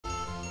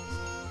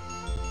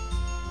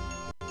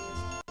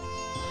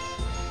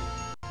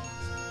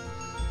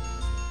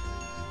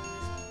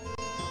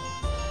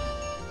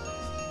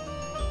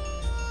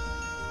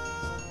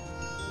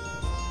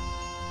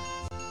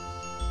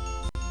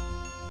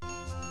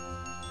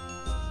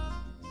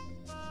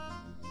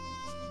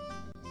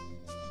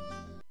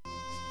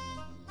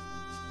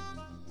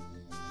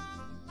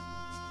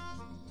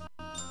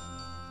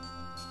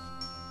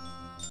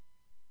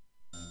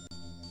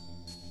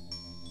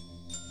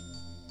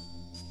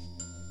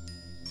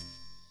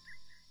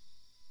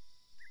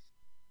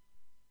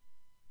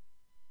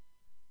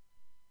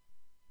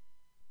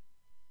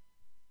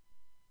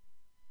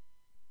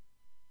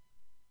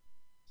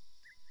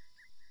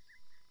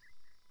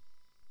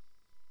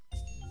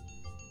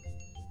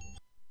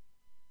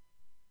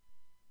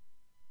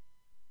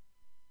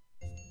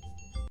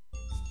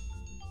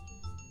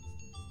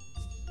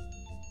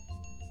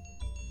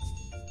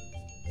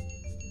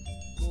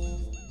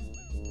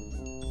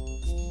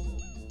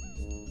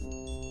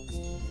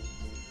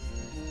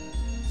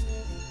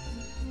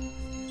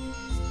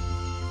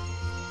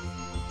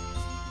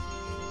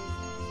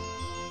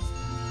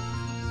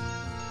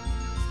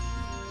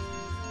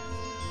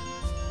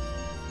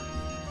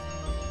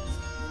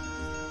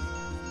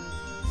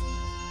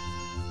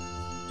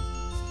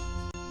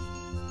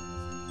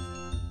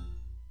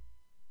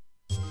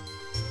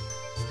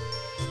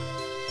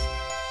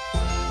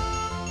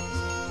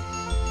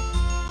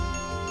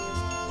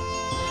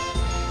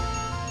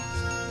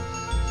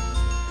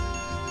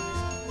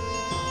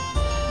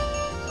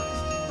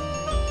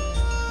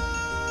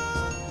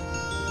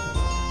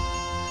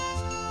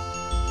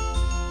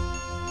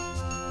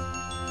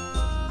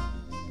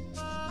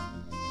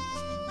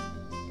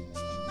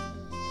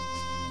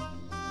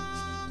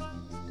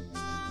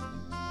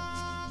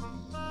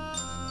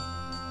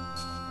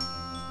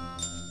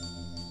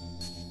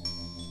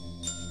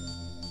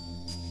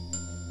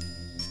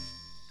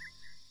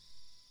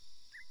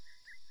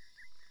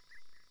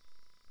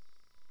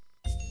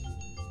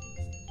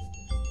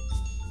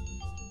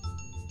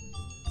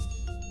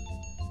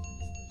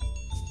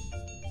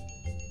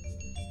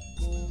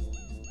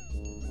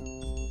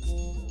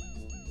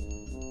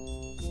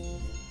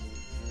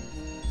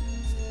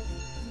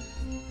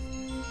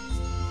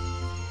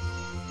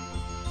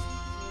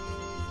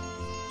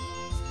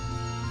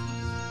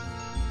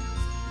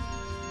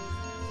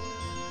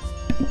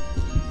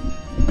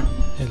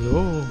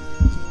Hello.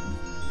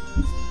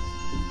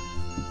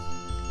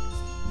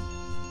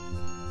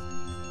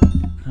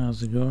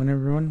 How's it going,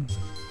 everyone?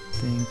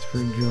 Thanks for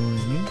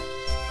joining.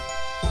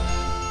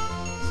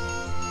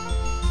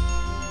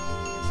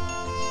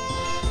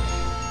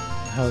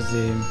 How's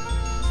the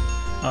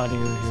audio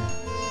here?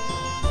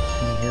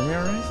 Can you hear me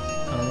alright?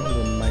 I don't know if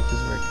the mic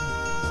is working.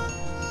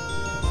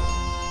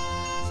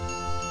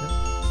 Yep,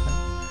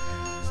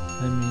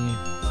 let me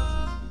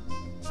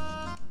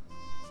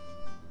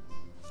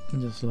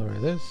just lower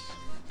this.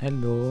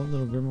 Hello,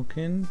 little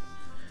Grimalkin.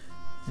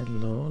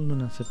 Hello,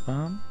 Luna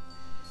Sepam.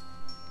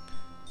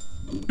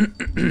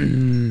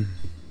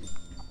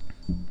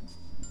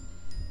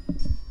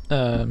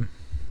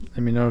 Let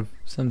me know if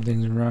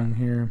something's wrong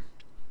here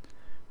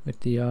with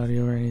the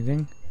audio or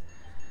anything.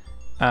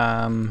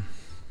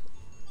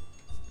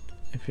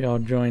 If y'all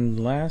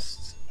joined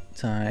last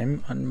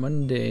time on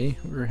Monday,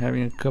 we were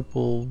having a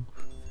couple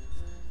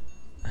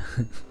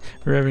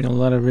we're having a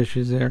lot of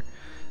issues there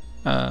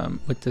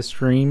with the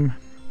stream.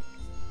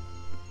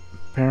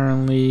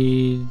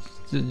 Apparently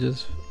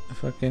just a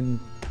fucking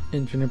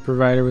internet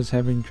provider was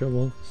having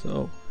trouble,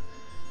 so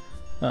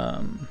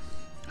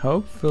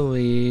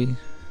hopefully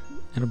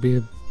it'll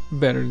be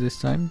better this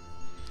time.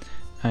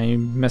 I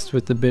messed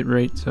with the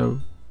bitrate, so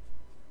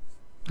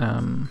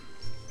and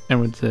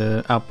with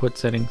the output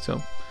setting, so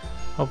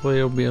hopefully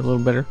it'll be a little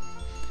better.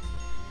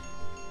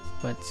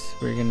 But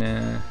we're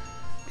gonna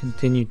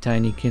continue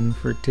Tinykin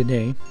for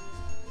today.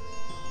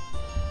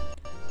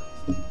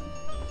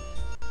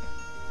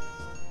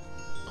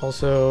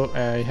 Also,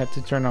 I had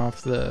to turn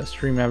off the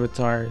stream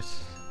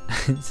avatars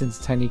since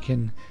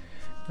Tinykin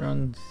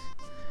runs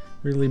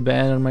really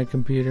bad on my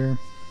computer,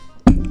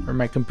 or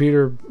my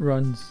computer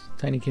runs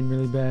Tinykin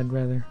really bad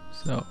rather,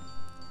 so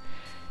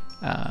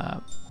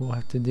we'll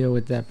have to deal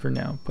with that for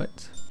now.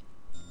 But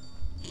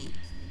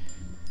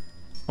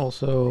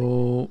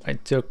also I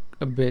took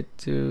a bit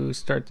to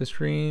start the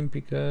stream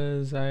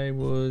because I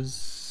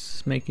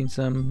was making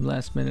some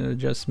last minute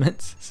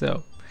adjustments,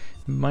 so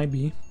it might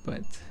be,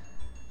 but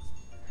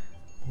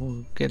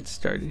we'll get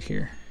started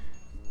here.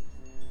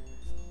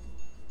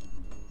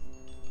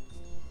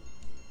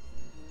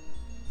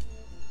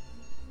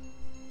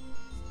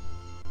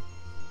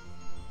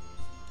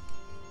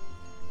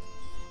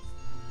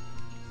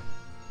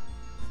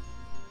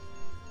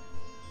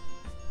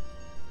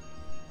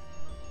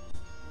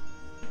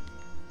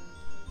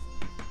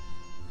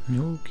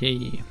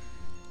 Okay.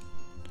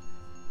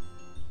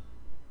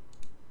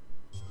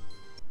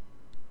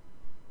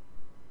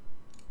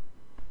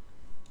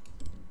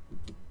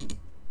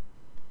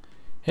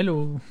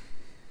 Hello.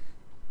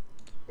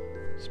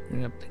 Let's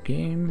bring up the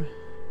game.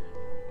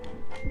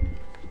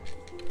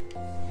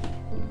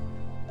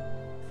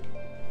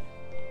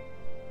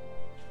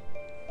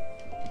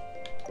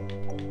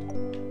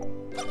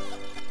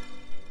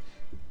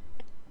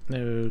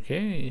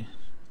 Okay.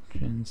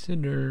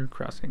 Consider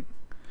crossing.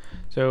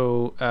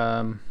 So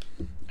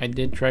I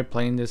did try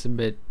playing this a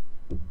bit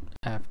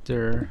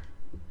after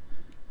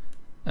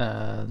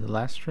the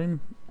last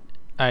stream.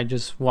 I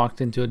just walked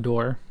into a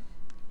door.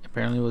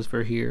 Apparently it was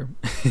for here.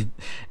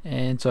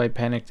 And so I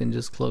panicked and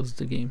just closed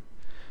the game.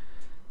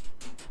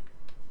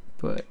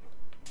 But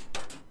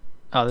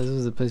oh, this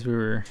was the place we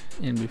were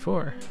in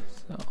before,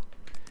 so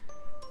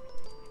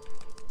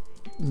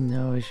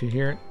no issue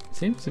here. It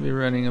seems to be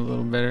running a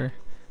little better.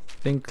 I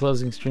think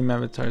closing stream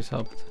avatars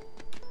helped.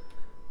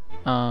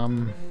 Let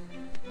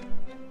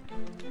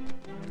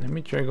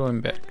me try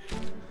going back.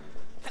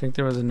 I think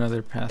there was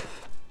another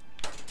path.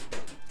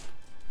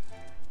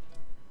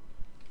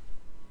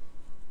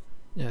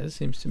 Yeah, this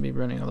seems to be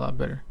running a lot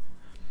better.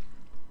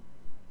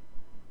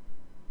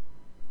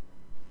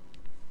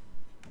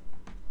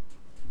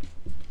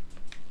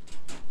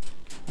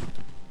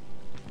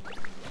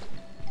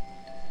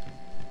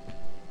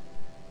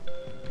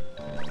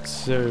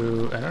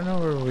 So, I don't know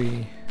where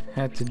we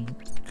had to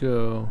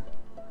go.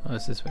 Oh,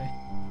 it's this way.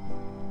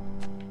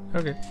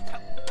 Okay.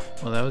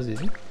 Well, that was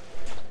easy.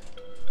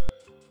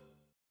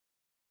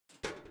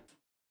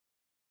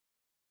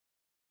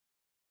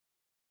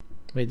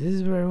 Wait, this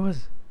is where I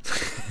was?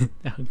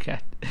 Oh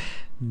god.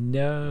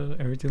 No,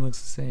 everything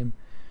looks the same.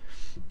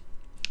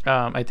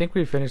 I think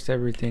we finished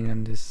everything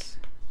on this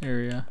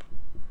area.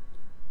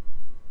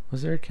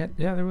 Was there a cat?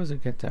 Yeah, there was a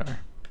cat tower.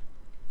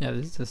 Yeah,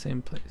 this is the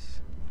same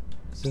place.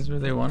 Is this where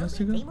they want us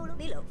to go?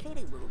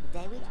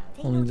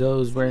 Only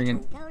those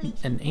wearing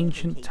an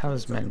ancient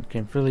talisman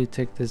can freely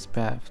take this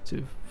path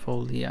to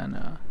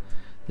Foliana.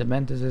 The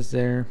mantises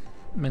there.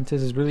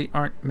 Mantises really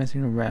aren't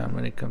messing around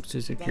when it comes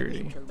to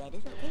security.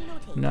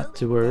 Not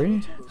to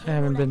worry. I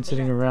haven't been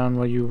sitting around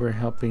while you were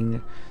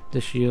helping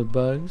the shield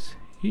bugs.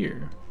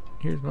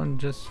 Here's one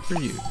just for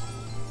you.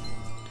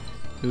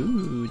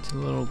 Ooh, it's a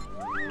little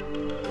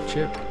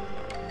chip.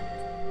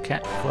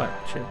 Cat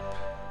flap chip.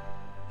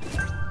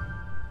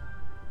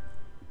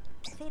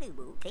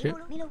 Shit.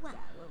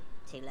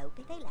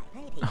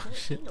 Oh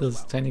shit,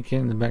 those Tinykin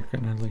in the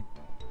background are like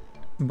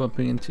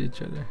bumping into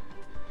each other.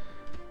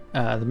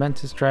 The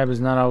Mantis tribe is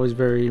not always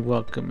very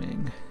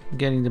welcoming.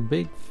 Getting the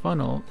big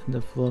funnel in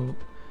the flow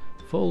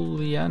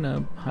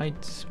Foliana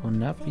Heights will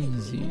not be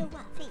easy.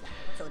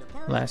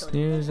 Last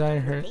news I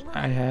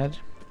had,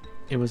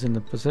 it was in the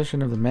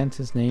possession of the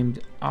mantis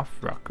named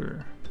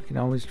Off-Rocker. We can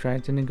always try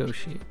to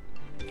negotiate.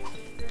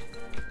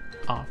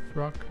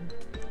 Off-Rocker?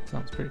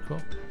 Sounds pretty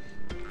cool.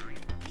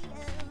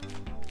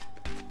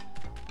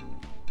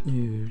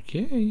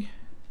 Okay.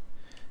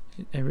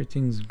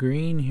 Everything's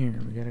green here.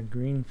 We got a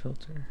green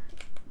filter.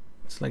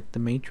 It's like the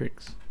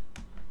Matrix.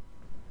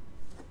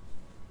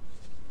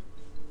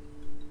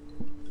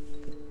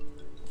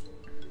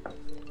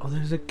 Oh,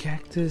 there's a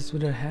cactus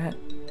with a hat.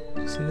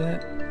 You see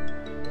that?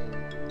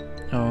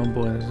 Oh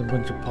boy, there's a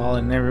bunch of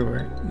pollen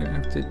everywhere. I'm gonna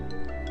have to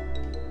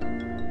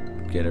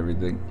get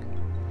everything.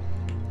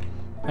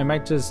 I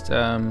might just,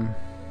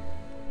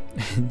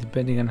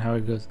 depending on how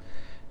it goes,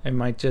 I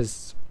might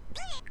just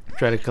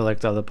try to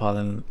collect all the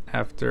pollen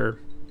after.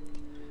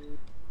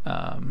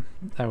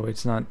 That way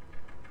it's not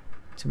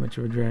too much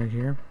of a drag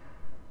here.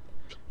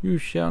 You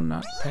shall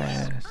not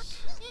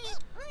pass.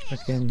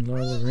 Again,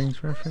 Lord of the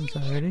Rings reference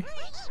already.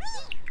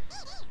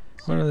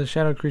 One of the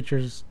shadow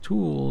creature's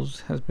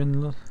tools has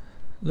been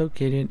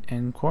located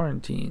and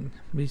quarantined.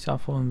 These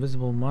awful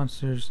invisible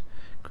monsters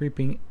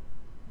creeping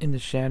in the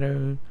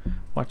shadow,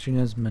 watching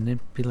us,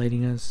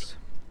 manipulating us.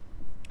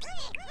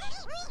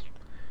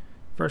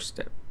 First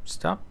step,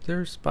 stop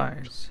their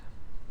spies.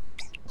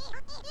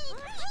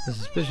 The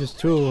suspicious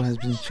tool has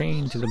been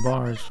chained to the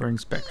bars for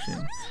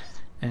inspection,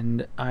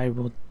 and I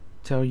will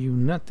tell you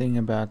nothing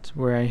about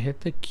where I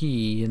hid the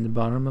key in the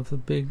bottom of the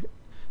big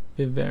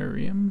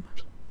vivarium.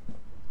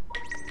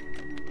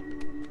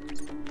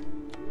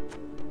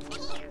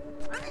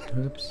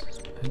 Oops,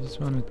 I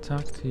just want to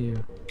talk to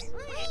you.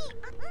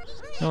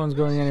 No one's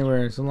going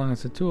anywhere so long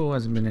as the tool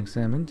hasn't been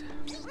examined.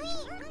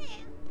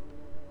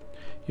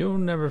 You'll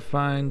never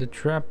find the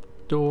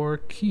trapdoor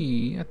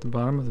key at the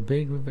bottom of the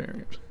big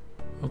vivarium.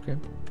 Okay.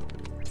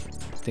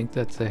 I think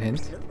that's a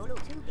hint.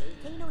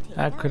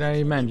 How could I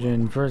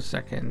imagine for a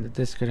second that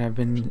this could have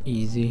been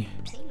easy?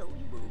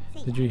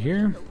 Did you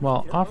hear?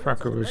 While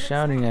Off-Rocker was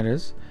shouting at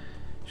us,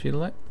 she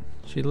let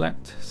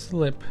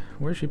slip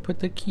where she put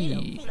the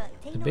key.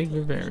 The big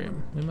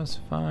vivarium. We must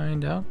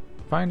find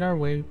our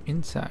way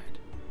inside.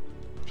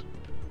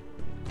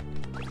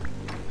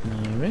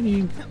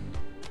 Alrighty.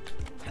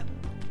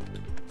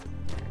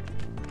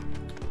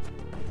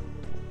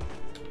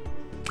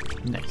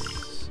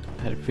 Nice.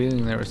 I had a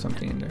feeling there was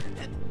something in there.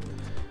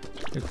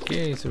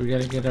 Okay, so we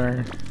gotta get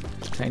our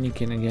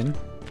Tinykin again.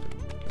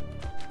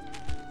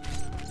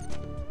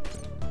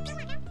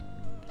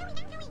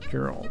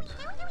 Gerald.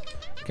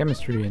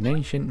 Chemistry, an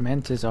ancient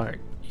mantis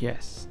art.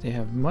 Yes, they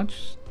have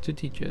much to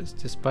teach us,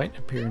 despite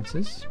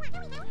appearances.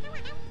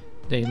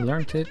 They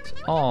learnt it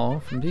all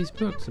from these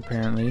books,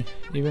 apparently,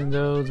 even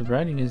though the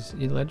writing is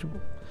illegible.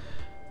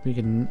 We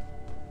can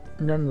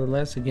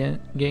nonetheless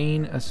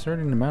gain a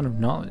certain amount of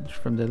knowledge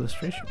from the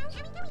illustrations.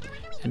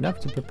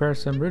 Enough to prepare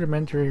some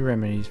rudimentary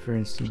remedies, for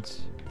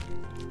instance.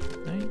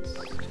 Nice.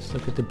 Just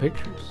look at the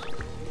pictures.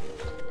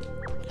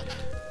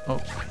 Oh,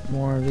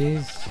 more of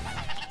these.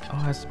 Oh,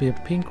 it has to be a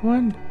pink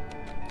one?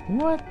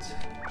 What?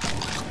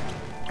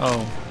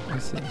 Oh, I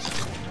see.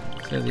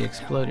 They're the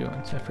explodey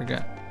ones, I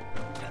forgot.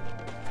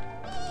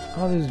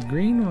 Oh, there's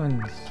green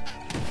ones.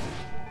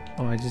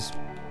 Oh, I just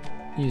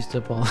used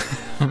up all.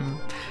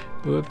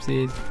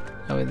 Whoopsies.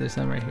 Oh wait, there's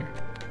some right here.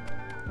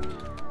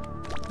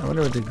 I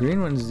wonder what the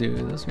green ones do.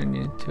 Those are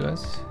new to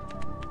us.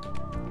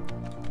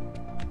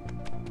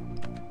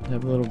 They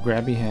have little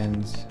grabby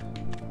hands.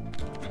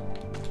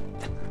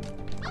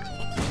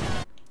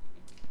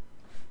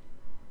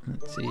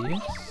 Let's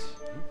see.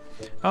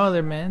 Oh,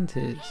 they're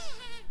mantis.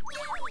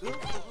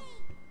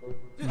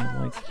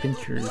 And like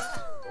pinchers.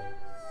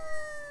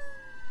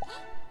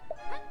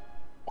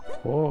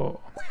 Whoa.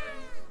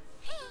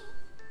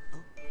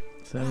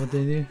 Is that what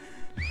they do?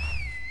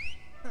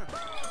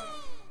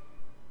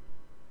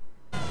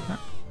 Huh.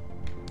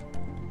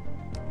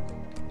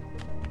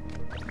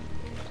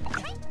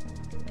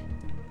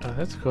 Oh,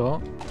 that's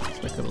cool.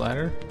 It's like a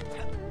ladder.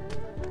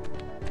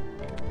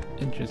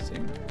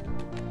 Interesting.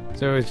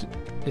 So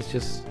it's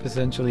just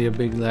essentially a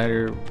big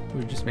ladder.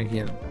 We're just making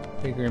it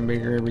bigger and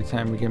bigger every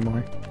time we get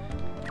more.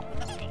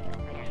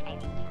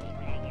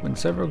 When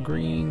several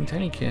green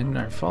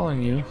Tinykin are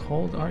following you,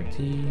 hold RT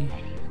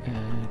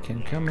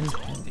can come in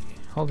handy.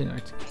 Holding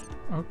RT.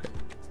 Okay.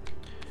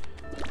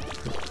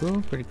 Pretty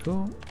cool, pretty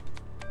cool.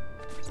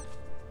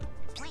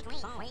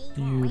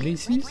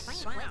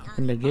 Ulysses,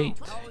 open the gate.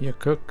 Your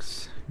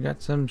cooks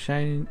got some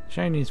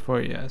shinies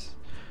for you. Yes.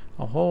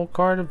 A whole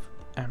cart of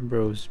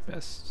Ambrose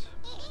best.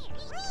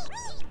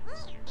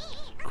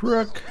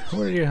 Crook,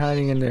 what are you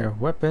hiding in there?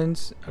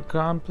 Weapons,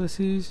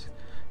 accomplices,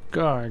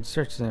 guards,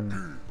 search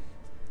them.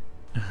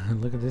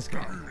 Look at this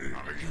guy.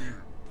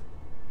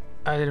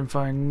 I didn't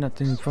find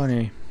nothing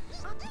funny.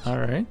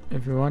 Alright,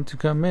 if you want to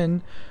come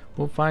in,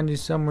 we'll find you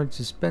somewhere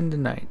to spend the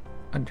night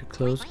under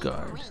close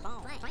guard.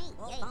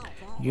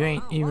 You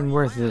ain't even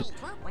worth it.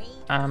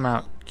 I'm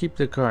out. Keep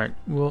the cart.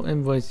 We'll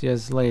invoice you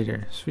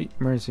later. Sweet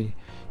mercy.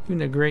 Even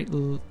the great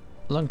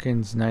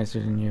Lunkin's nicer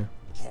than you.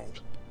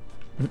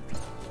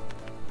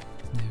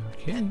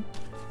 Okay.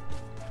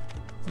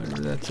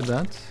 Whatever that's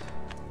about.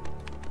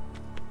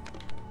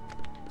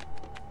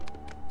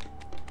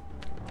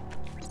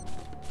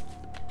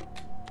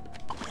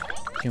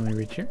 Can we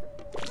reach here?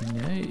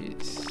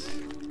 Nice.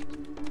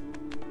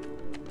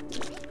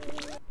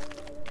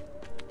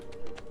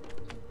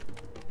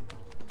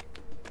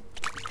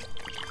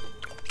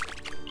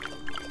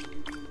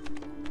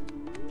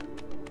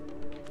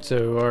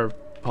 So our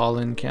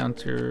pollen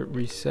counter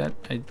reset.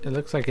 It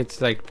looks like it's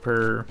like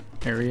per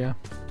area.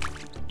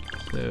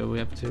 So we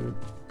have to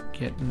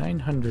get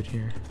 900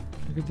 here.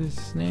 Look at this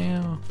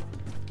snail.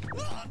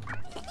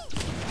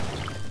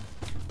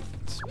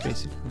 It's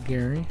basically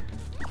Gary.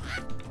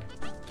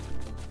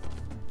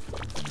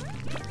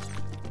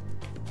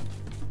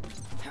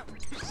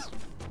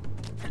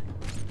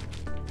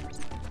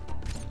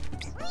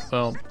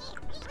 Well,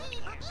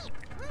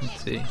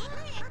 let's see.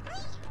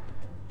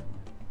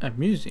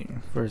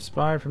 Amusing. For a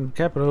spy from the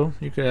capital,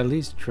 you could at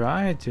least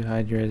try to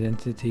hide your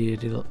identity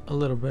a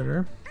little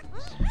better.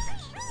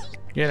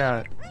 Get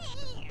out.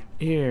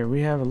 Here,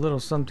 we have a little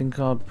something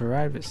called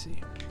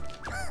privacy.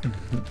 I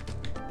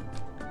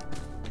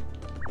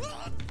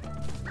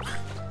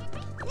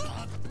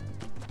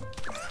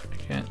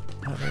can't.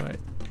 How do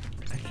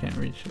I can't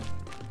reach it.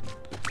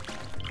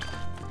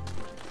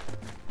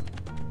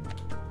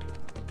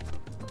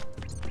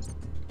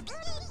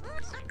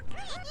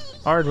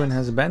 Ardwin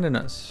has abandoned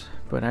us,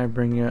 but I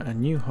bring you a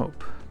new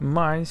hope.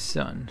 My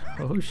son.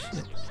 Oh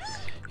shit.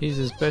 He's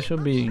a special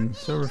being,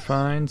 so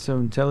refined, so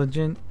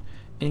intelligent,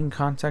 in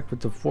contact with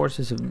the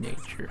forces of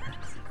nature.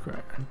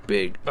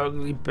 Big,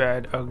 ugly,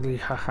 bad, ugly,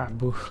 haha,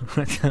 boo.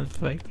 What the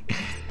fuck?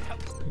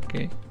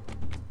 Okay.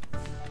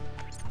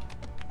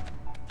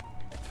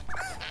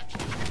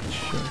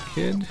 Sure,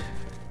 kid.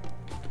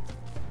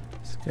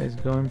 This guy's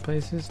going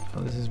places.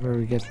 Oh, this is where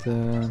we get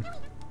the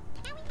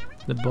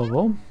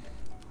bubble.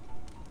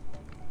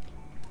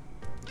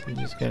 We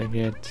just gotta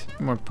get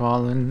more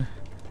pollen.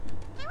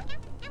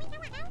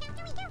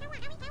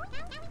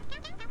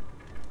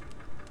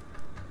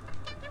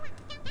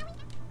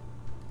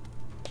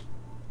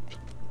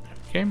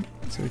 Okay,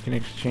 so we can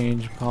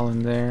exchange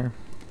pollen there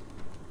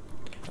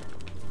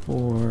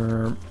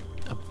for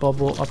a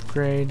bubble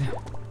upgrade.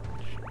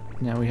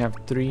 Now we have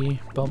 3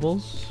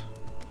 bubbles,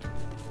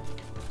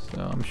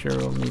 so I'm sure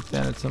we'll need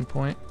that at some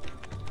point.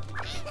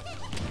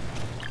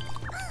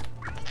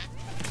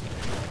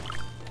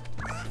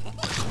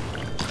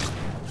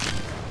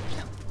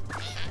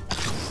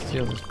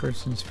 Steal this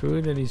person's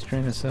food that he's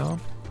trying to sell.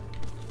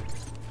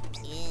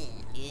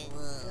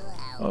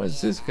 Oh,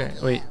 it's this guy.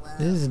 Wait,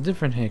 this is a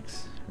different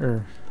Hicks.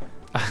 Or,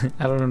 I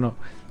don't know.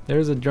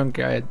 There's a drunk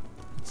guy at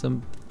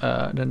some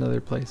another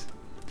place.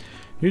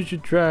 You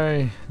should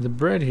try the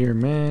bread here,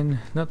 man.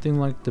 Nothing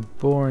like the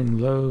boring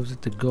loaves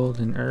at the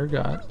Golden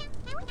Ergot.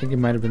 I think it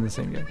might have been the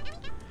same guy.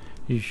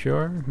 You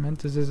sure?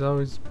 Mantises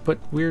always put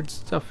weird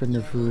stuff in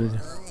their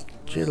food.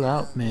 Chill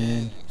out,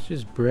 man. It's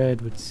just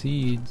bread with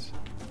seeds.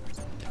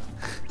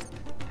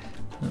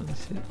 Holy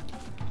shit.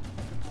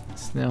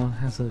 Snail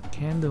has a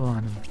candle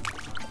on him.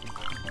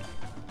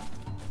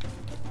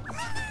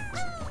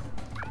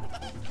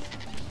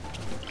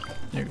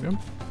 There we go.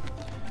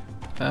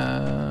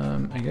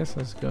 I guess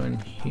let's go in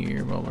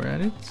here while we're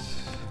at it.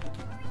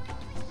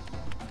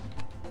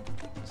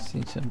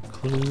 See some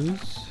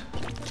clues.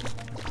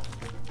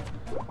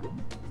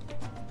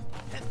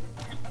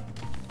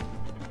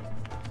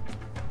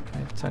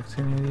 Can I talk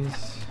to any of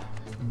these?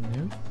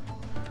 Nope.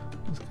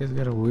 This guy's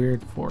got a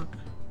weird fork.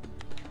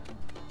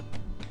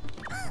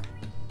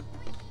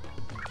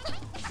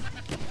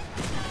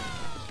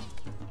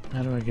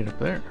 How do I get up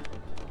there?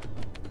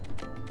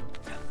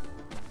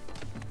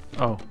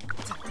 Oh,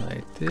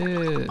 like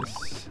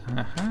this.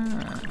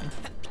 Haha.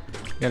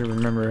 Gotta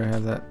remember I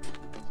have that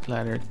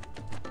ladder.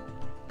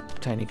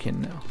 Tinykin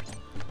now.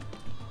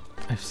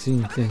 I've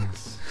seen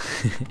things.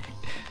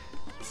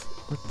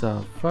 What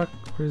the fuck?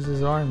 Where's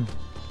his arm?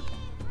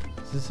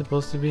 Is this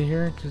supposed to be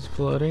here? Just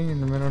floating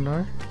in the middle of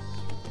nowhere?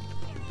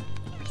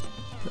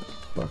 What the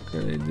fuck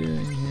are they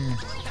doing here?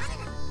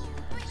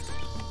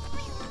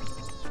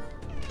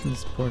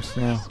 This poor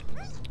snail.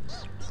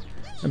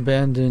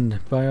 Abandoned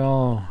by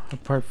all,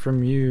 apart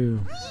from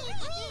you.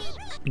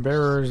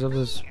 Bearers of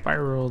the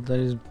spiral that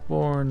is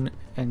born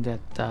and that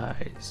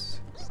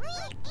dies.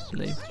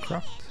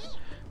 Slavecraft.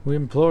 We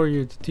implore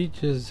you to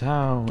teach us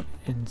how,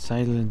 in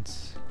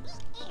silence,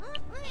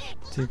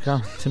 to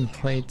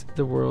contemplate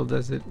the world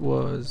as it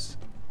was,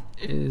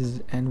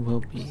 is, and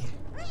will be.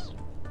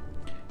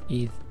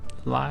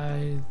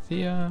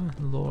 Elythia,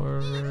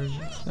 Lord.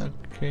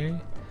 Okay.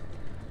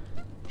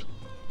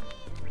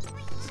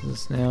 So the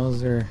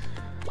snails are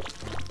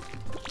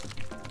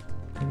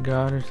a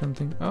god or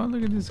something. Oh,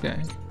 look at this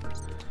guy.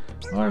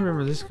 Oh, I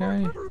remember this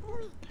guy.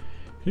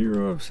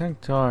 Hero of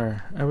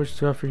Sanctar, I wish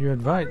to offer you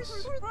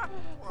advice.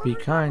 Be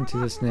kind to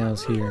the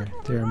snails here.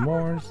 They are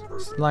more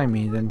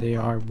slimy than they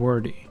are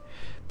wordy,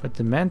 but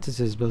the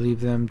mantises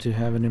believe them to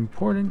have an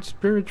important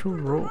spiritual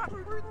role.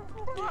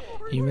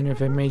 Even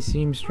if it may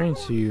seem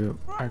strange to you,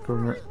 I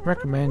can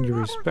recommend you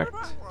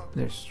respect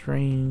their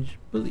strange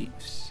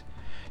beliefs.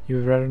 You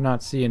would rather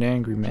not see an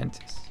angry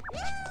mantis.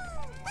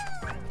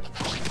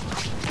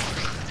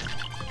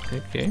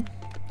 Okay,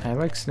 I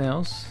like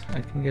snails. I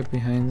can get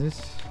behind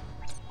this.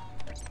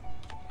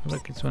 I feel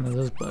like it's one of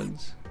those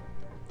bugs.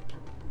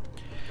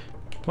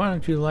 Why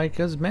don't you like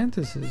us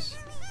mantises?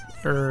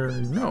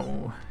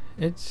 No.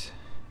 It's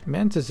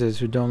mantises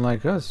who don't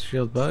like us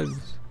shield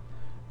bugs.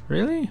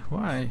 Really?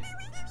 Why?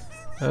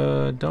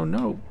 Don't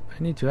know.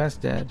 I need to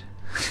ask Dad.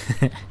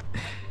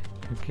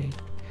 Okay.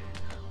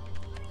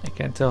 I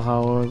can't tell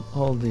how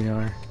old they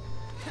are.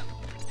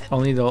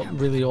 Only the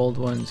really old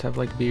ones have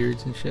like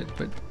beards and shit,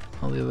 but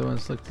all the other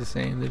ones look the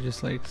same. They're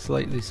just like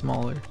slightly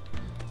smaller.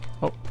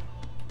 Oh.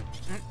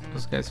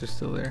 Those guys are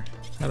still there.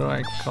 How do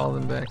I call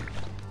them back?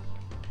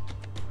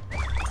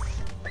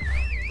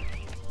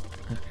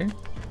 Okay.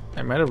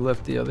 I might have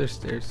left the other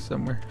stairs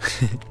somewhere.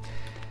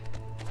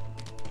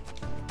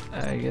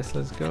 I guess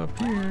let's go up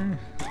here.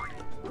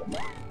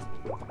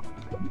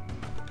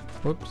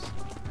 Whoops.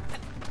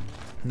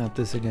 Not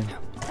this again.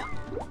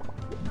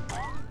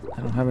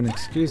 I don't have an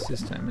excuse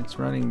this time. It's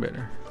running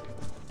better.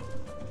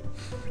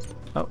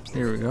 Oh,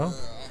 here we go.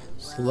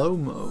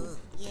 Slow-mo.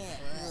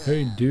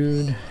 Hey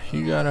dude,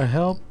 you gotta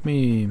help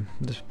me.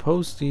 The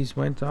posties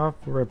went off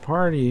for a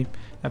party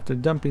after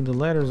dumping the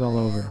letters all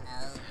over.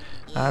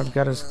 I've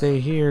gotta stay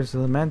here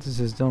so the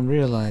mantises don't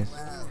realize.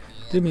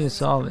 Do me a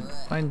solid.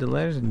 Find the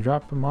letters and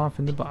drop them off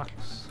in the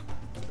box.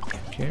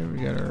 Okay, we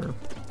got our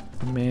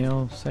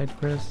mail side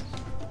quest.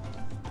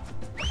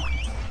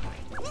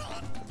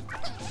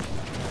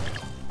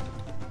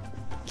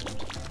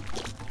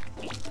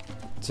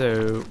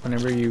 So,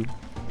 whenever you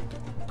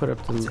put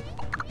up the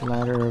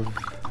ladder of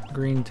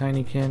green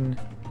Tinykin,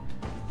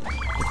 you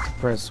have to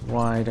press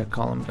Y to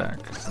call them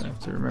back. So I have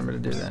to remember to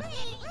do that.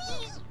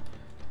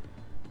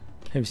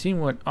 Have you seen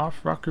what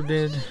Off-Rocker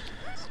did?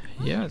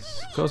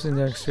 Yes, closing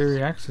the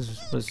exterior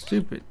access was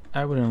stupid.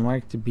 I wouldn't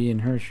like to be in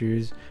her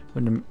shoes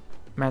when the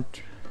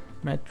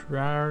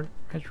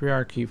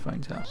matriarchy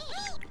finds out.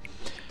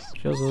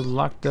 She also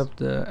locked up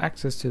the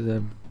access to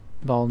the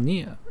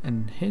Balnea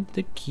and hid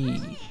the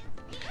key.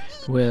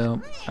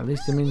 Well, at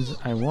least it means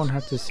I won't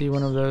have to see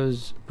one of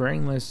those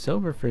brainless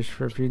silverfish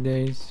for a few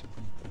days.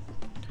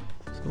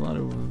 There's a lot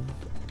of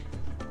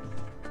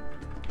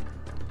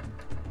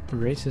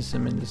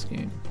racism in this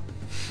game.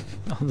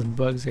 All the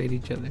bugs hate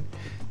each other.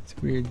 It's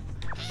weird.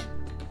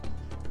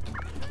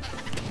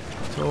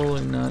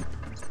 Totally not,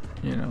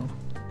 you know,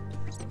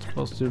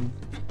 supposed to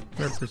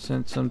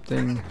represent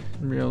something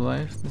in real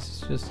life. This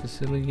is just a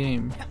silly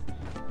game.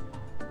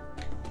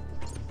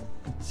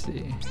 Let's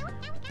see.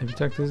 Have you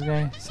talked to this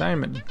guy?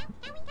 Simon.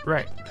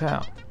 Right,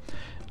 pal.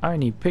 I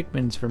need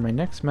pigments for my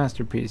next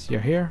masterpiece. You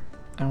hear?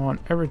 I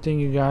want everything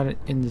you got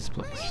in this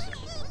place.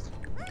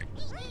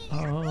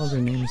 Oh,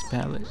 their name is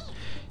Palette.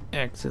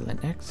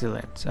 Excellent,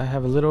 excellent. I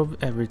have a little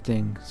of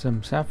everything.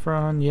 Some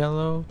saffron,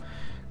 yellow,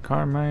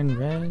 carmine,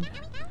 red.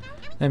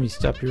 Let me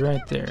stop you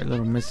right there,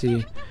 little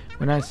missy.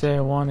 When I say I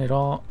want it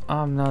all,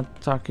 I'm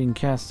not talking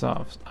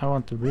cast-offs. I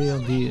want the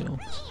real deal.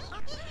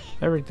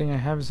 Everything I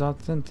have is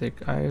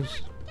authentic. I have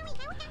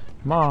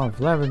mauve,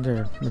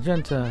 lavender,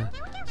 magenta,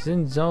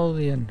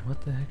 zinzolian.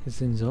 What the heck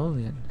is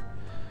zinzolian?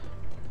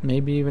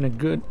 Maybe even a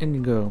good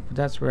indigo, but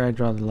that's where I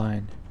draw the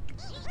line.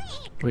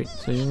 Wait,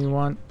 so you only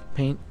want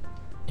paint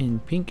in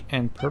pink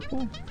and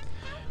purple?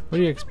 What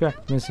do you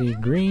expect, Missy?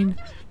 Green?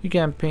 You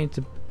can't paint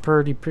a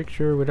pretty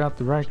picture without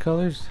the right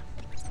colors.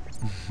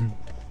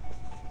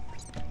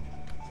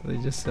 So they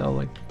just sell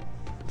like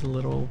the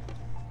little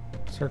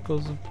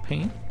circles of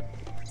paint.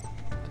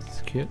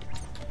 That's cute.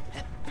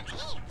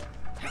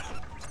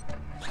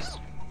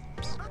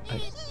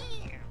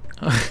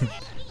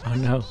 Oh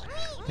no,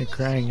 they're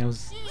crying. I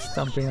was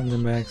stomping on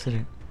them by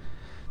accident.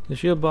 The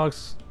shield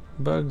bugs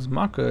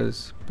mock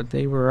us, but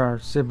they were our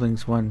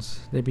siblings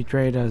once. They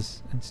betrayed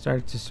us and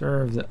started to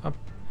serve the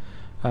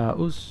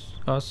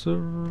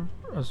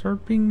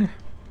usurping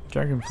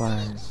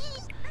dragonflies.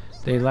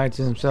 They lied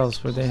to themselves,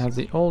 for they have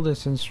the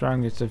oldest and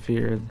strongest of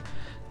fear,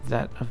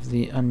 that of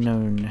the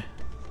unknown.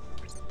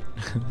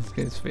 This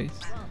guy's face.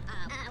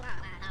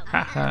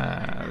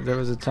 Haha, there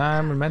was a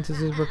time when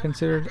mantises were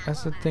considered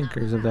as the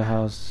thinkers of the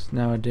house.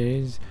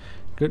 Nowadays,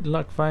 good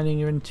luck finding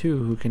even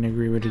two who can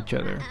agree with each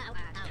other.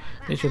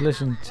 They should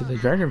listen to the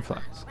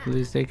dragonflies. At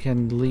least they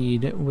can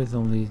lead with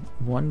only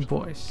one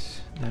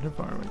voice, that of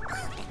Arwen.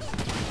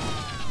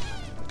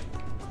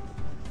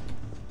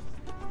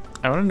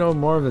 I want to know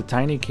more of the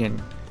Tinykin,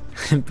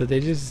 but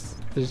there's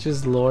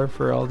just lore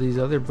for all these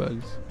other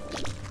bugs.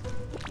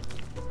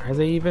 Are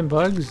they even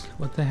bugs?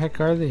 What the heck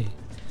are they?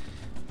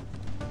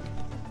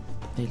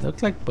 They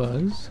look like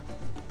bugs.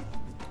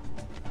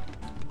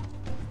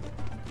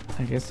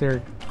 I guess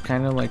they're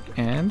kind of like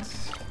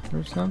ants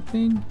or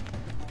something.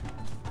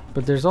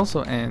 But there's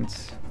also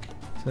ants,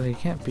 so they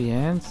can't be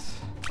ants.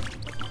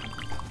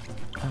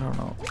 I don't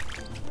know.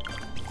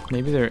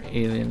 Maybe they're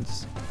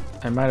aliens.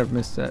 I might have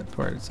missed that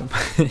part at some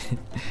point.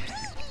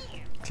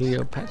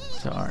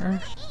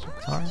 Cleopatra.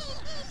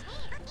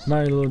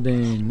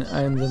 Mylodane,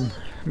 I am the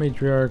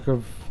matriarch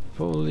of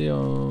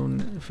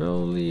Foliana.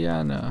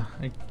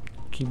 I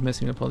keep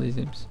messing up all these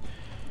names.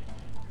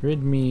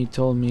 Ridme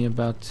told me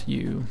about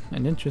you.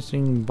 An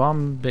interesting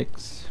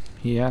Bombix.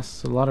 He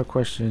asks a lot of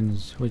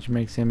questions, which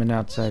makes him an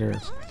outsider.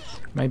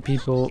 My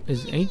people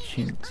is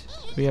ancient.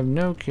 We have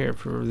no care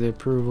for the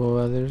approval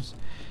of others.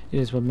 It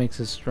is what makes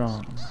us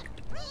strong.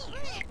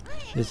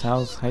 This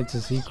house hides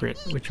a secret,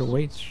 which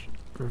awaits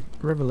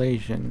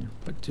revelation.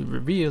 But to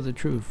reveal the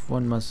truth,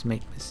 one must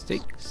make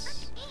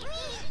mistakes.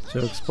 So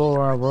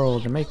explore our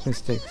world and make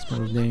mistakes,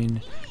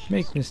 Mylodane.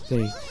 Make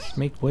mistakes,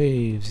 make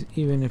waves,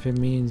 even if it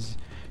means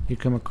you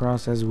come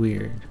across as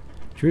weird.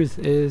 Truth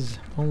is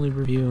only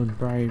revealed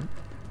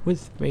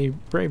with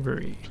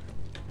bravery.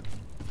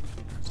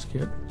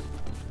 Skip.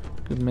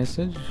 Good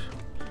message.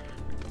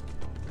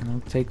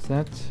 I'll take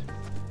that.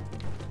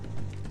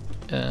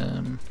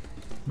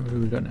 Where do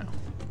we go now?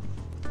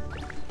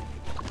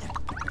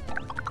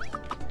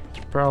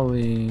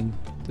 Probably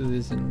do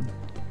this in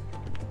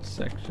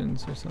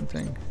sections or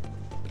something.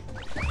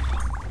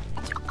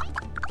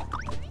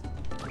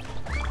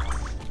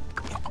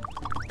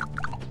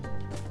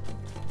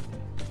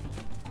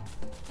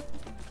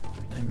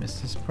 I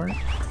missed this part.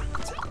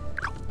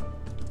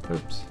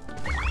 Oops.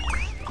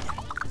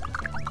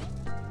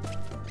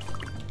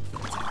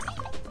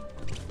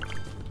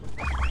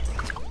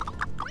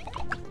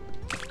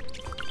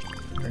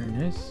 Very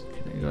nice.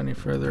 Can I go any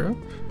further up?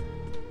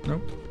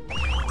 Nope.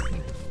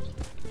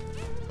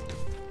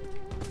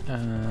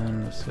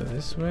 Let's go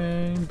this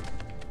way.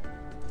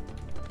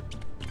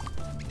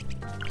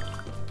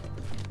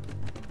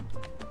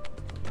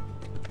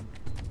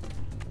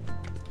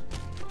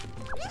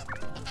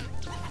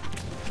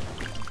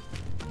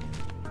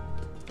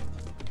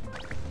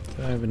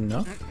 Do I have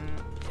enough?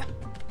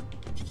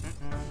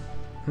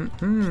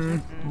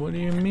 What do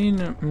you mean?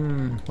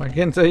 Why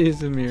can't I use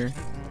the mirror?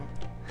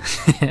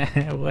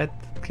 What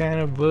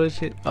kind of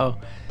bullshit? Oh,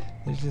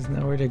 there's just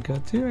nowhere to go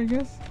to, I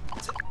guess?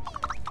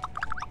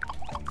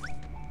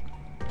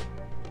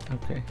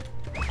 Okay.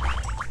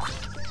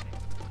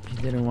 He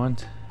didn't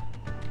want.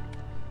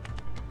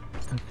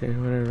 Okay,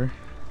 whatever.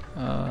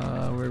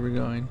 Where are we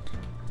going?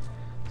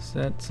 Is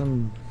that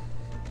some...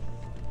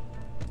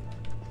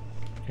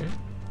 Okay.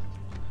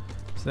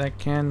 Is that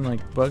can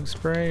like bug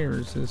spray or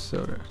is this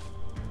soda?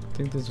 I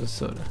think this was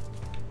soda.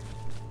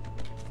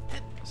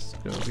 Let's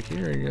go over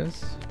here, I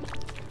guess.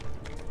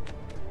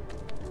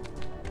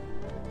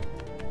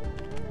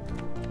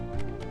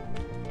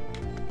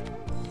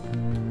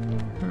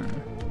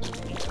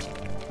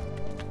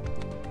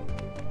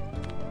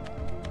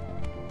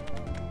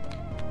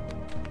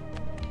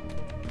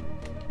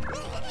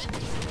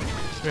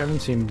 We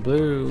haven't seen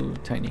blue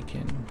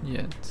Tinykin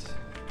yet.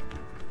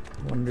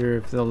 Wonder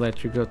if they'll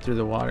let you go through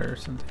the water or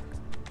something.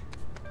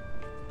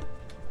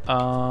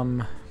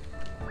 Now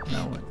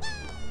what?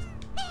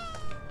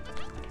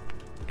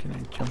 Can I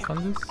jump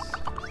on this?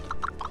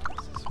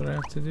 Is this what I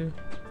have to do?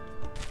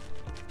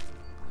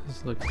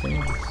 This looks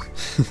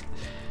dangerous.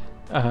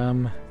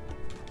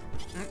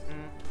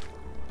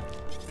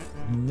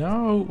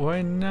 No,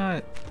 why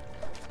not?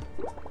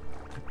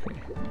 Okay.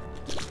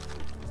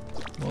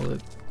 Well,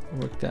 it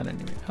worked out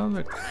anyway. Oh,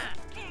 look.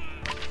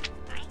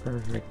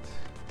 Perfect.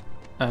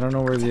 I don't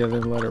know where the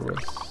other letter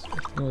was. I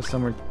think it was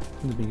somewhere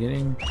in the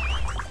beginning.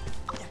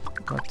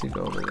 I'll have to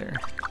go over there.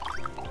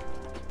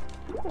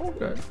 Oh,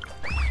 God.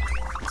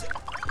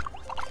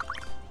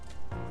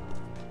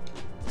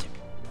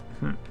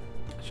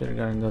 Should have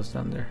gotten those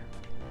down there.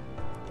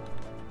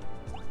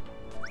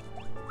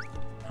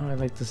 Oh, I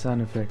like the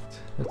sound effect.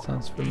 That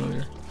sounds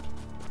familiar.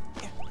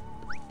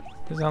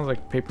 It sounds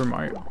like Paper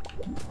Mario.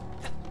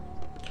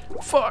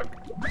 Fuck!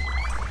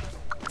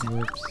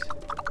 Whoops.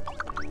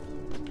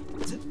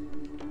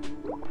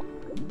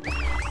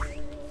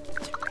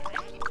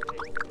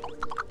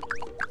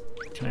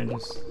 Can I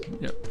just...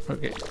 Yep,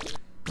 okay.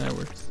 That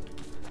works.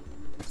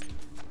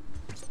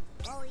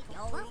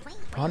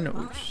 Oh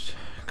no.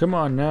 Come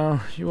on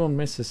now, you won't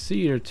miss a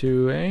seed or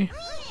two, eh?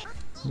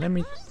 Let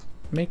me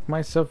make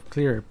myself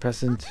clear,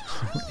 peasant.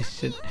 Holy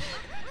shit.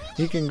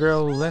 You can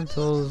grow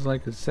lentils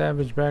like a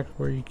savage back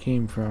where you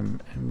came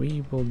from, and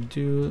we will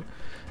do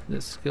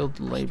the skilled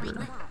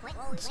labor.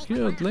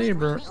 Skilled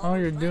labor? All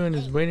you're doing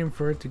is waiting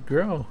for it to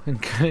grow and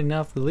cutting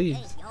off the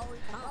leaves.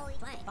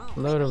 A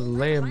load of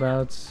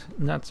layabouts.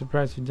 Not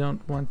surprised you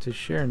don't want to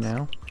share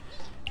now.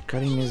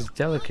 Cutting is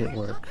delicate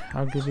work.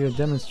 I'll give you a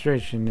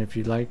demonstration if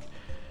you like.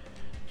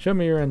 Show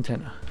me your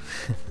antenna.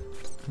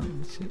 Oh,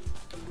 shit.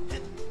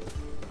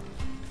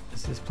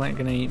 Is this plant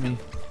gonna eat me?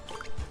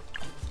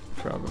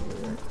 Probably.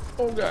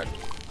 Oh god.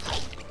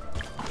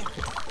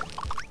 Okay.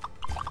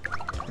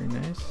 Very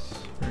nice.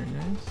 Very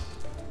nice.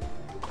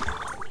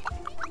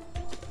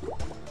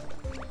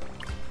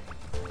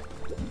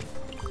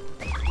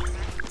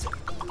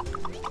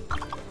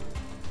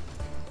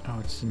 Oh,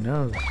 it's the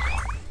nose.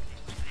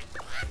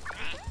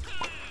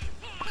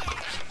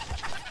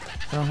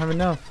 I don't have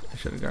enough. I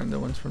should have gotten the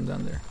ones from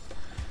down there.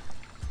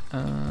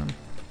 I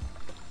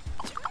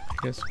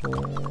guess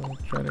we'll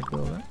try to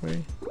go that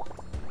way.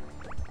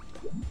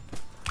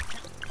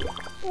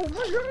 Oh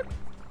my god!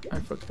 I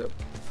fucked up.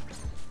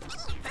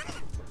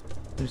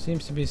 There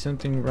seems to be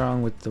something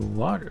wrong with the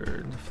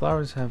water. The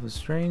flowers have a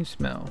strange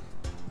smell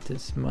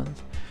this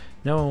month.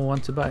 No one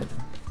wants to buy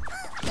them.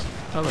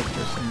 Oh look,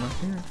 there's some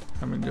left here.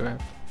 How many do I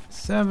have?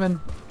 7.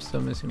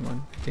 Still missing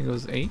one. I think it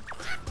was 8.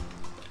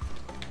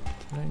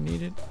 Did I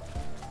need it?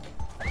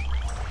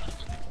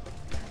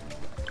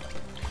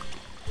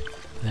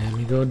 Let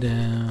me go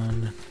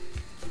down.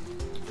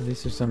 At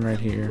least there's some right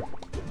here.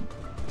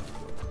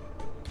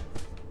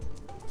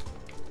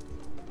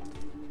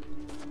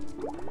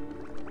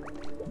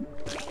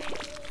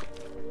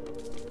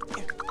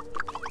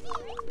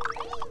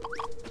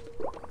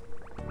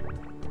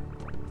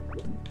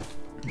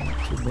 Not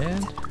too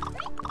bad.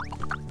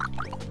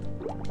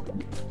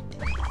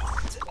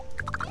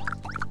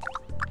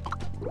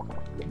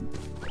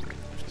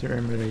 After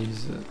I'm gonna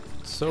use the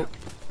soap.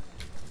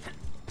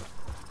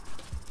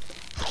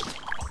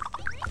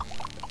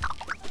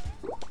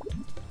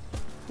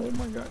 Oh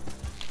my god.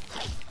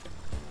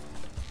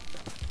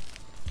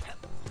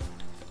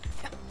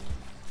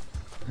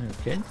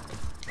 Okay.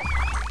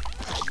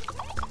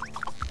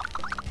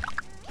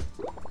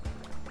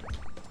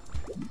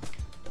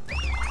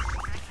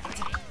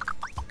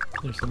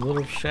 There's a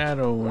little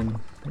shadow when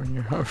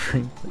you're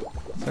hovering.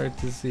 It's hard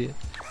to see it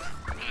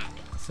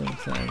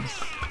sometimes.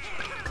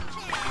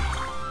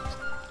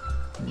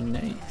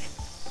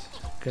 Nice.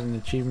 Got an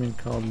achievement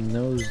called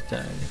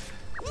Nosedive.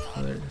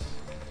 Oh, there it is.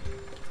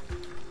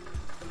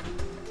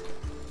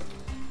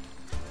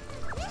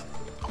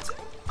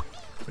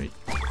 Wait,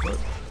 what?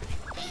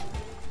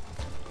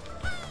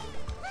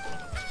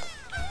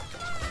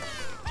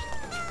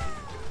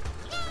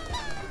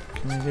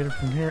 Can I get it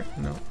from here?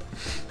 No.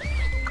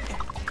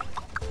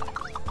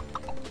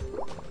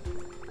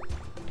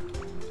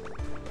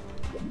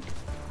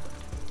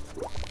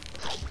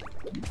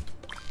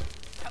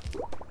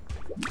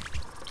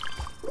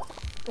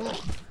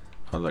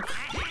 Oh look,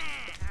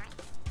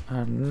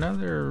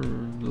 another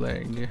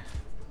leg.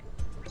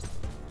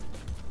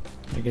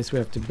 I guess we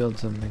have to build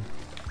something.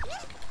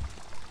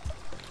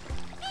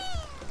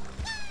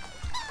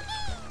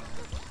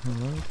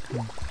 Okay.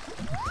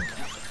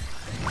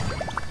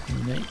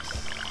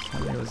 Nice. How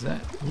many was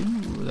that?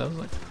 Ooh, that was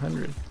like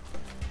 100.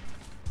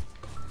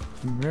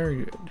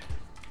 Very good.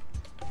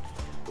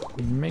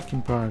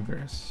 Making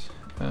progress.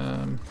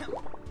 Oh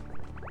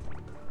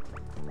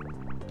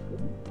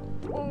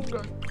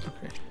god.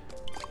 Okay.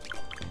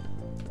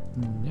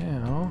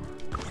 Now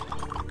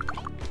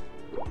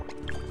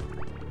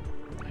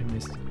I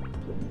missed it.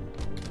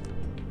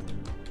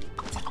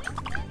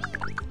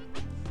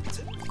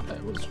 I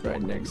was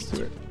right next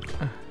to it.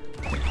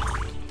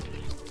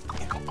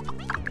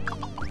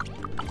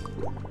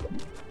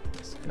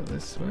 Let's go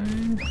this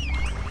way.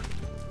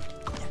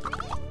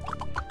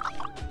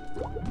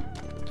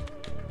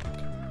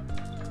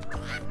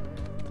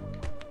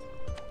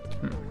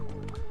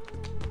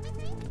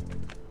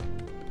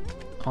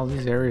 All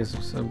these areas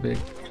are so big.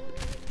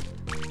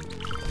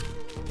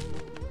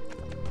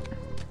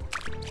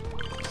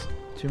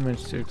 Too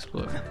much to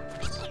explore.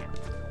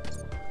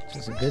 Which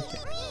is a good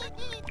thing.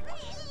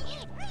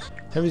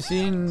 Have you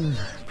seen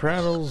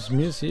Prattle's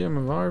Museum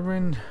of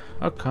Arwen?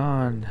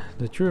 Akan,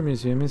 the true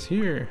museum is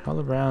here, all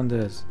around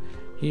us.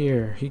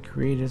 Here, he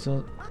created us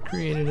all.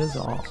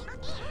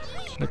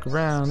 Look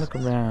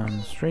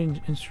around. Strange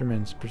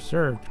instruments,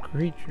 preserved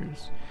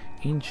creatures,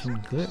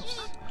 ancient glyphs.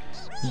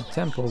 In the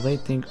temple, they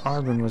think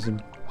Arwen was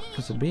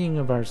a being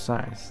of our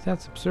size.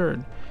 That's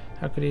absurd.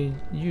 How could he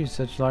use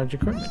such large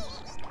equipment?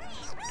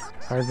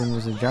 Arwen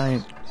was a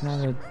giant, not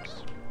a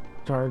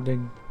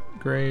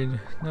tardigrade,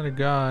 not a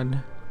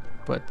god.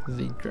 But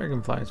the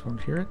dragonflies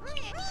won't hear it.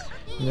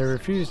 And they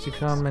refuse to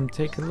come and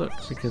take a look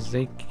because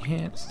they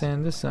can't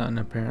stand the sun,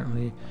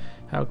 apparently.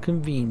 How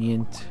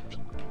convenient.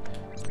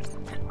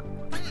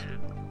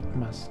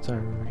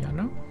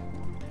 Masteriano?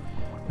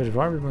 But if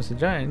Arwen was a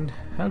giant,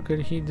 how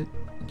could he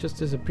just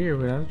disappear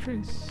without a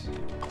trace?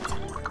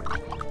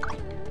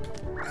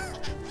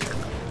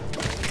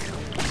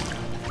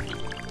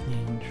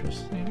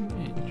 Interesting.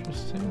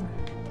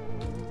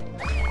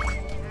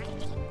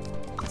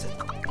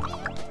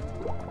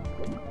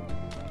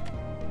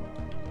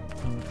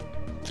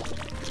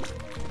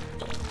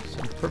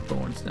 Some purple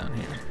ones down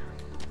here.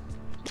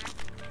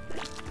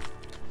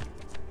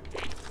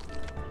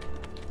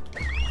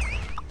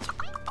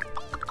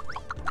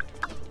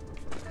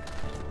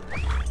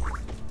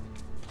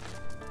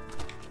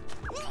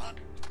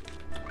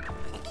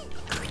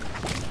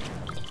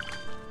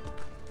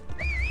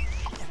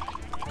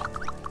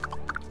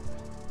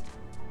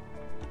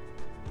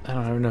 I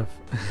don't have enough.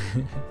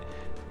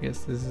 I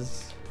guess this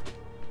is...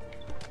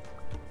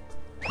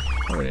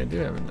 Oh wait, I do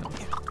have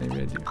enough.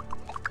 Maybe I do.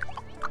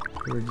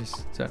 We're just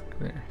stuck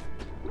there.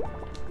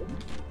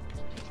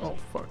 Oh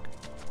fuck.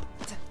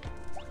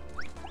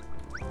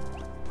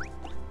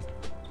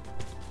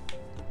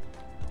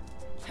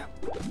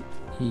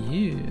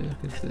 Ew,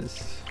 look at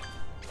this.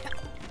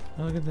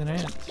 Oh, look at that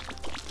ant.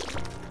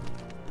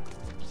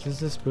 Is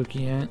this a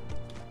spooky ant?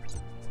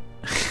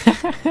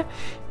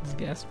 It's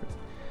gasping.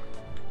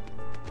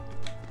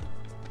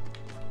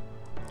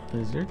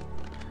 lizard,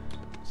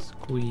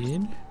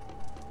 squid.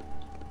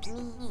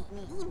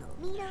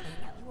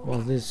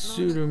 While this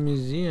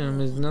pseudo-museum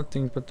is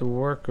nothing but the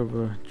work of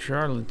a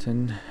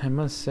charlatan, I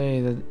must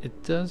say that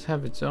it does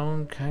have its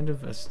own kind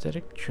of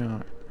aesthetic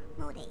charm.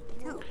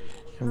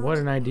 And what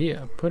an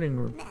idea, putting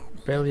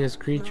rebellious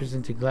creatures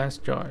into glass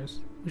jars.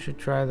 We should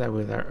try that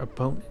with our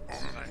opponents.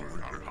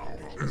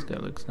 This guy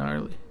looks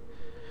gnarly.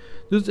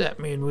 Does that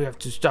mean we have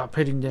to stop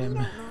hitting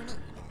them?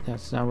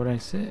 That's not what I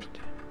said.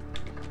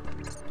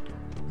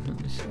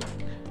 Let me see.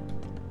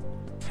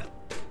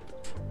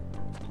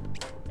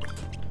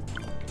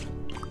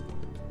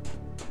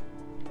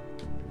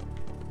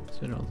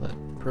 Set all that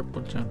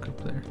purple junk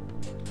up there.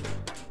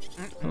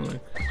 Oh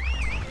look.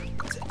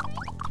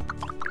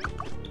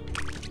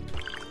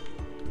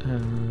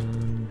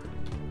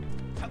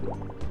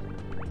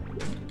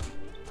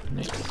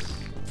 Nice.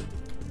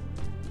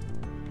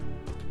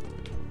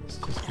 Let's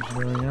just keep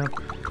going up.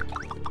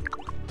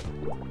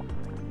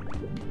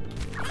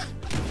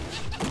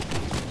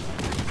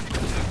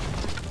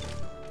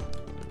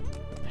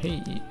 Hey,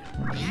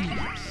 one of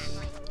these.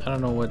 I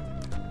don't know what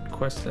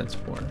quest that's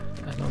for.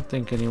 I don't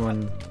think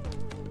anyone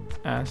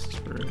asked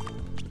for it.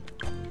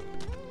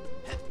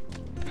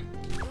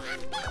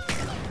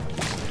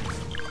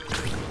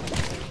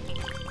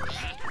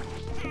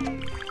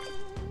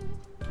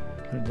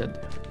 We're dead.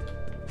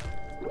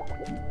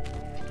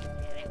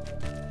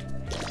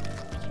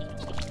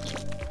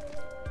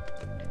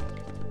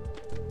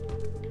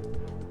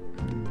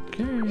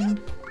 Okay.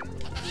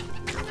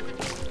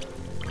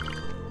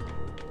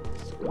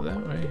 Let's go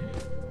that way.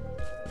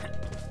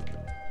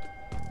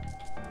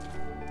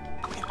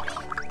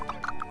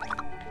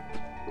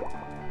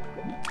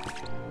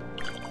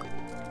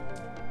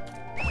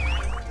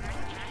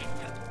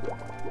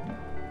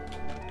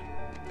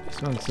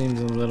 This one seems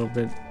a little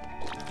bit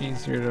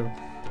easier to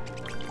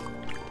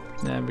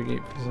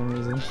navigate for some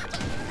reason.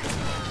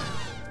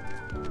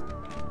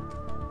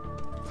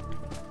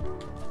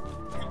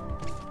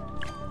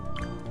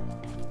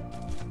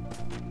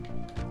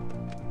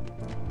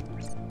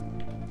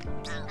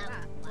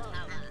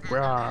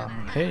 Rah.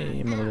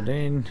 Hey,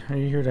 Melodane, are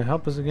you here to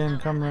help us again,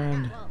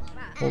 comrade?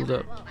 Hold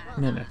up.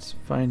 Minutes.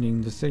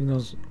 Finding the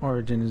signal's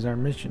origin is our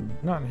mission,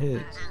 not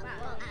his.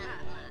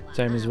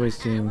 Time is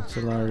wasting,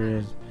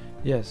 Solarius.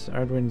 Yes,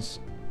 Ardwin's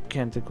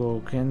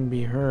canticle can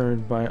be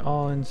heard by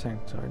all in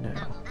Sanctar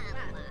now,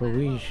 but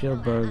we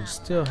shieldbugs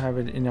still have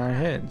it in our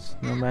heads,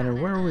 no matter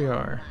where we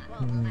are.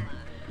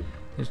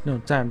 There's no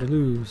time to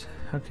lose.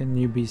 How can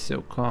you be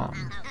so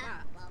calm?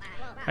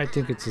 I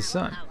think it's the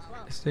sun.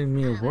 It's doing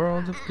me a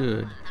world of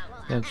good.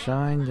 That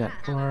shine, that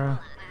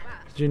aura.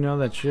 Did you know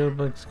that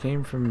shieldbugs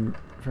came from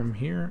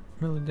here,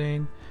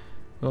 Milladane?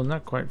 Well,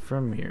 not quite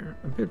from here.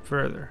 A bit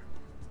further.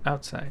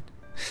 Outside.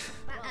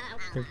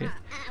 Okay.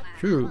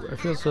 True, I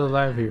feel so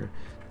alive here.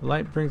 The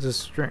light brings us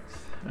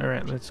strength.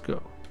 Alright, let's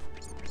go.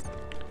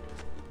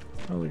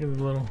 Oh, look at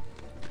the little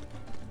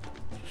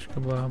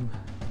shkabob.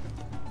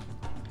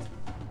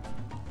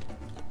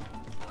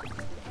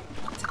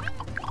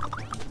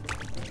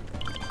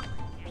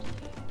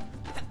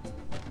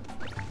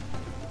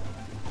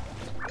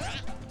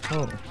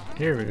 Oh,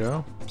 here we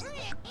go.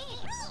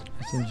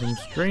 I see some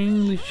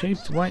strangely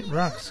shaped white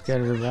rocks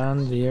scattered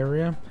around the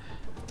area.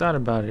 I thought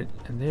about it,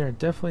 and they are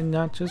definitely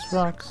not just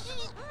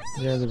rocks.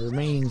 They are the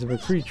remains of a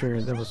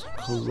creature that was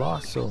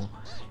colossal.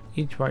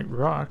 Each white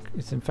rock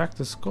is in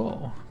fact a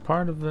skull,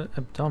 part of the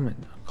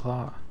abdomen, a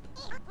claw.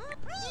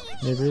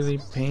 They really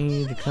paying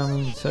you to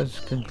come to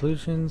such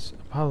conclusions?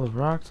 A pile of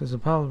rocks is a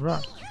pile of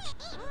rocks.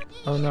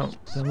 Oh no,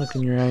 don't look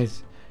in your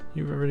eyes.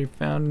 You've already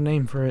found a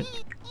name for it.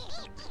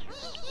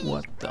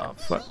 What the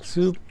fuck?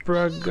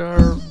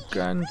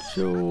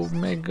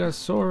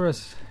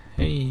 Supragargantomegasaurus.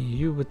 Hey,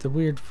 you with the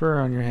weird fur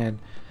on your head.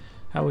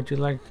 How would you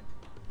like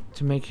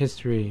to make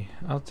history?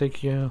 I'll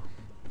take you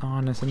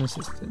on as an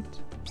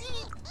assistant.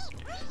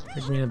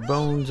 Bring me the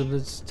bones of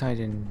this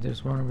titan.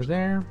 There's one over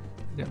there.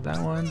 We got that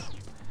one.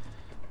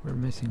 We're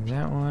missing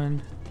that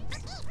one.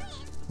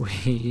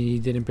 We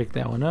didn't pick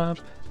that one up.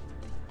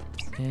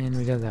 And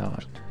we got that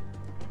one.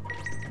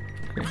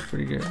 Okay,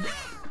 pretty good.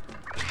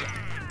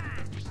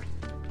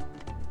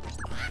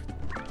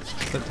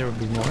 Thought there would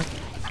be more.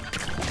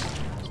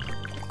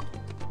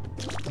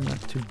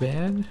 Not too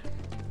bad.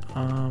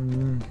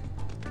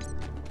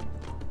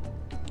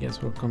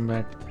 Guess we'll come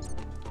back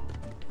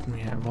when we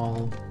have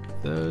all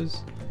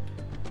those.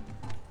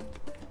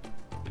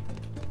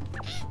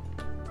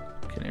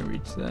 Can I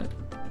reach that?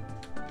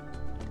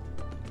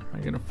 Am I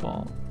gonna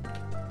fall?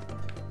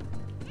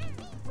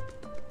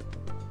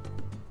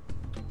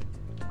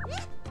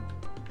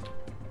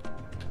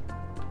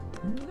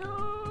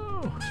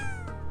 No!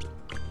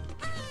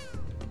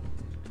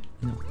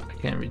 No, I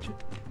can't reach it.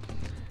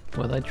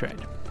 Well, I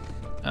tried.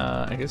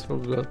 I guess we'll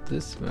go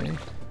this way.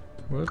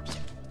 Whoops.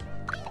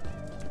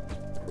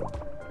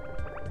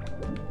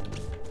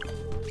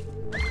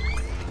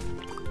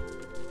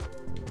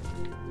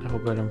 I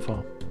hope I don't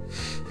fall.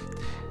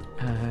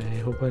 I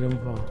hope I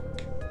don't fall.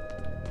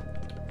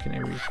 Can I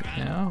reach it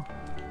now?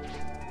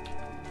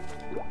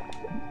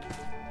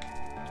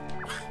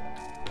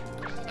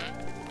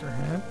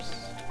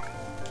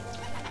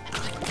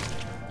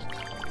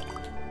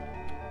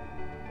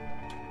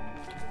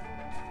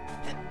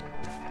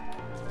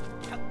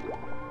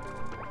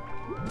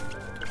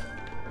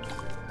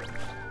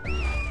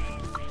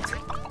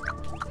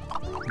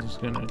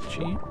 just gonna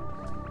cheat.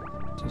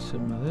 Do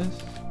some of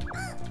this.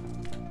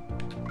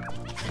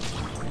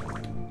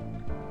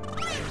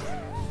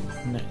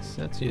 Nice,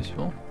 that's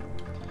useful.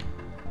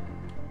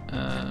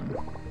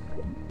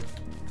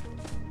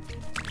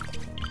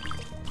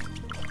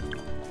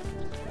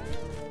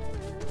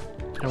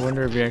 I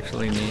wonder if we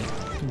actually need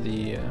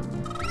the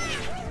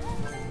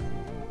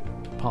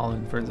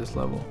pollen for this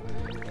level,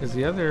 because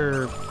the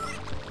other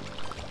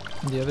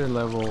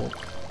level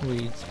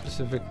we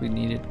specifically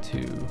needed to.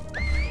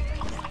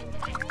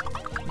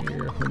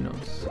 Here, who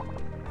knows?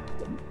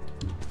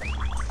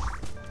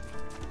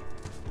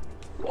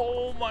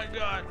 Oh my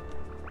god!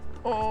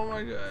 Oh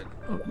my god!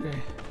 Okay.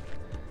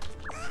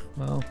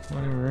 Well,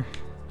 whatever.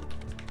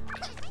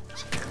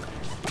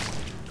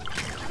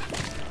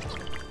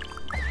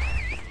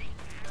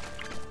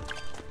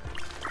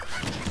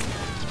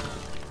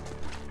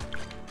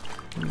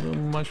 Little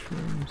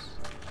mushrooms.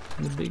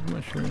 The big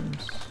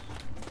mushrooms.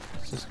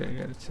 What's this guy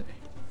gotta say?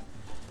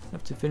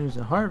 Have to finish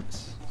the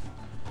harvest.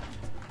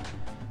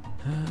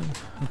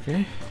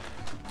 Okay.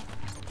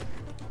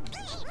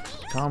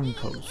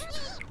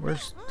 Compost. We're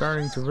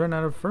starting to run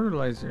out of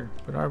fertilizer,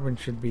 but Arvin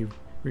should be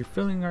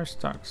refilling our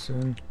stock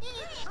soon.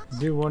 I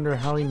do wonder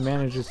how he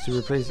manages to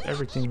replace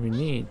everything we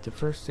need the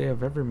first day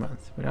of every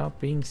month without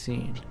being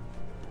seen.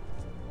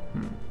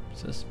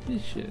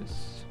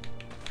 Suspicious.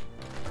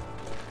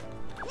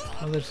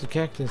 Oh, there's the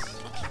cactus.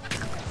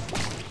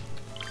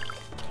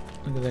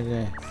 Look at that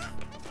guy.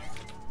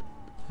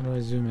 How do I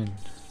zoom in?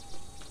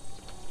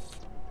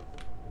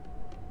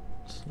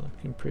 It's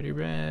looking pretty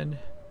rad.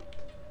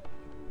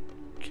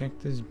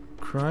 Cactus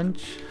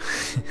crunch?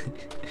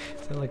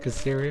 Is that like a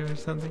cereal or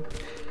something?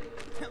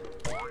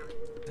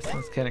 That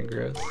sounds kind of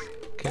gross.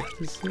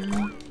 Cactus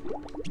cereal?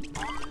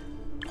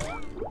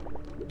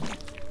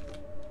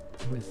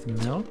 With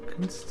milk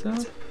and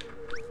stuff?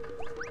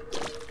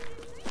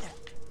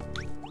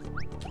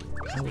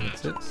 Oh,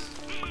 what's this?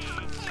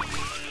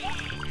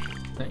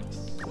 Nice.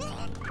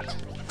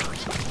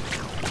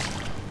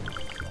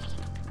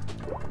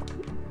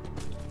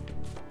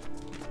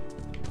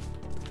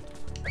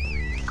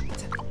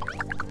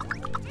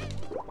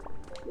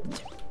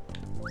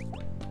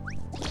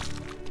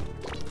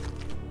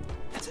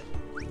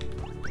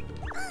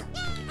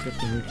 Good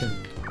thing we can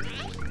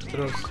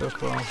throw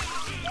stuff while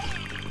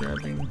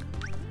grabbing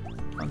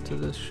onto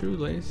this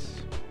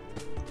shoelace.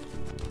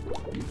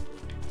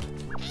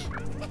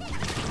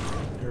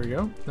 There we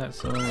go.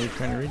 That's the one we were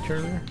trying to reach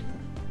earlier.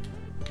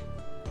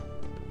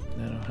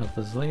 That'll help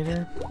us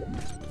later.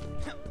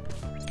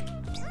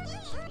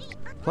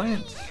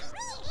 Plants!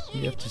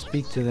 You have to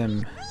speak to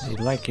them. They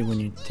like it when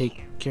you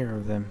take care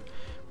of them.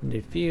 When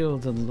they feel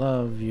the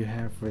love you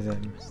have for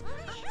them.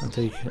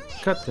 Until you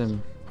cut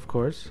them, of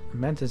course. A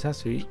mantis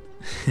has to eat.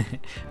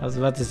 I was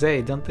about to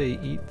say, don't they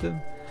eat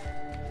them?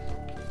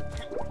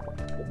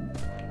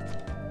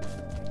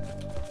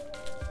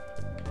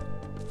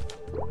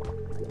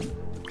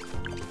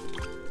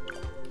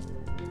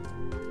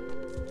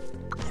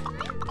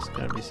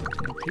 Gotta be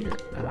something up here.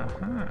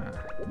 Aha.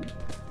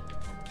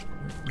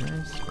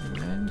 Nice,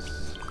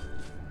 nice.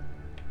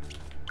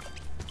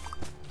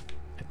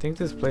 I think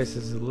this place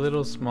is a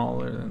little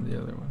smaller than the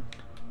other one.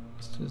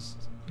 It's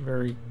just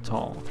very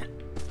tall.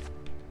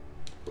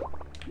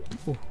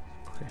 Ooh,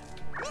 okay.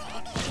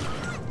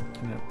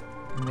 I'm gonna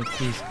make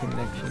these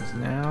connections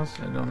now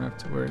so I don't have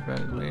to worry about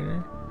it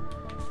later.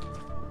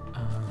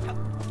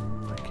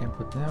 I can't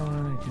put that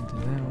one, I can't do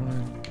that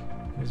one.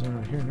 There's one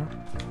over here, no?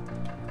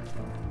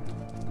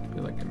 I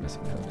feel like I'm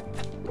messing with it.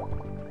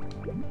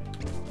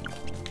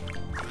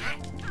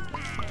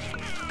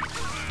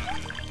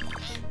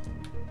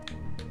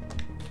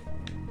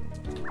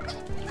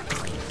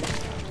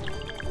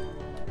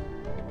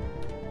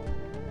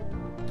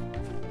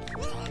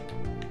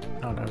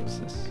 Oh, that was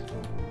this.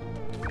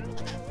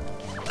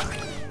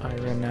 I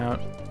ran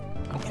out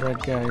of red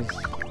guys.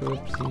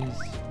 Oopsies.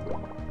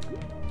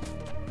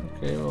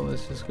 Okay, well,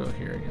 let's just go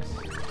here, I guess.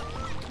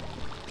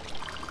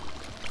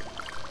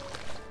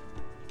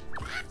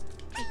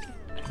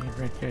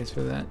 Red guys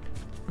for that.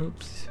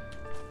 Oops.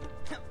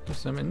 There's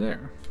some in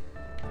there.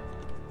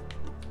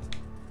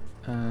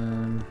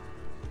 I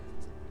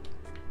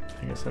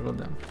guess I'll go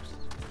down first.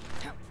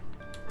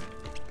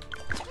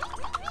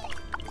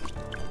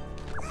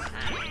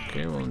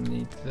 Okay, we'll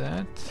need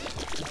that.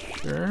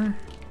 Sure.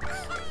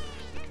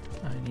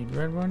 I need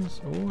red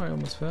ones. Oh, I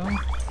almost fell.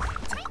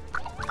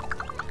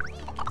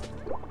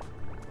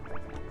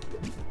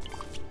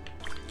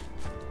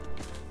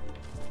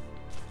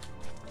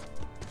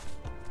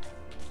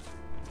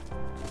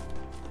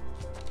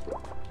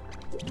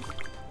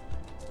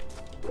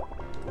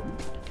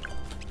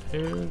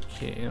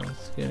 Okay,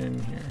 let's get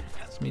in here.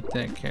 Let's meet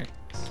that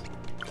cactus.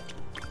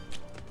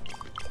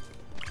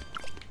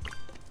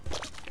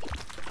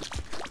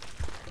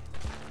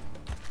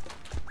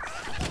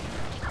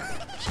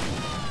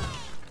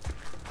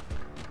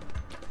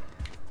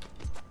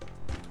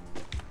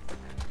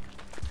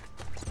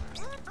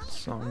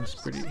 Song's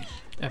pretty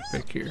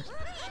epic here.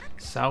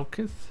 South.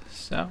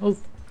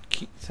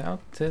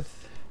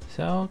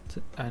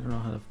 I don't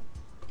know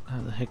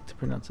how the heck to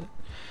pronounce it.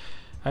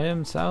 I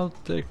am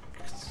Celtic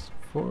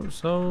for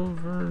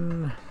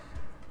sovereign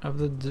of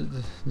the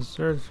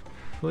desert,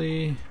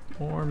 flee,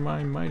 or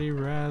my mighty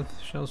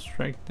wrath shall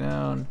strike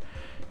down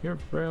your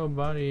frail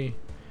body.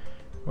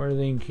 Why are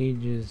they in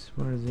cages?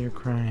 What are their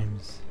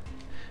crimes?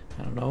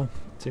 I don't know.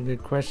 It's a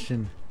good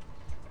question.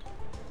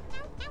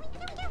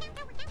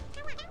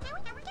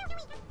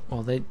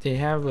 Well, they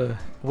have a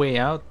way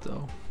out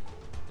though.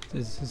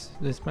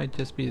 This might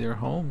just be their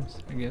homes,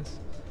 I guess.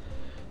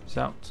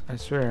 Salt, I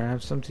swear I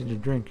have something to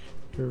drink.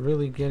 You're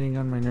really getting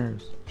on my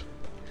nerves.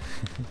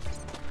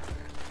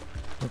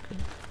 Okay.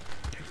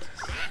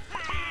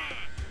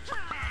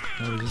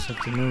 Oh, we just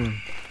have to move.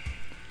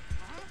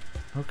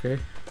 Okay.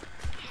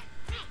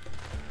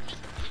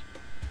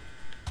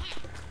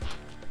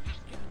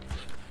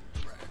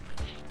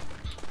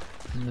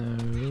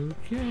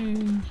 Okay.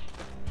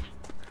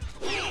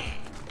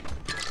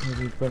 Where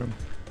do we put him?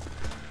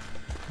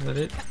 Is that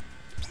it?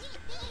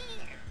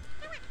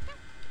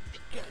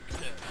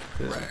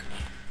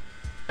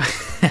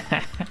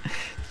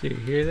 Did you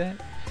hear that?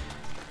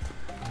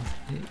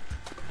 It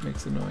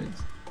makes a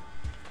noise.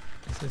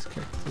 It says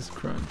cactus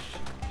crunch.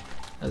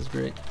 That's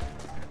great.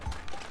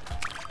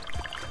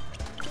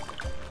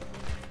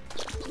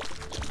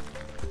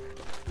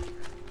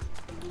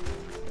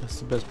 That's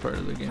the best part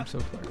of the game so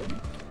far.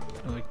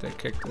 I like that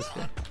cactus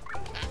guy.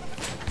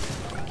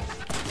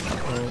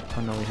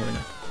 Oh no, we have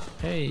enough.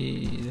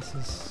 Hey, this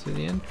is to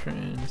the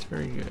entrance.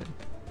 Very good.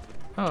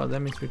 Oh, that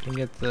means we can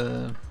get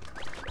the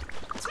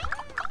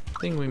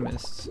thing we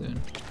missed soon.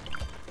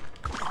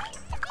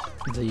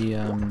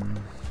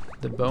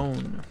 The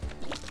bone.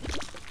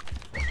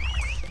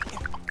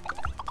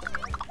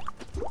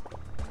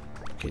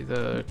 Okay,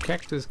 the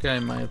cactus guy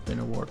might have been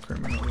a war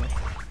criminal.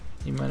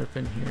 He might have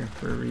been here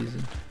for a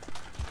reason.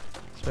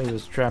 That's why he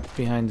was trapped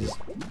behind this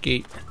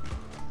gate.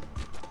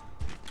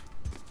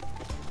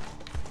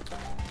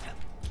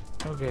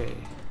 Okay,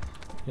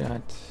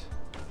 got.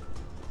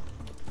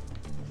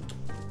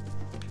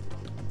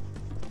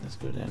 Let's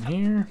go down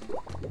here.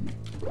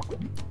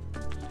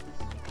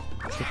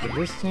 Look at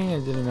this thing I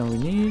didn't know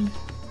we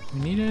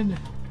needed.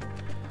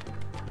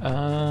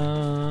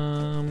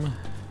 I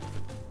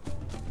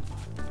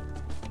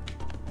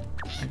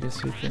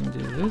guess we can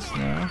do this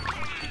now.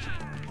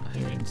 I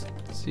didn't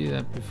see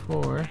that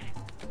before.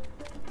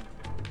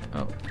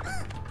 Oh,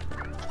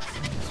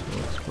 so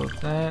we'll explode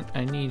that.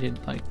 I needed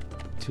like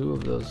 2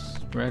 of those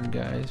red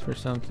guys for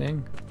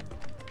something.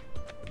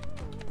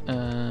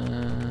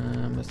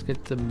 Let's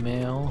get the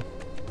mail.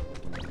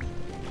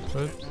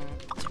 Whoops.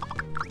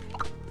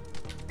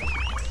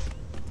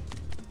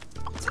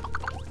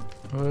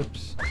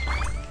 Whoops.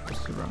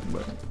 That's the wrong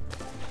button.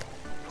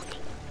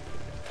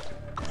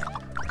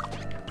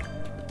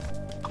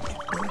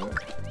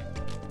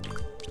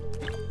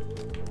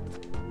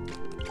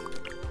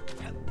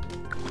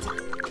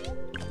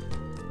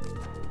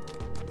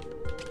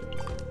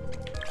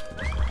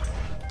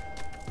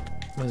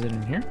 Was it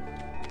in here?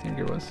 I think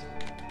it was.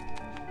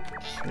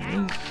 There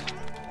it is.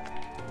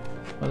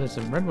 Oh, there's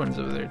some red ones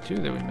over there too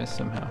that we missed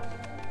somehow.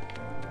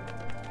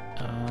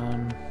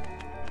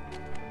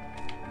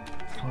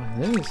 Oh,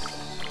 this.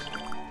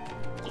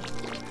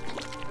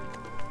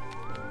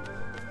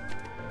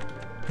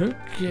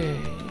 Okay.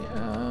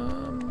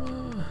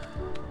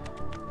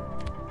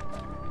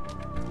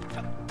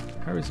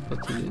 How are we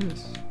supposed to do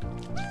this?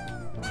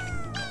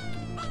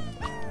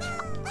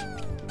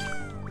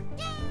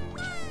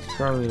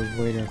 Probably a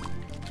way to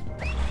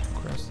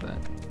cross that.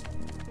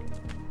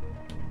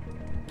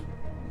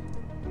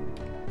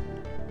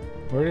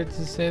 Where did it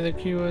say the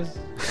key was?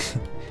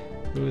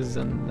 It was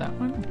on that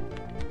one?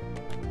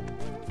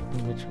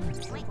 Which one?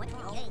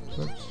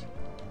 Whoops.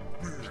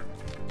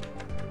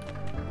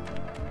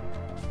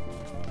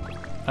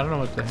 I don't know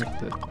what the heck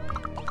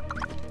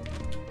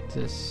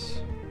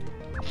this.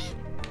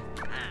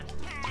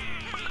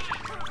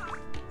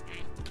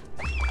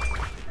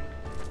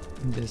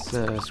 This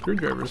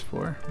screwdriver's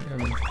for. We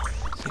haven't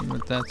seen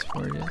what that's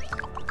for yet.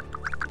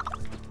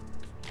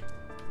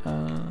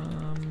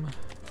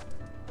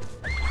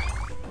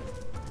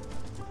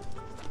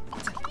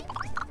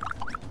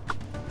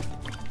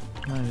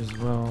 Might as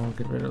well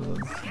get rid of the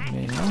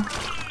mail.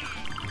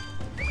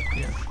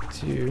 Yeah,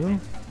 2.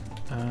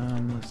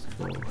 Let's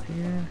go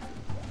here.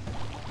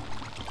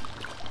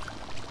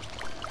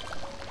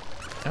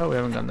 Oh, we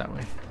haven't gone that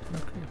way.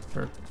 Okay,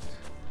 perfect.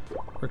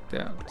 Worked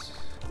out.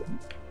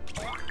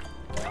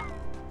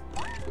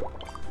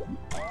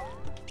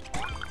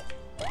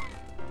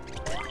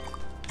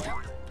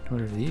 What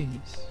are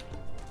these?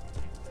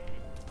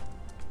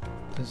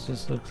 This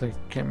just looks like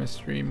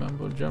chemistry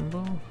mumbo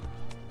jumbo.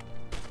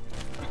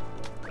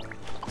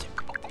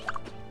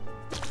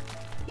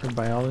 Or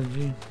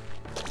biology.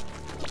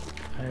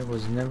 I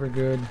was never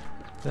good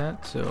at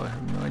that, so I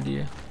have no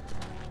idea.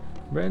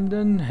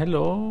 Brendan,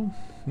 hello.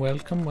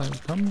 Welcome,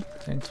 welcome.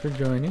 Thanks for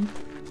joining.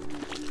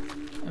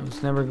 I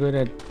was never good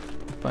at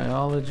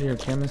biology or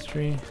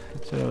chemistry.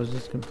 That's what I was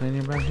just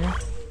complaining about here.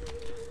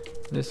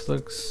 This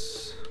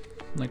looks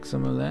like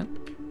some of that.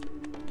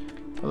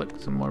 Oh,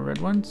 look, some more red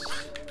ones.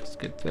 Let's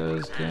get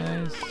those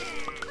guys.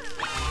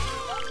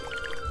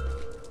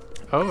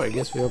 Oh, I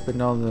guess we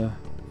opened all the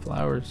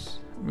flowers.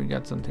 We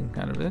got something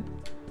out of it.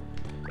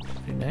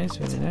 Very nice,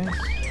 very nice.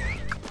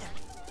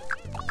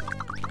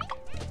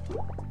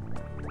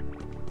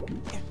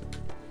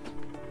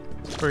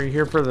 Were you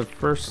here for the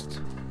first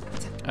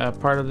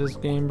part of this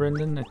game,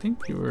 Brendan? I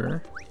think you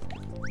were.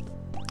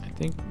 I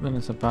think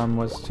Vanessa Palm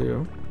was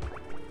too.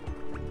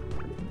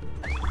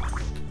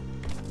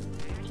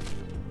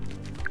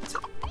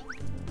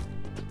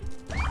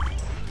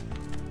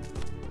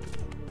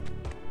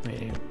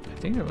 Wait, I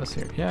think I was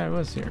here. Yeah, I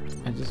was here.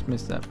 I just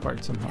missed that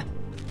part somehow.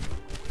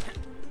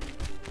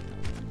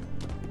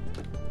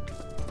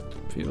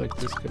 I feel like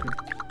this could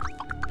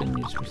have been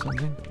used for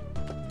something.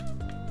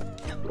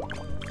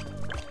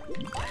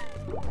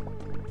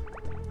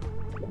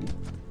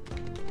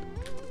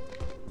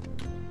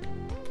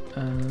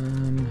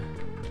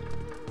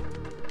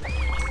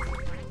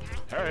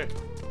 Hey.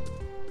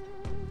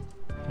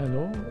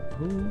 Hello?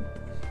 Who?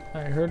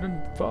 I heard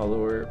a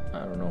follower. I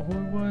don't know who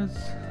it was.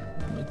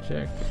 Let me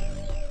check.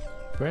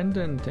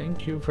 Brendan,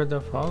 thank you for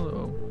the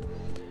follow.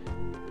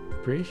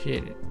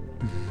 Appreciate it.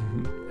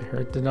 I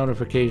heard the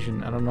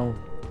notification. I don't know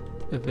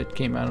if it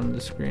came out on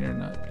the screen or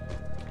not.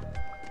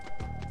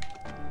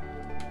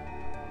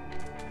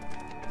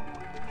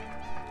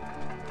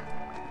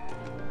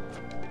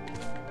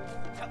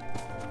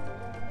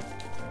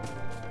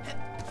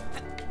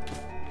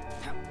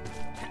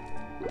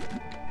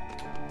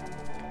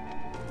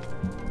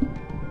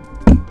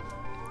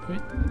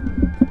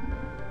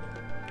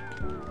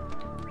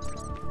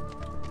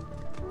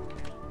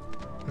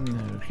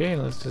 Okay,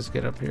 let's just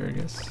get up here, I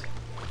guess.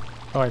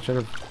 Oh, I should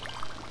have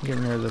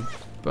given her the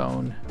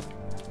bone.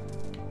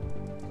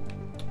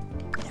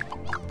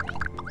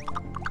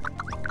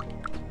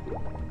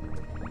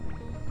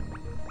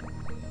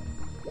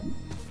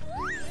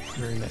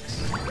 Very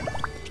nice.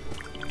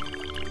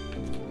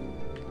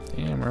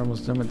 Damn, we're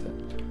almost done with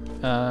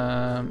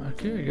that.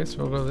 Okay, I guess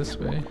we'll go this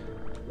way.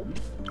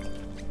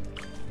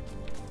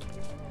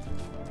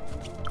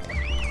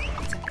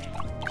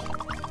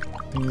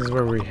 And this is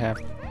where we're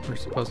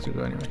supposed to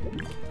go anyway.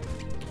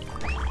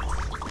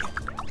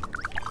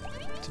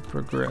 To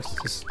progress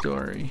the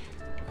story.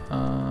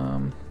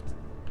 Oh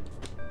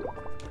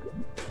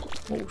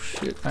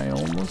shit, I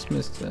almost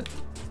missed that.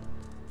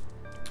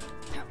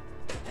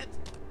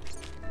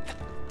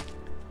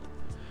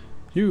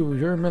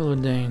 You're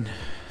Melodane.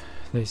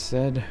 They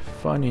said,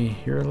 funny,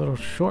 you're a little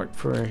short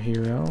for a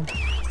hero.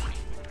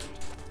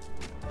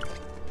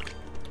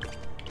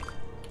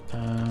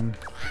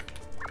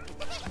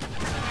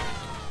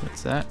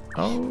 What's that?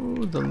 Oh,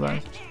 the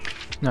last.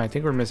 No, I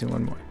think we're missing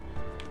one more.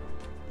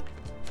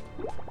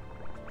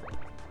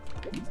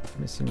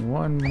 Missing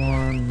one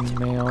more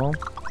male.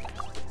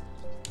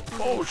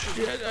 Oh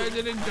shit, I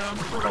didn't jump.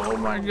 Oh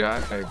my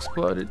god, I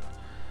exploded.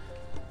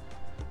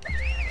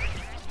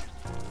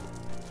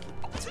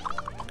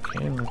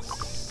 Okay,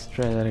 let's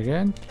try that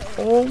again.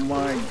 Oh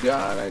my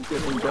god, I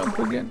didn't jump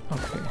again.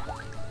 Okay.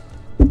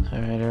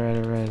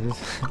 Alright.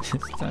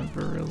 It's time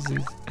for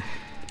realsies.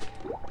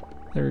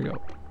 There we go.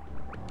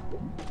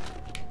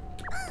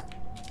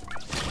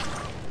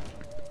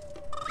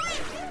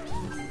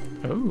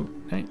 Oh,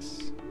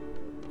 nice.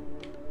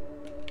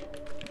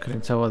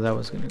 Couldn't tell what that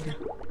was gonna do.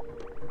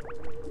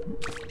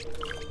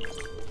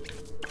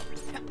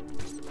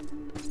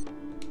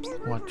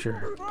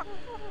 Watcher.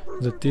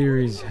 The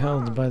theories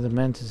held by the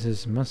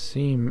mantises must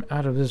seem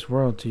out of this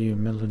world to you,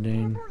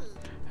 Melodane.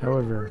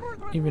 However,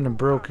 even a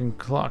broken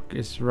clock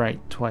is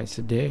right twice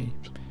a day.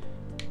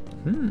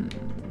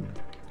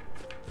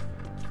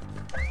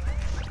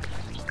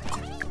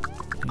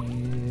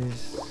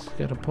 He's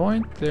got a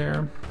point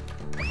there.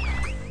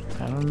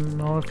 I don't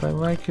know if I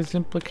like his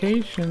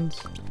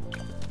implications,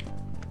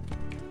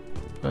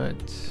 but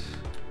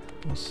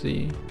we'll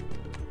see.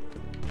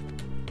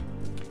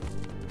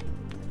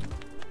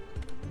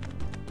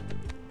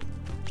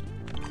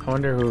 I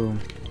wonder who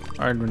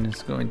Ardwin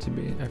is going to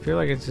be. I feel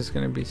like it's just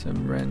going to be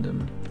some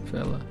random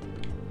fella.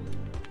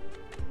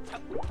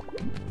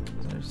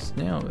 There's a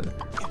snail over there.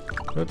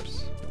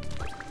 Whoops.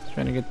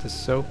 Trying to get the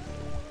soap.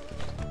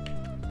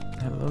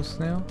 Hello,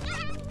 snail.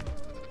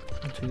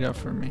 What you got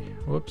for me?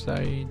 Whoops,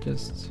 I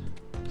just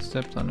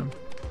stepped on him.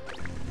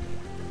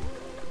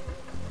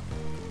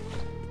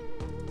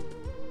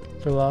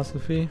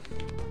 Philosophy.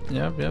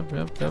 Yep.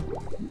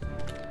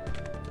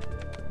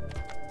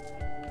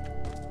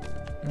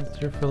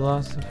 That's your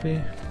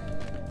philosophy.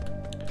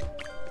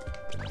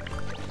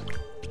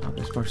 Oh,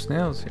 there's more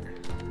snails here.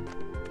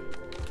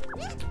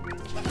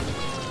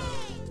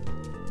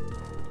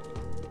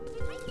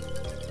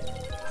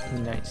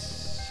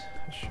 Nice.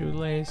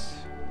 Shoelace.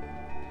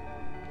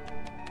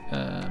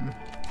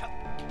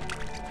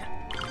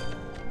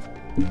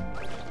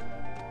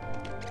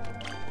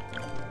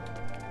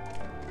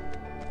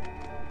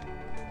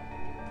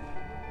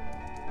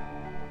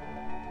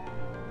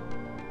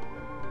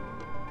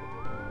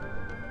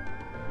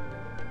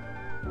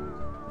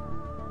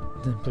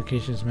 The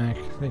implications, Mac.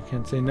 They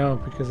can't say no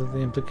because of the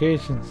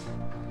implications.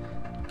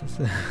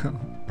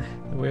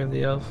 The way of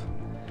the elf.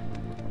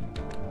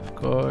 Of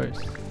course.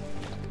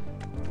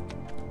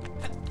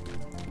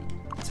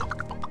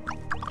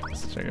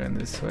 Let's try going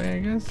this way, I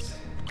guess.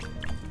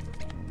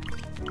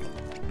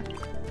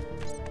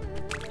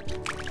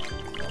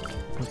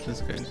 What's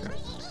this guy's got?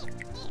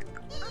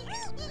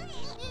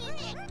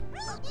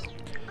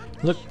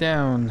 Look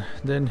down.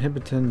 The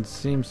inhabitants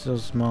seem so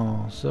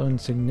small, so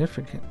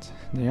insignificant.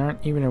 They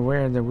aren't even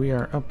aware that we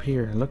are up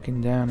here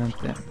looking down at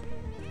them.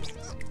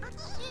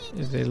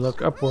 If they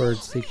look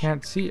upwards, they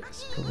can't see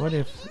us. But what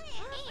if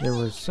there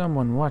was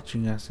someone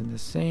watching us in the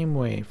same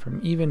way from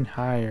even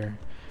higher?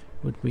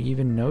 Would we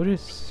even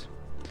notice?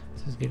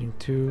 This is getting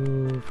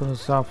too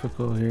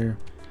philosophical here.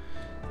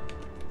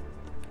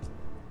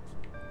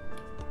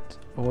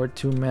 Or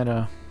too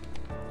meta.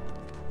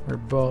 Or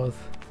both.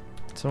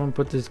 Someone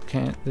put this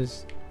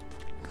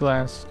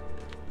glass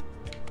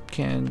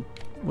can,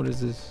 what is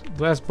this?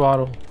 Glass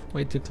bottle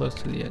way too close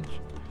to the edge.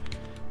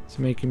 It's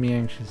making me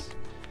anxious.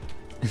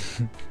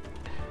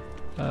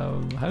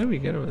 How do we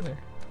get over there?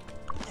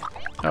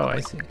 Oh,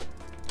 I see.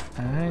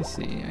 I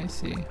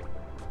see.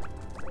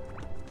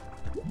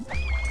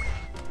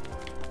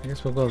 I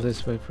guess we'll go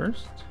this way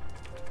first.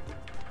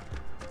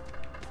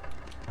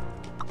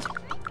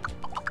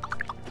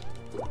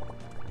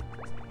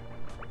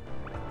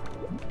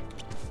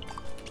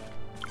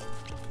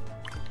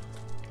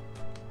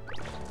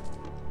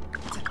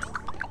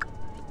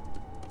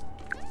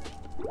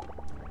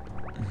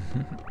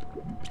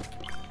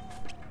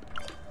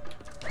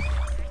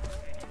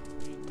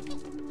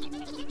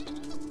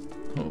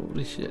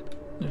 Holy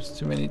shit, there's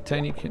too many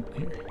Tinykin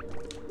here.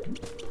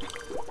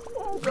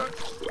 Oh god,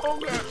 oh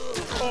god,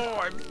 oh,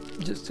 I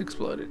just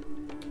exploded.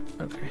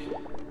 Okay.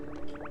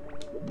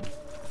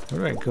 Where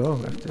do I go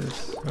after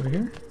this? Over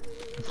here?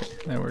 Okay,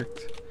 that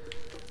worked.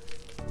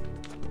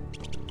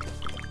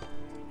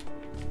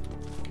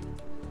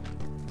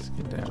 Let's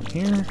get down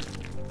here.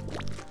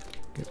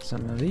 Get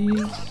some of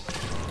these.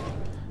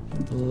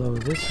 Blow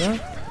this up.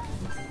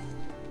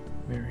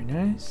 Very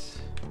nice.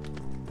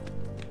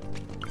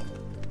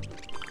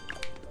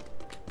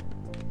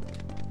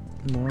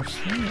 More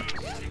snails.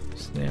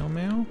 Snail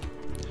mail?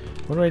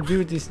 What do I do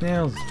with these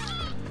snails?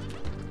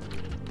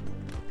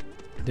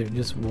 They're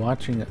just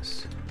watching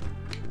us.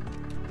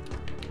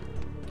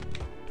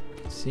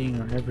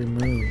 Seeing our every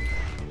move.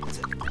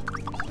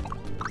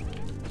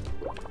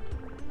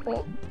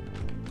 Oh.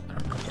 I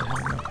don't know if I have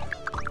enough.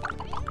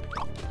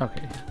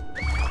 Okay.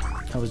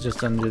 I was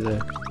just under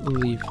the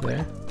leaf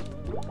there.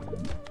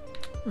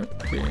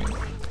 Okay.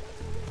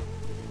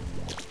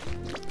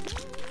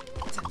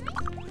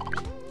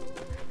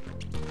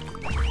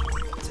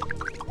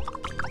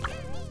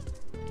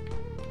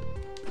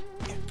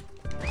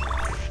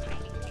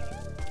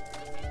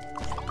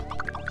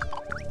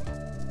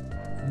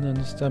 None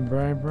of stuff,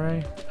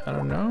 Bri. I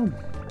don't know.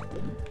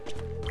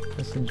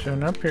 Hasn't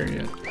shown up here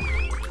yet.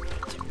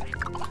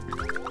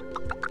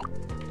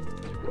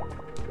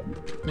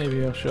 Maybe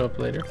he'll show up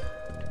later.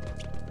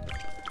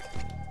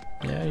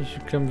 Yeah, you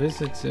should come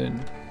visit soon.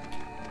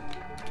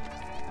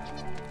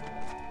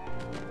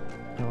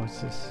 Oh,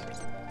 what's this?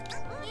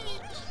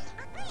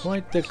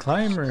 Quite the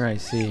climber, I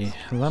see.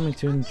 Allow me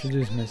to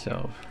introduce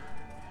myself.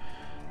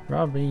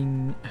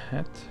 Robin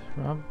Hat?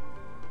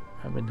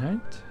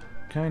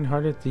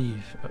 Kind-hearted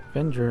thief,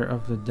 avenger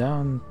of the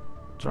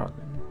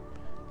downtrodden.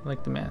 I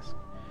like the mask.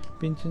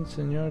 Pinchin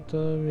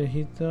señorito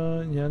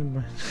viejito.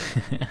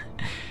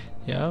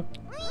 Yup.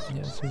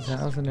 Yes, his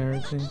house and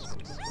everything.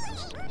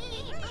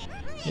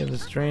 You have a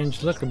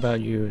strange look about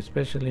you,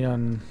 especially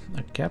on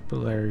a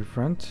capillary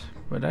front.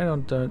 But I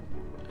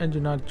do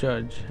not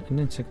judge an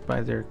insect by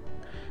their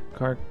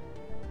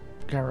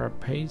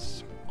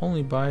carapace,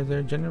 only by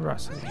their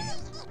generosity.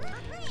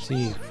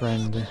 See,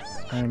 friend,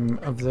 I'm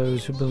of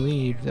those who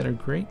believe that our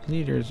great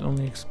leaders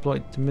only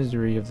exploit the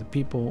misery of the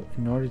people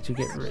in order to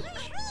get rich.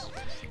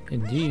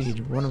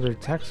 Indeed, one of their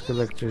tax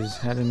collectors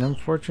had an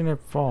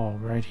unfortunate fall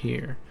right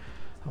here.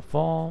 A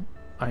fall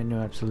I know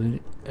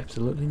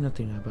absolutely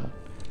nothing about.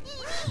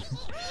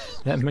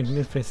 That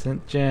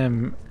magnificent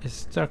gem is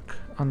stuck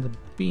on the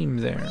beam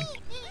there.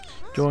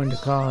 Join the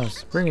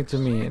cause, bring it to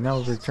me, and I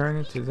will return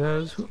it to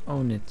those who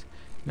own it,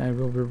 and I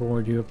will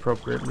reward you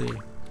appropriately.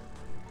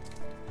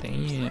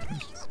 Damn.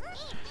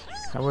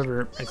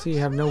 However, I see you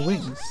have no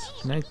wings,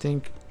 and I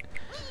think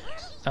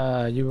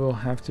you will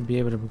have to be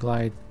able to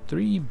glide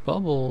 3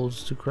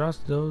 bubbles to cross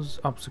those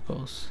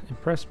obstacles.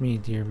 Impress me,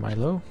 dear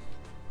Milo.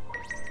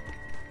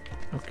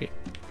 Okay.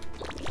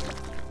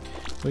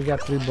 We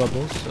got 3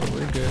 bubbles, so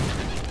we're good.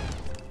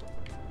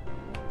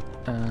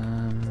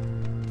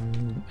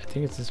 I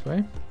think it's this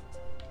way.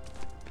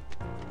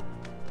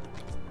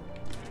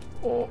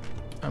 Oh,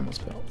 I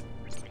almost fell.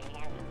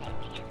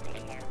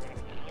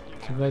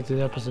 To glide to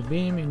the opposite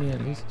beam, you need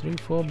at least 3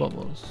 full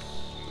bubbles.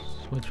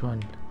 Which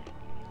one?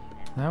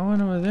 That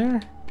one over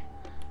there?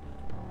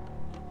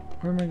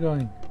 Where am I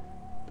going?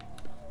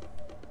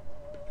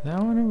 That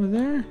one over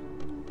there?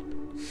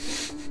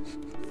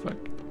 Fuck.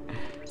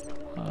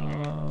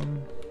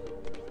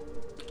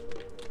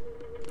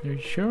 Are you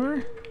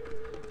sure?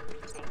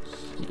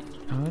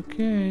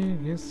 Okay, I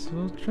guess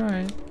we'll try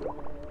it.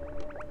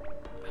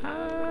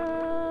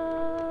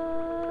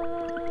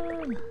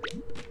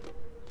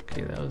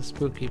 Okay, that was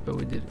spooky, but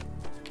we did it.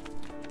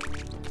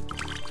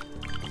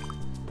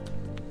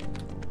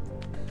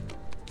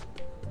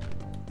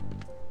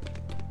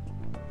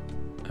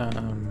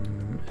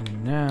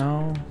 And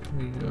now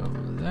we go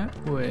that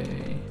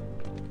way.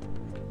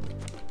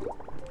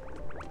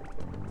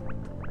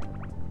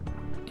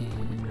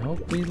 And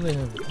hope we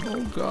live.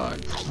 Oh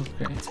god.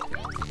 Okay.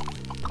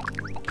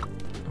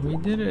 We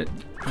did it.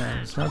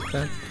 It's not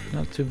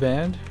too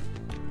bad.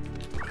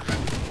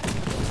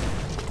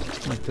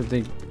 Like, did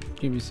they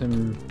give you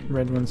some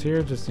red ones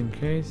here just in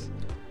case?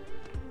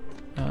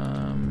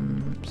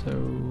 So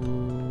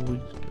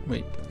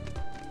wait.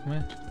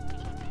 What?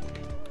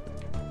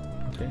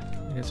 Okay,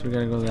 I guess we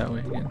gotta go that way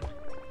again.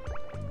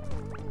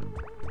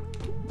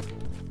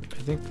 I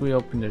think we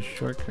opened a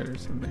shortcut or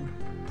something.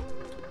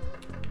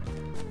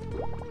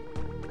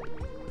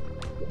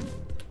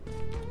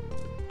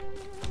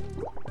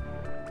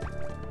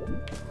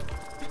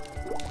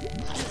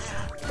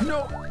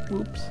 No!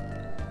 Oops.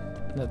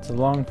 That's a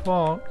long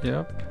fall.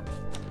 Yep.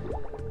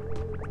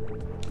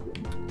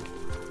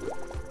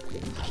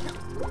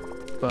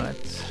 But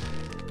it's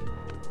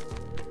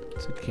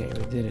okay,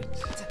 we did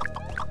it.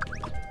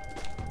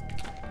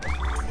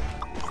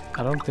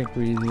 I don't think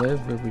we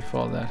live if we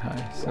fall that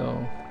high,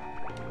 so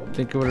I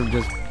think it would have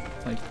just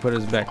like put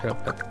us back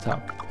up at the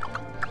top.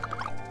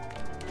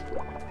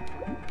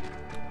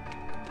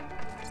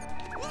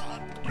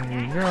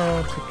 Here we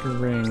go, take a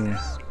ring.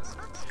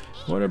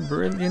 What a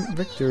brilliant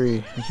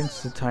victory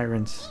against the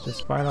tyrants.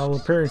 Despite all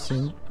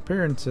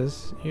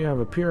appearances, you have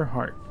a pure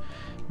heart.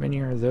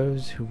 Many are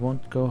those who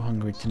won't go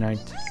hungry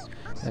tonight.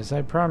 As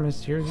I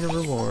promised, here's your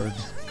reward.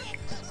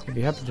 If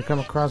you happen to come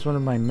across one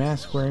of my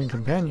mask-wearing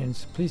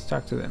companions, please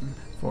talk to them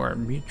for our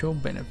mutual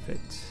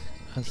benefit.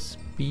 A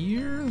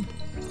spear?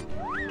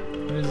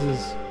 What is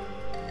this?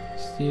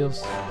 Steel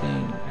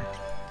sting.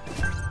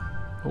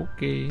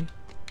 Okay.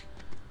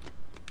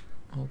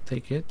 I'll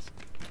take it.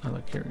 Oh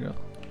look, here we go.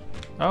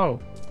 Oh!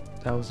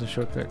 That was a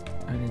shortcut.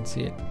 I didn't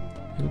see it.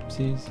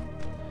 Oopsies.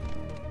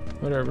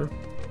 Whatever.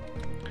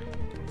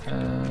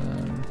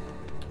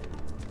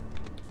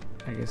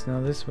 I guess now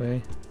this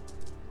way.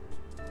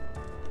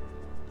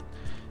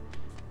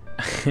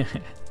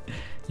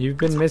 You've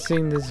been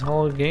missing this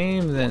whole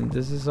game then.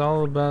 This is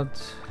all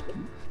about...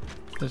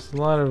 There's a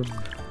lot of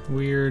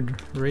weird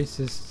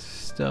racist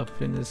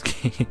stuff in this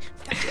game.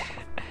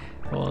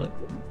 Well,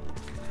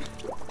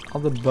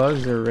 all the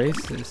bugs are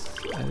racist.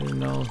 I didn't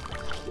know.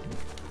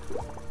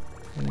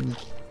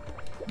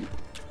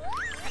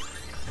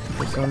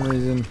 For some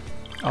reason,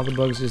 all the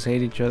bugs just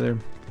hate each other.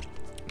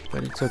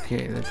 But it's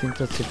okay. I think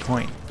that's the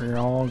point. We're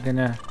all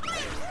gonna,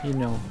 you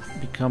know,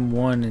 become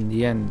one in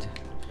the end.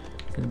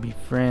 Gonna be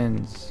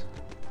friends,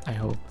 I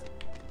hope.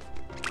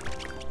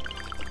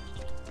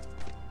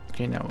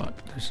 Okay, now what?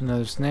 There's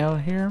another snail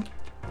here.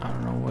 I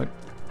don't know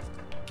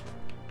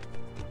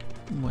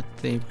what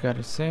they've got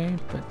to say,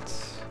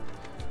 but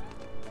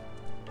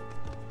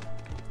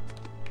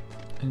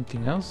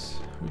anything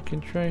else we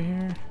can try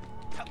here?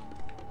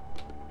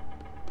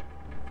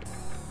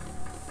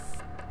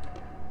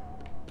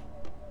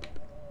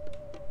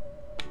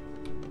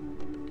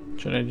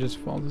 Should I just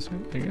fall this way?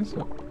 I guess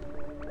so.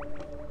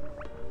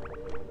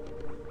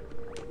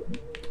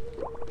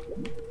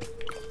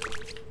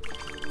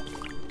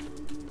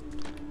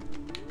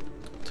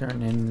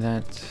 Turn in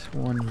that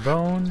one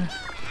bone.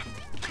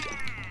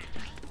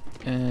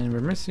 And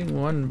we're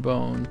missing one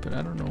bone, but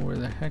I don't know where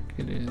the heck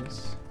it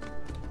is.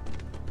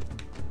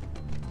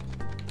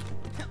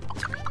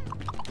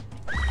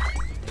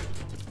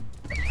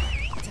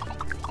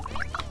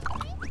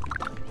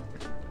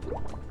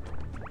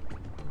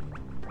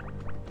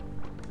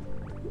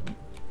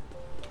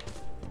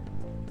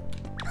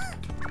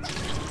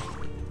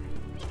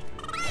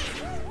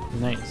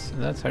 Nice.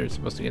 That's how you're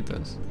supposed to get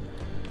those.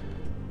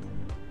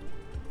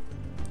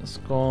 The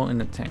skull in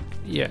the tank.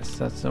 Yes,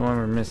 that's the one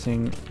we're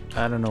missing.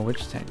 I don't know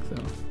which tank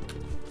though.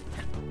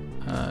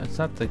 It's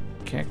not the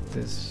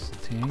cactus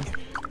tank.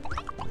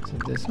 Is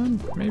it this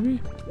one? Maybe?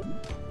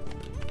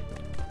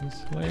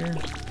 This layer?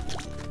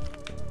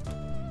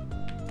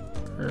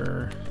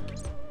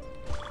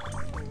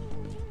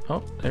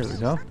 Oh, there we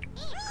go.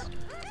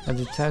 I've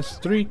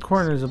detached 3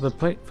 corners of the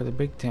plate for the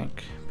big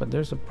tank, but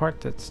there's a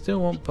part that still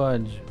won't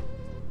budge.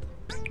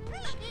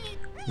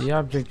 The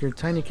object your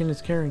Tinykin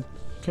is carrying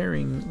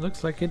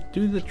looks like it'd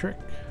do the trick.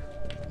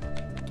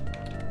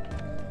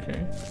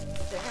 Okay.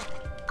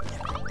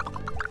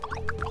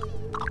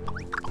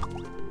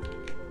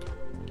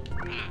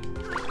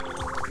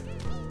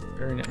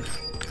 Very nice.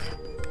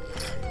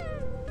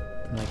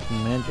 Like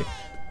magic.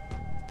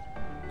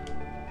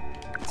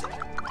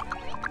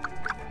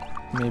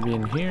 Maybe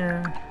in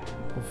here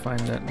we'll find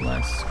that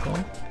last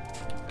skull.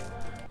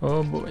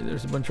 Oh boy,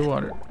 there's a bunch of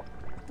water.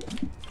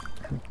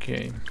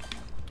 Okay.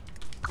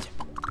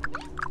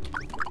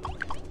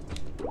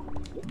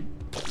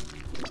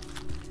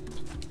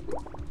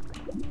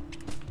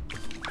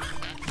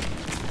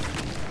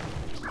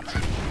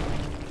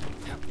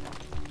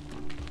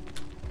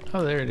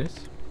 Oh, there it is.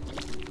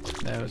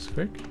 That was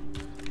quick.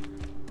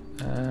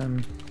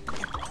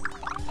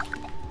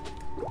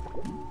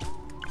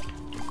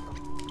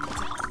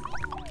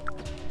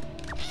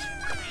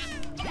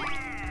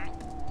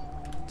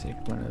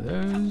 Take one of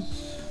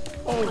those.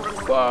 Oh,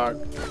 fuck!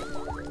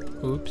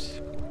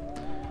 Oops.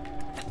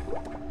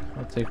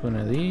 I'll take one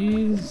of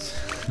these.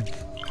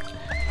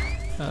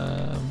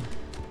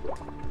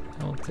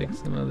 I'll take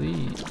some of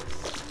these.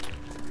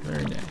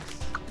 Very nice.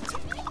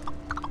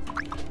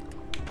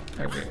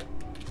 Okay.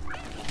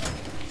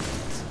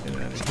 Let's get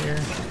out of here.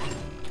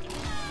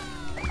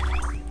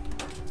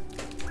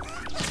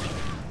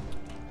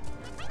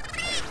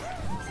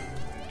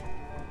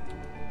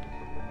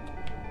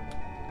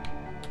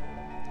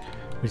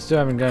 We still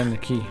haven't gotten the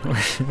key.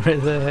 Where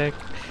the heck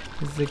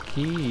is the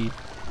key?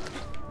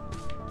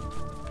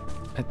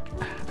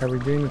 Are we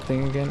doing the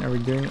thing again? Are we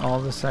doing all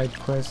the side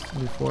quests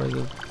before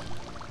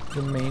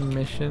the main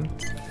mission?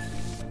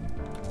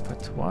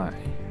 But why?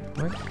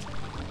 What?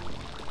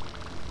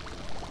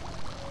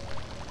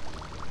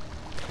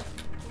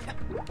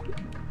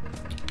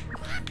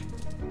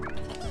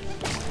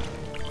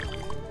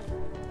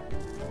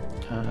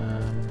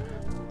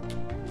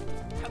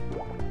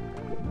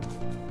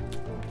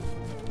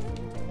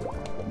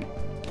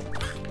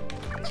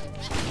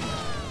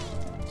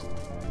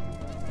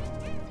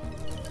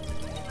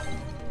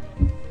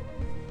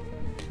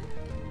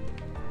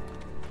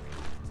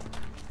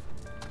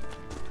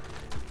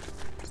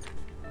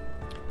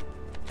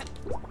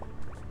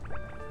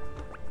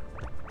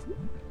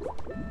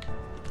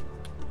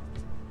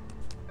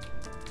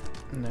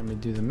 And then we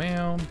do the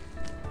mail.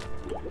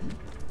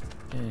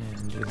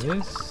 And do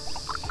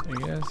this, I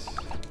guess.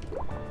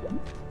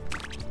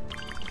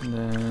 And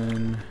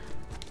then...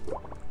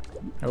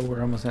 oh,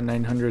 we're almost at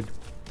 900.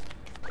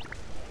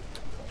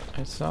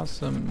 I saw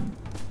some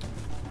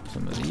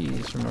of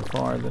these from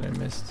afar that I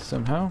missed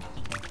somehow.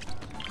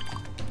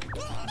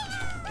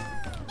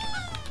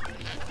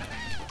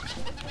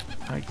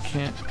 I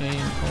can't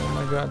aim. Oh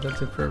my god, that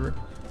took forever.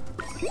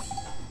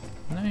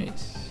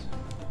 Nice.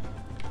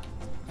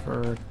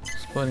 For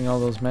exploding all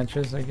those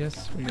matches, I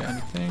guess. We got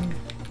a thing.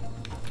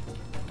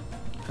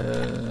 I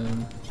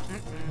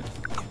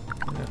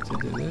have to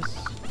do this.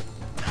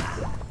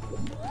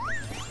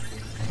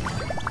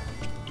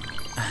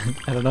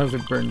 I don't know if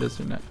it burned us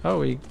or not. Oh,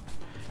 we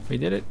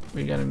did it.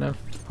 We got enough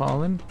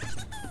pollen.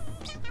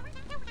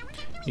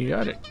 You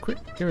got it. Quick,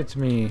 give it to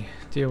me.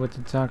 Deal with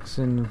the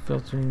toxin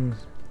filtering,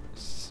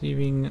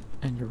 sieving,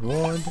 and your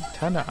ward.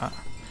 Ta-da!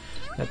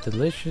 That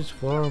delicious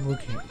floral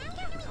bouquet.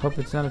 Hope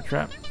it's not a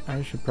trap.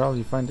 I should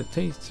probably find a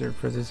taster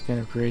for this kind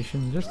of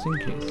creation, just in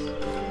case.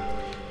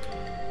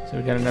 So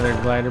we got another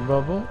glider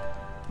bubble.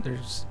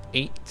 There's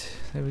 8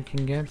 that we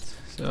can get.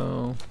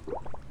 So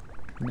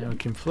now we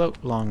can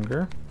float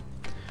longer.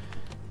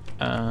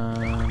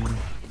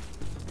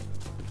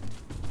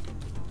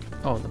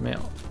 Oh, the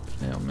mail.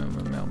 Mail.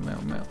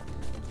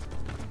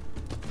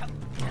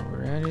 While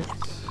we're at it.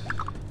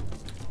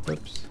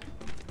 Whoops.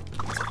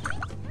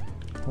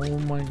 Oh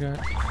my god.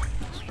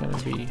 It's trying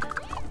to be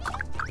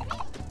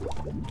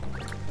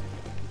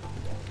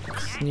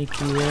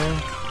sneaky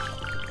there.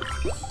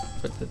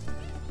 But the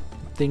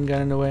thing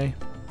got in the way.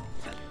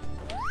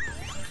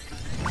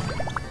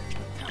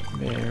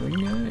 Very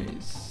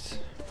nice.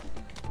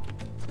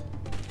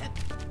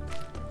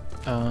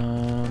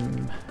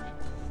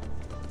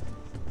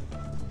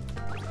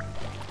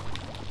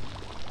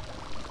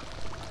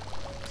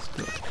 Let's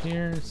go up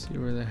here, see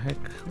where the heck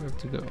we have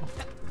to go.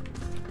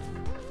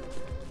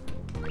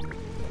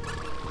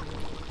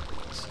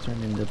 Let's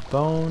turn into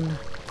bone.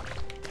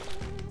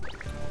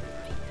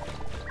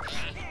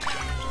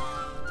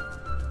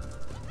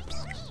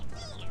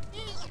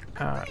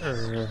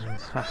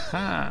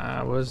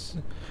 Haha, what was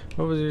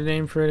your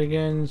name for it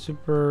again?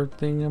 Super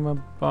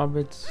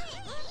thingamabobbits?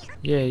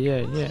 Yeah.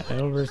 I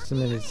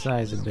overestimated its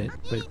size a bit,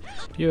 but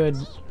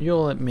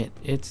you'll admit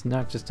it's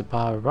not just a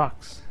power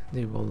box.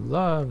 They will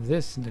love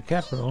this in the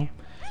capital.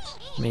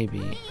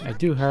 Maybe. I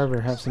do, however,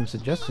 have some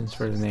suggestions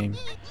for the name.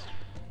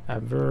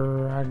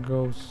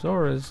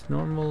 Averagosaurus,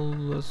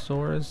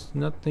 Normalosaurus,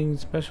 nothing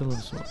special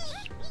of sorts.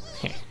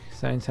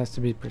 Science has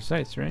to be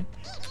precise, right?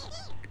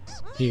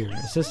 Here,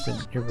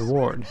 assistant, your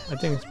reward. I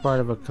think it's part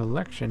of a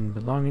collection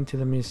belonging to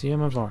the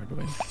Museum of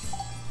Ardwin.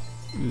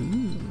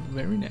 Ooh,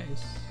 very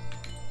nice.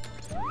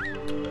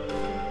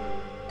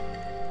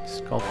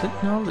 Sculpted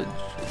knowledge.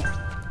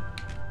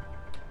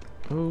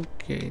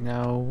 Okay,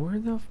 now where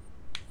the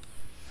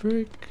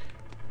frick?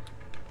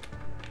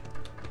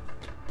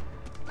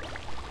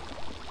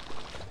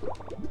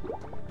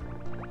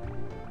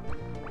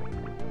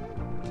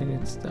 I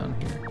think it's down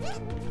here.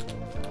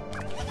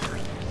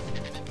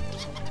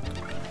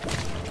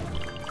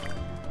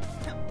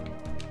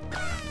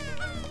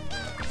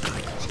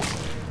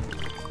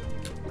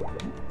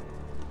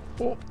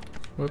 Oh,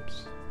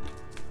 whoops.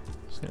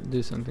 Just gonna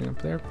do something up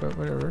there, but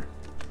whatever.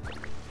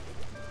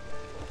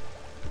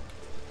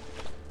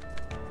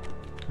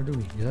 Where do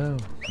we go?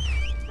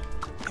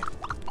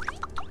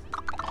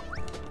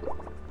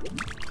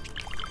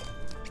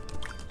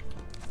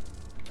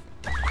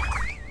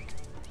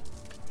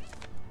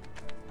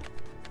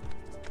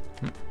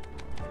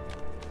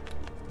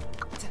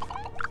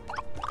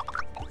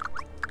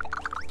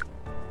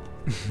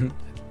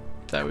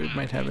 Thought we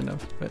might have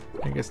enough, but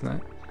I guess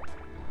not.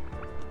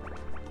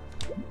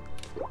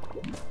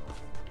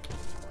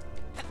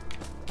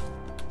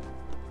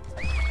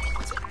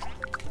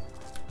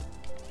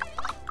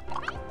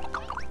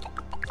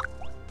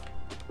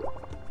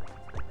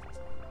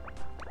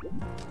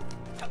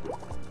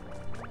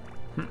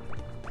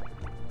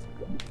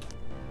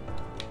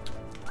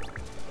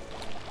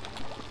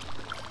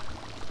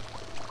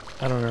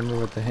 I don't remember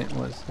what the hint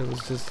was. It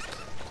was just...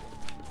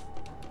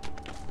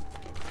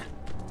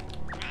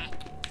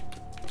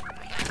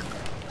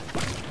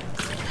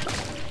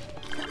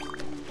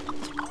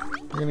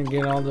 We're gonna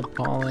get all the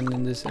pollen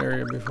in this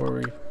area before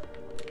we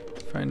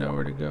find out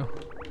where to go.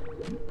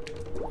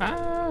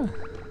 Ah!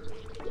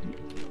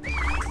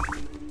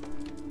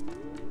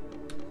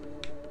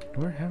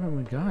 Where haven't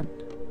we gone?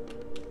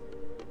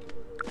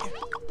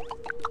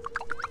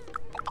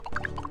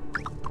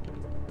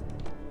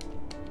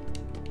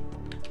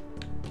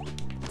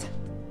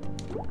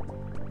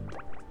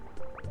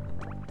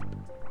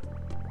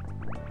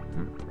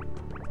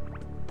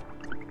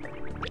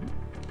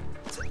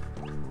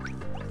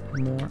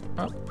 More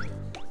up.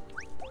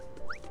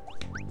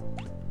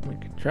 We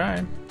could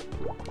try.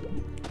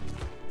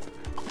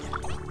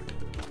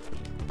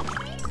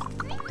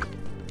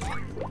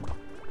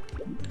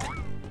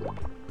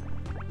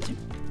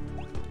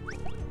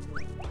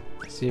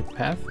 I see a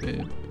path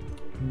we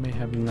may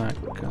have not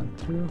gone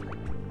through.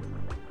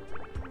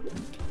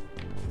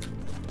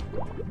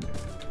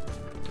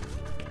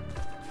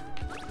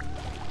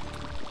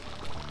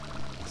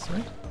 This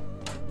way.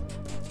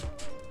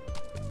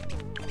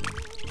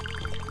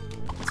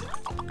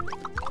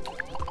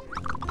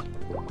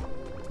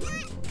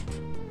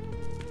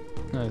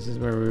 This is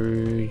where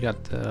we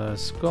got the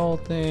skull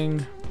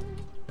thing.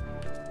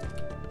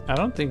 I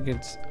don't think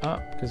it's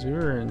up because we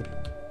were in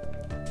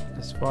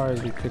as far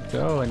as we could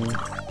go and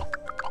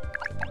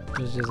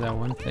there's just that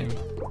one thing.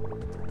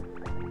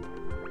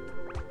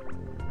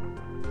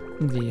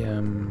 The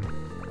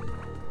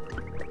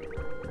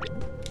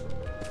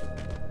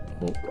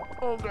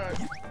oh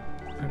god.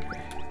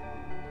 Okay.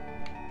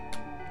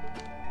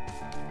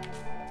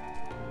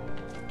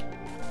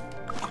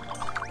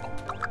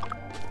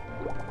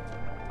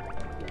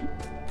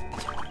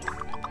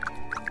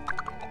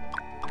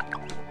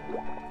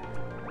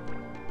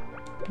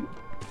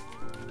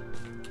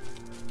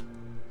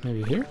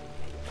 Maybe here?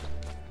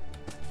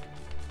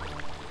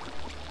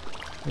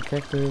 The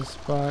cactus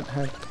spot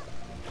had it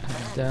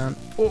down.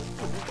 Oh,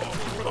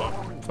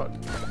 fuck.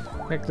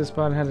 Cactus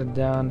spot had it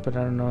down, but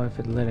I don't know if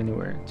it led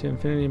anywhere. To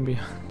infinity and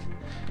beyond.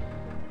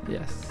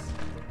 Yes.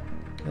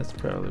 That's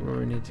probably where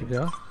we need to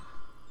go.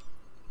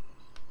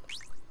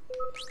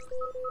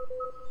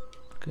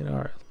 Look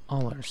at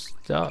all our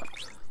stuff.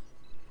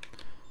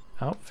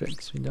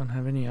 Outfits. We don't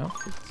have any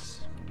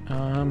outfits.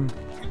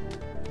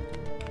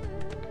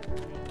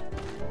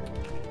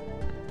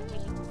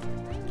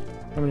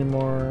 How many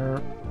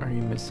more are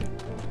you missing?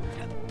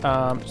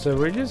 So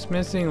we're just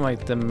missing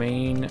like the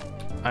main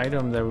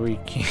item that we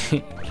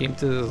came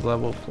to this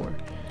level for.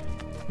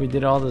 We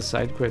did all the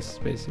side quests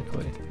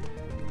basically.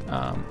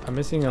 I'm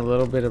missing a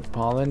little bit of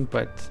pollen,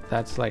 but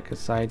that's like a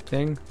side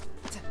thing.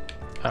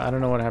 I don't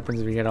know what happens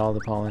if you get all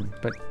the pollen,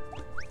 but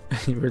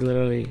we're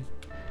literally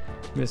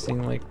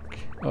missing like,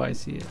 oh I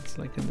see it, it's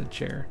like in the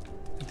chair.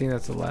 I think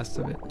that's the last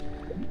of it.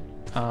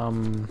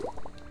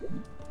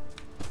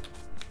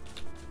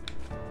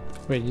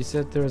 Wait, you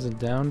said there was a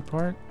down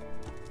part?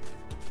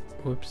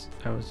 Whoops,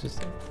 I was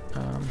just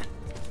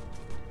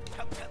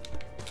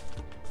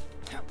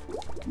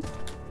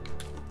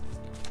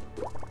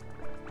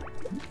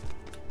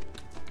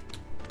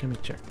let me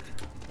check.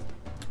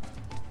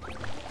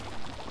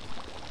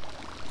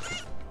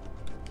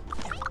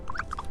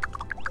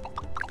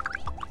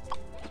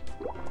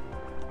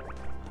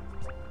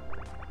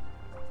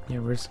 Yeah,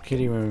 where's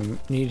Kitty when we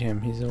need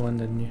him? He's the one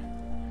that knew.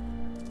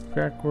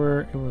 Crack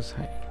where it was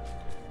hiding.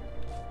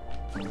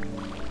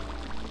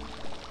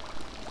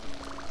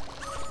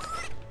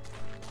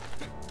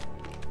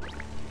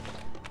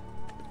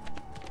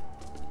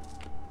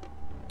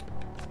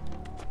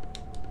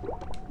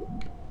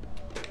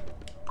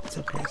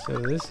 Okay, so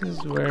this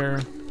is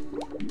where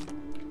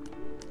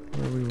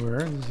we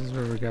were. This is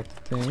where we got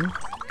the thing.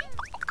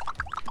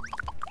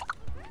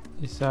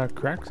 You saw a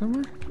crack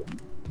somewhere?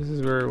 This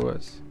is where it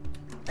was.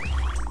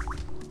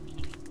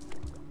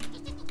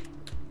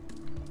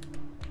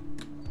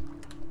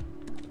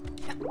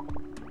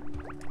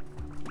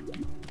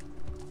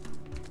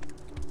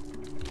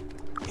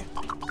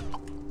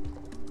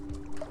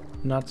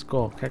 Not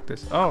skull,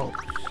 cactus. Oh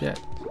shit,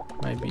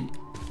 might be.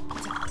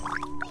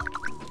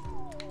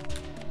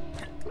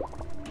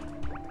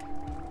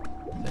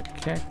 The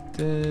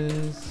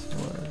cactus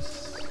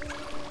was,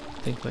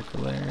 I think, like a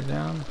layer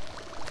down.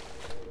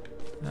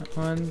 That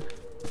one.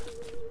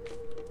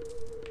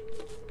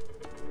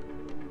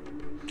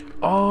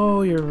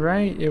 Oh, you're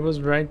right. It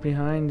was right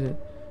behind it.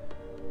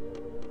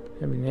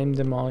 Have we named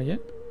them all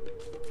yet?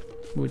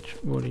 What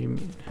do you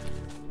mean?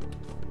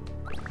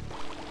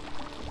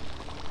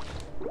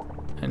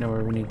 I know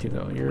where we need to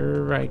go.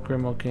 You're right,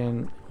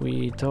 Grimalkin.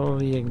 We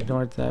totally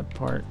ignored that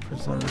part for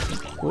some reason.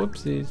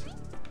 Whoopsies.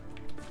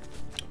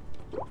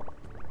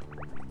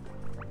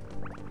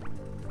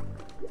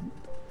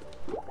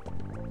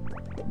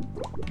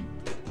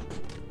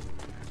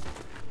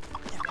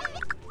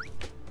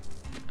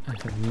 I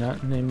have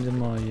not named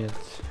them all yet.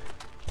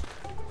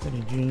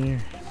 Betty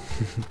Jr.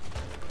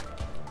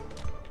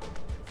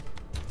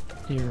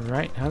 You're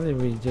right. How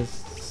did we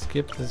just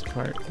skip this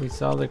part? We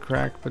saw the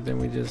crack, but then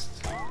we just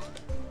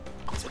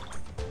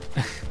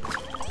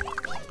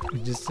we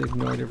just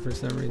ignored it for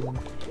some reason.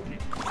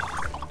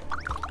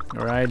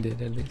 Or I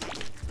did, at least.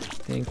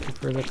 Thank you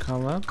for the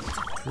come up.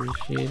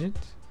 Appreciate it.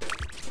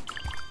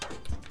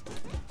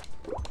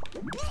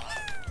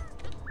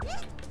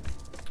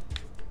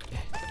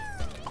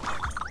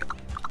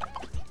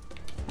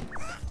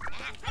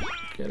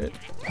 Get it.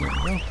 There we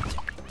go.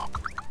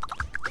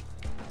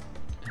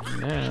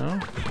 And now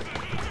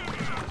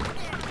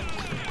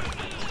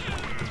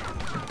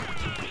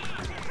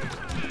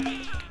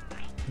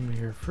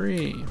we're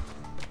free.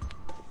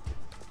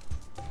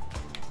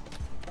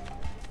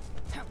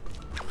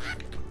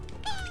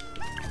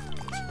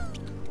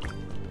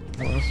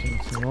 Awesome.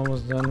 So I'm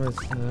almost done with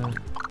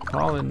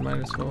pollen.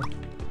 Might as well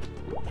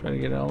try to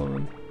get all of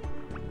them.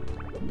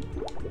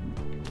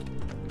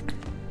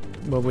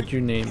 What would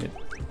you name it,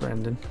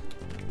 Brandon?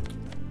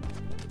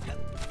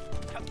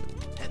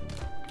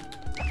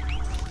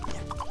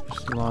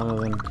 There's a lot of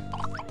them.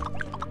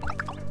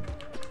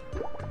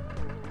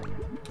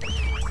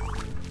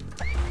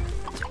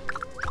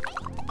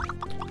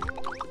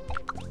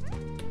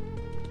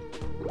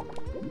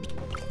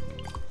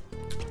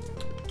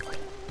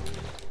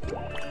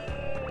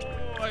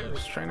 I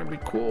was trying to be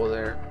cool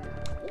there.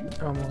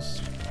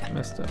 Almost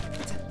messed up.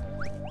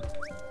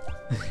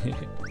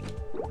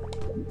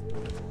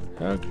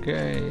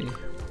 Okay.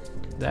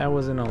 That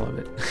wasn't all of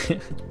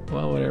it.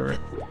 Well, whatever.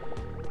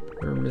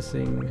 We're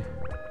missing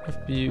a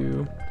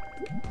few.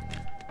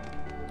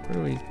 What do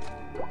we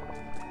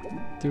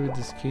do with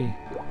this key?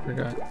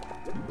 Forgot.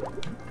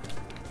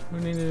 Who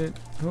needed it?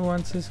 Who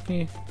wants this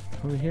key?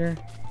 Over here?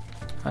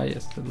 Ah,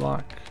 yes, the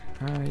lock.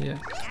 Ah,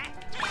 yes.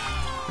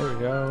 There we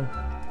go.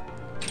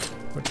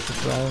 What's the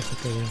flowers?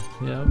 Okay,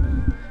 yep.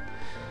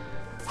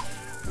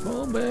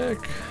 Fall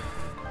back.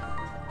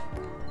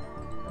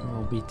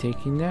 I'll be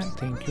taking that.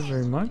 Thank you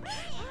very much.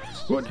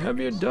 What have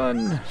you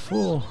done,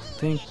 fool?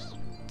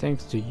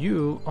 Thanks to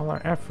you, all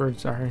our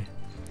efforts are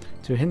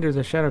to hinder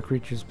the shadow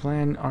creature's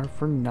plan are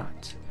for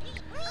naught.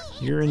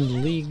 You're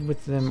in league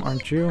with them,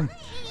 aren't you?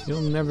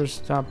 You'll never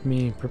stop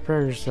me.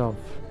 Prepare yourself.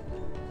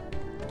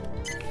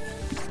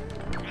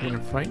 You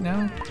gonna fight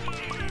now?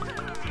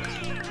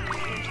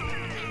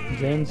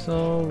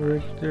 Denzel,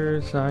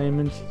 Richter,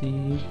 Simon,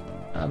 Steve,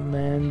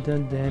 Amanda,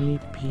 Danny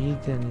P,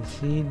 Danny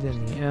C,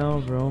 Danny L,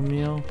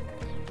 Romeo.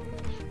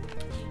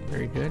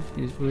 Very good.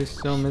 We're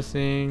still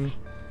missing.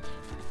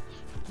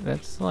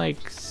 That's like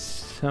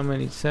how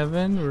many?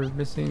 7? We're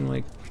missing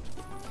like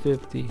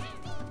 50.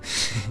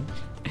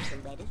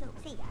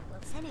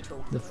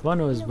 The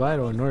funnel is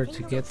vital in order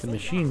to get the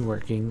machine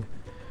working.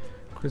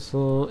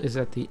 Crystal is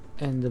at the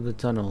end of the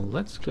tunnel.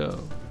 Let's go.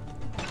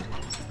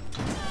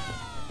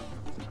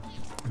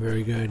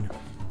 Very good.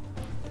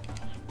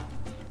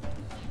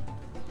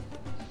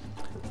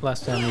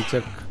 Last time we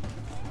took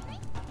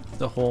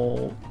the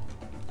whole,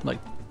 like,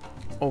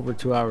 over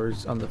 2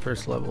 hours on the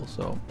first level,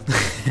 so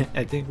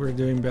I think we're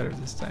doing better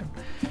this time.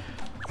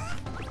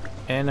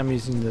 And I'm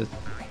using the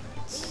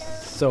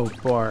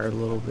soap bar a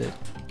little bit.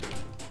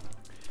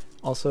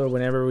 Also,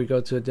 whenever we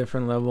go to a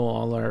different level,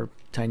 all our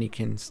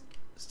Tinykins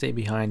stay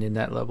behind in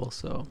that level,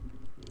 so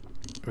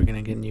we're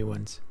gonna get new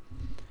ones.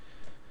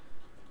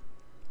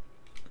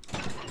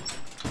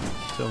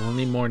 So we'll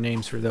need more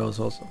names for those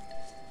also.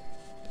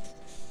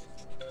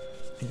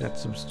 We got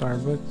some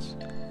Starbucks.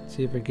 Let's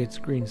see if it gets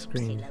green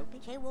screen.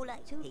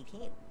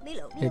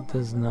 It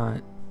does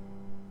not.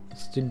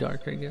 It's too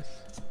dark, I guess.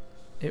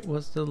 It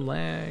was the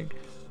lag.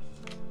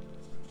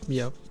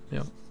 Yep.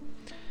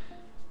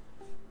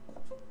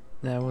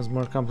 That was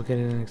more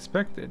complicated than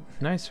expected.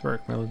 Nice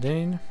work,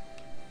 Melodane.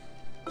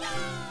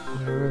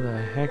 Whatever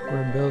the heck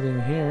we're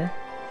building here.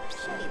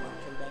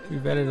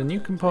 We've added a new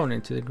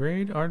component to the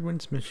Great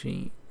Ardwin's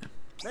machine.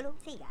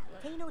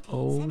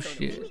 Oh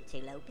shit.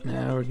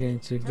 Now we're getting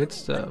to good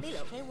stuff.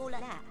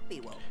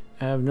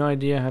 I have no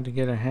idea how to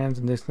get our hands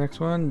on this next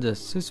one. The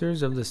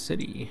Scissors of the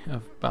City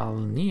of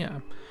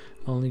Balnia.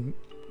 Only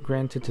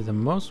granted to the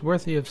most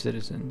worthy of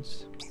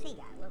citizens.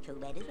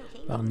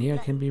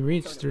 Balnia can be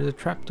reached through the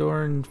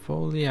trapdoor in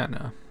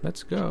Foliana.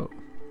 Let's go.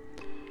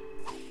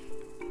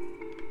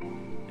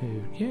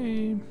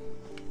 Okay.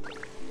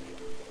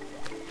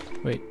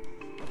 Wait.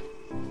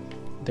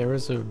 There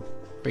was a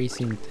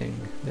racing thing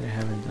that I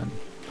haven't done.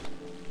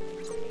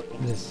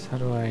 This, how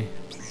do I...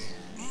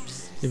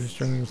 If you're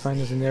struggling to find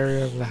this in the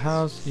area of the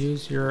house,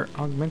 use your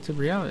augmented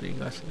reality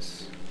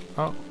glasses.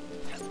 Oh.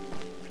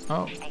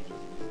 Oh.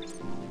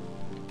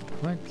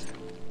 What?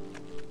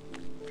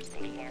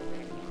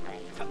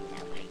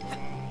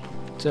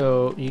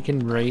 So you can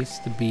race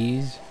the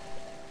bees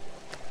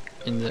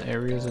in the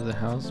areas of the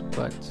house,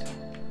 but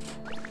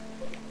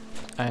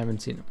I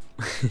haven't seen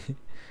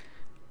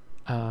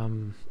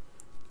them.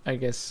 I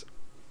guess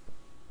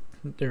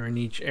they're in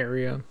each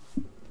area.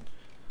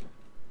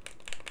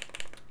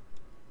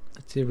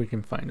 Let's see if we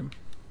can find them.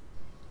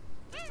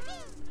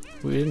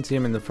 We didn't see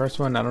them in the first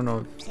one. I don't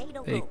know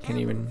if they can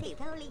even,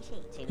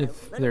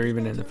 if they're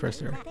even in the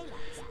first area.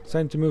 It's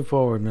time to move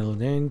forward, Middle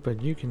Dane,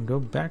 but you can go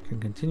back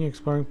and continue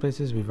exploring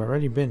places we've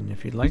already been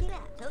if you'd like.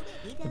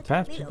 The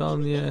path to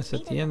Galnia is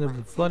at the end of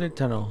the flooded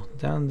tunnel.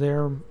 Down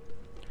there,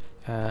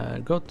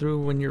 go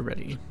through when you're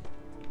ready.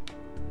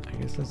 I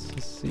guess let's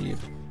just see if...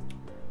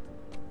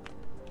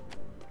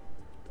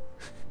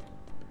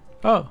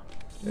 Oh,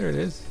 there it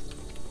is.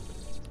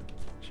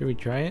 Should we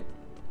try it?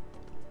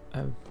 I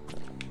have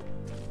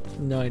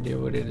no idea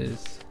what it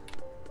is.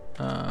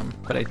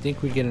 But I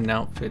think we get an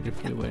outfit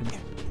if we win.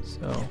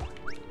 So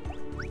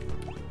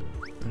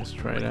let's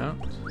try it out.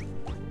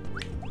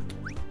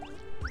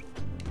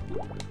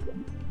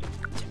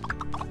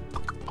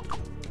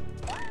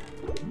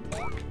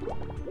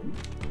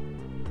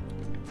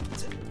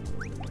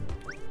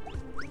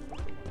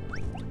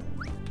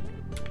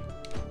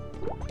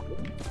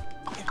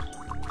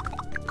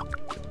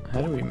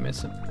 How do we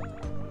miss him?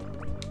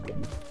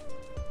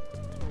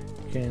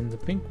 Can the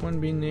pink one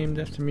be named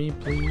after me,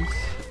 please?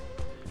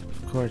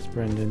 Of course,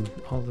 Brendan.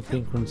 All the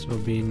pink ones will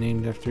be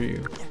named after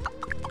you.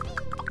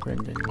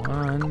 Brendan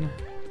 1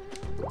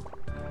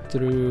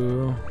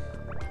 through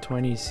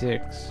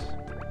 26.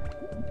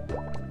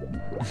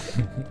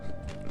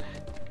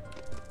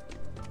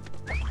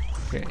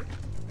 Okay,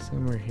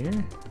 somewhere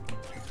here?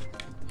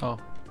 Oh,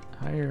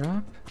 higher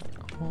up?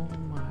 Oh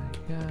my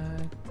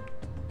god.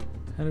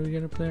 How do we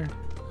get up there?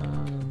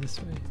 This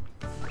way.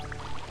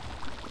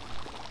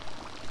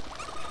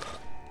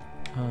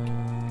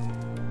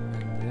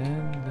 And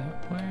then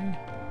that way.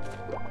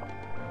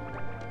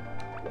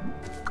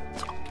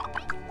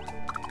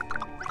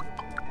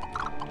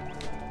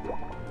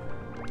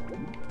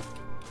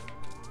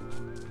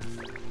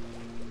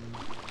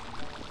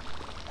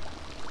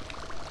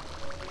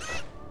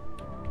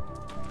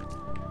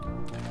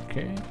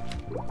 Okay.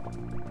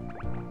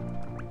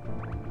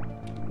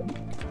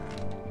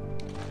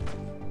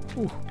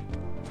 Ooh.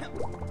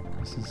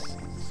 This is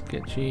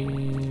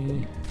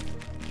sketchy.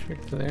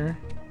 Trick there.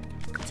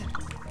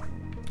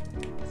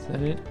 Is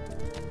that it?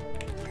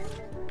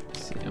 I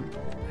see him.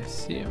 I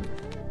see him.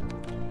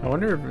 I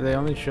wonder if they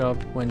only show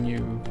up when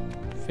you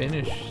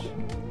finish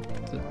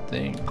the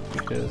thing,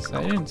 because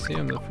I didn't see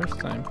him the first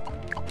time.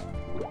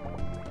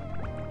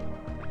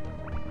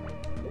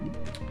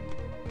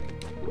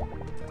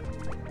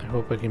 I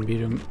hope I can beat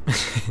him.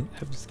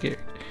 I'm scared.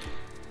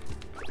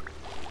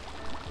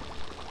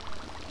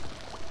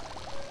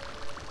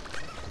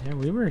 Yeah,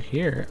 we were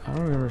here. I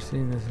don't remember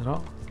seeing this at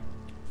all.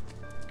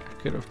 I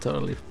could have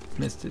totally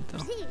missed it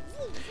though.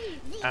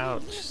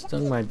 Ouch,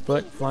 stung my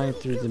butt flying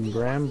through the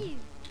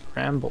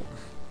bramble.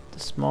 The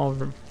small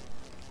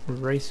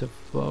race of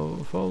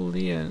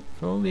Foliana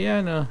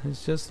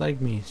is just like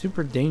me,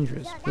 super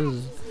dangerous.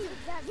 Ugh.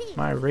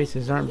 My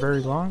races aren't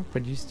very long,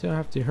 but you still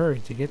have to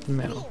hurry to get the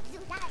medal.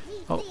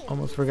 Oh,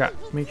 almost forgot.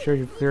 Make sure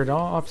you've cleared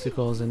all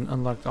obstacles and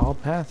unlocked all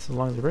paths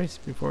along the race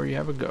before you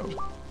have a go.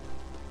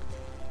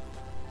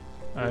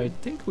 I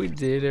think we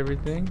did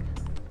everything.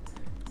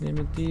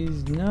 Limit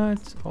these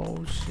nuts.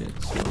 Oh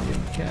shit,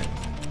 sodium cat.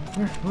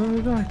 Where are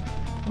we going?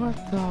 What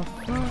the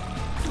fuck?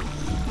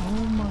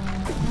 Oh my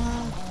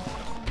god.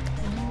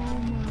 Oh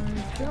my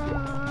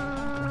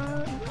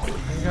god.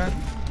 I got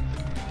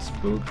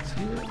spooked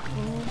here.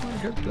 Oh my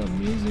god, the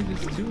music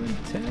is too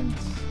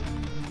intense.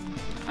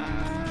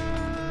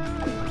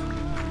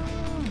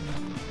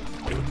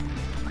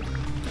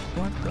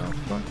 What the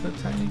fuck, the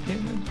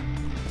Tinykin?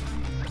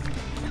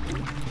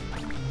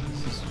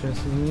 This is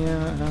stressing me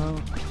out.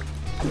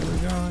 Where are we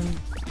going?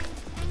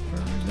 Where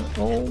are we going?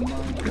 Oh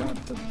my god,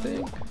 the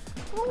thing.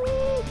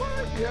 Oh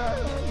my god.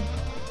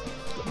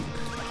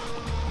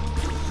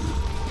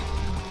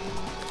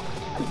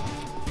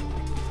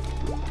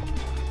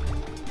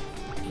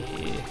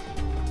 Yeah.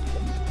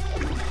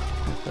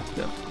 I fucked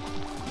up.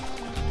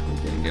 We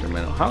didn't get a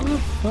medal. How the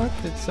fuck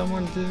did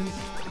someone do this?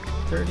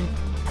 30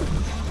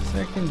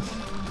 seconds.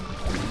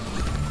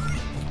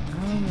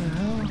 How the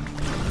hell?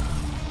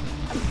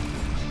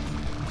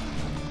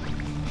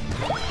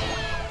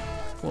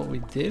 Well, we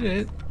did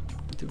it.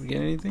 Did we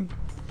get anything?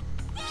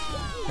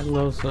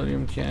 Hello,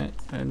 Sodium Cat.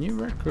 A new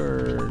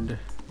record.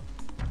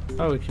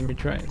 Oh, we can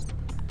retry it.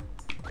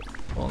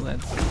 Well,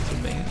 that's too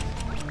bad.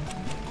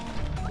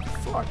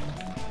 Fuck.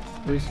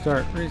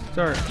 Restart,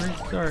 restart,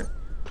 restart.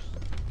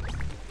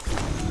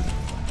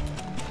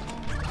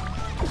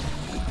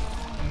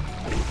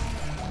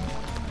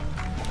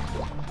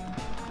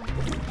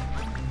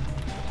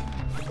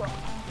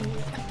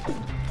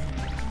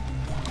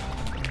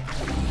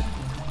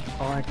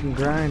 Oh, I can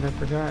grind, I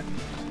forgot.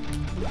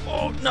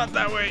 Oh, not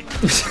that way!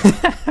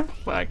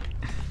 Fuck.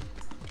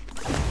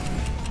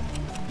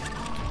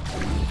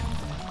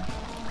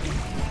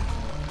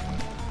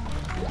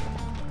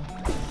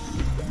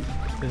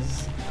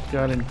 This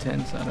got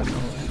intense out of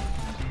nowhere.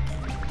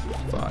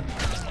 Fuck.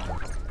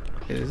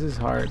 Okay, this is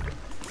hard.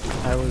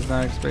 I was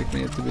not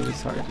expecting it to be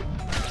this hard.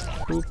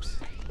 Oops.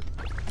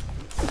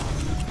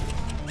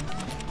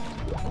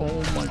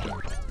 Oh my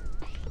god.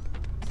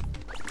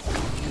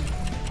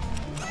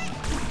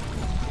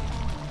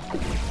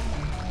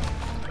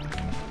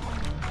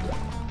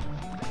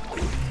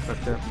 Fuck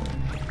that one.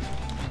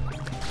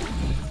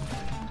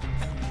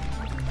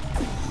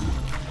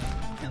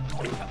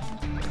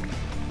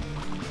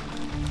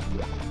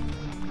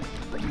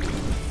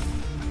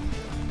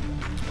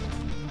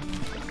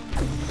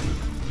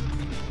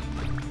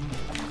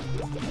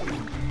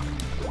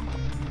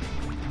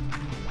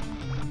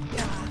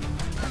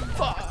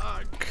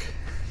 Fuck.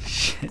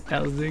 Shit,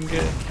 that was doing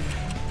good.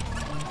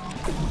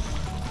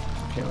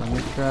 Okay, let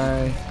me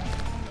try.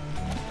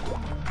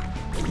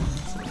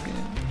 Okay,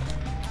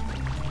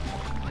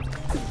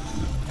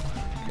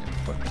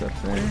 fucked up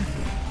there.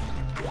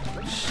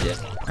 Shit.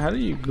 How do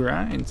you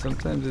grind?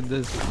 Sometimes it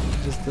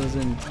just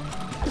doesn't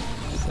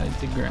decide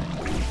to grind.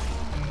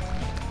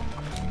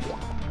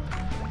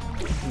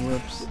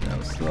 Whoops, that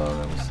was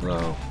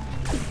slow.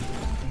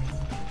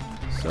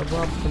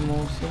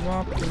 Suboptimal.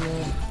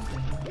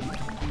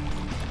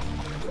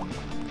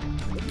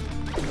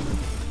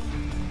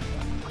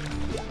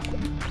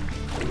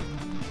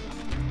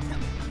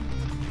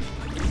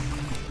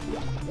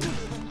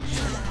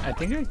 I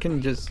think I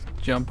can just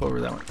jump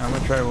over that one. I'm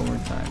gonna try it one more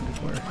time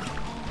before.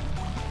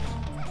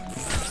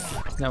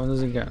 That one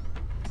doesn't count.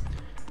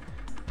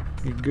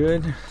 You're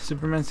good.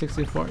 Superman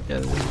 64. Yeah,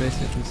 this is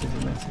basically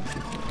Superman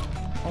 64.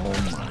 Oh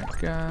my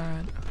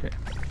god. Okay.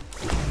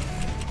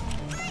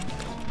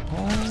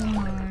 Oh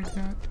my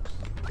god.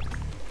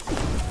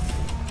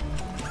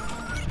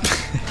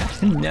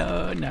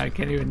 No, I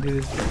can't even do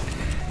this. There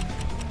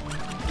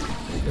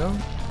you go.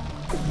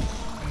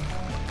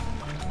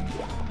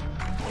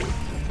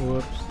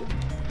 Whoops.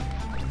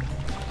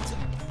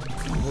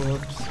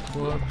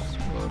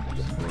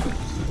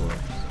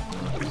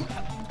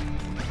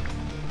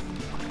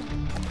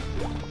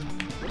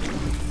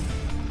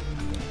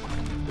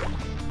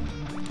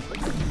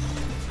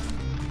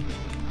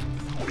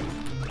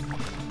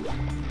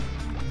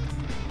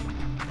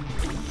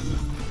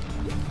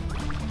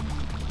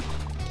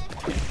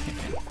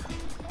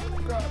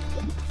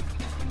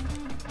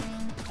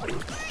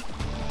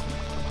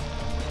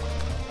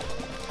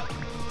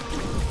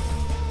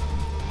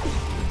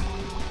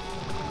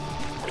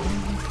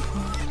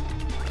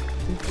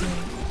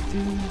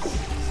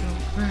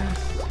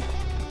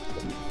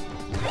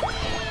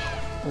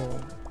 Oh,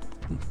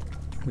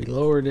 we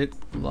lowered it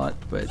a lot,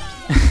 but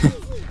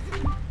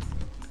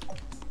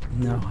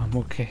no, I'm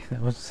okay.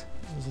 That was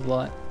a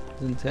lot.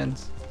 It was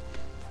intense.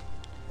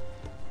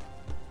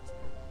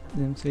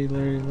 MC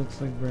Larry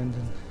looks like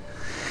Brendan.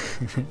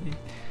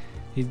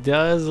 He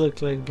does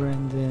look like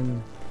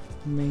Brendan.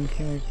 Main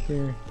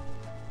character.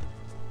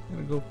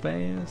 Gonna go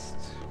fast.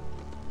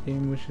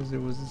 Game wishes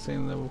it was the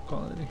same level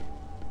quality.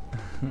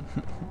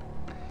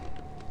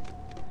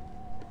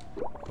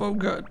 Oh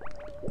god.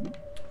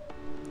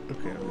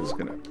 Okay, I'm just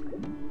gonna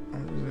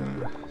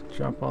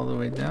drop all the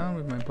way down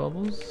with my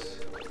bubbles.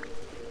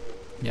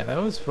 Yeah, that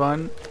was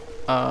fun.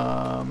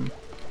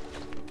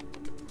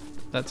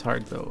 That's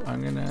hard though.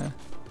 I'm gonna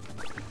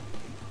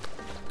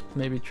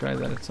maybe try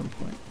that at some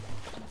point.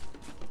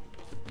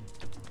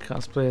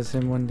 Cosplay as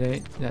him one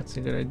day. That's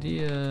a good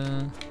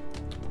idea.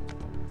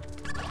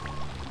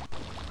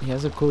 He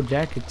has a cool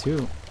jacket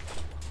too.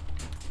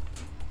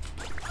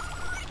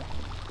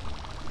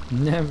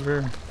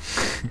 Never.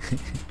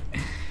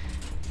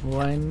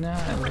 Why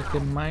not? Look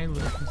at my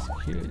look. It's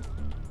cute.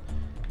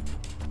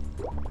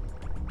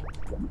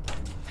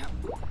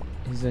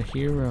 He's a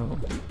hero.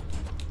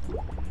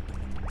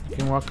 You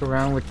can walk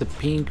around with the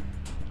pink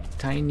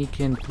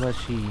Tinykin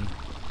plushie.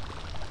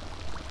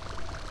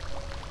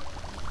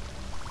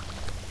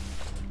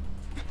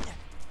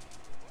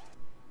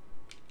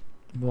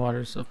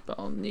 Waters of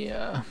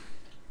Balnia.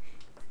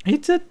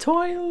 It's a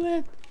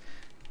toilet.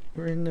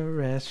 We're in the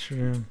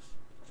restroom.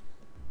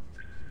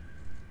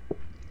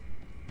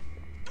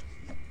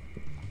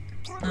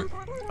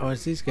 Oh,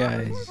 it's these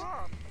guys.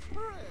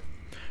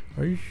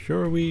 Are you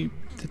sure we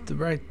did the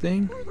right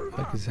thing?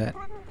 Like his hat.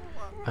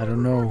 I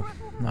don't know.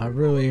 Not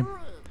really.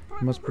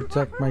 I must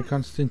protect my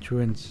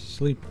constituents.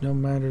 Sleep no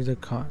matter the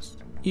cost.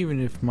 Even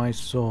if my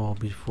soul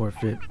be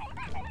forfeit.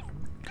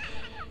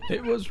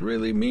 It was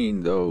really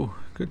mean though.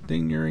 Good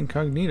thing you're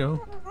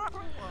incognito.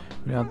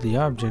 Without the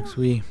objects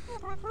we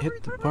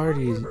hit the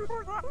parties.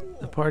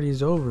 The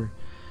party's over.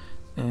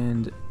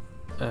 And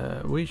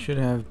we should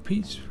have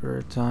peace for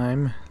a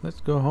time. Let's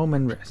go home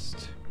and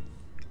rest.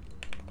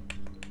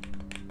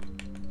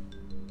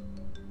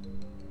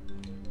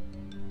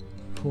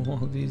 Pull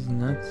all these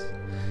nuts.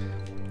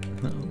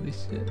 Holy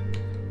shit.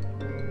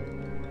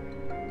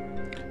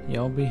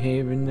 Y'all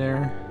behaving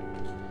there.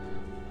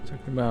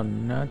 Talking about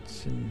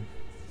nuts and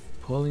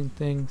pulling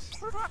things.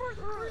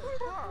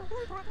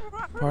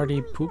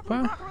 Party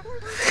Poopa?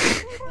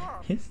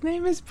 His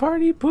name is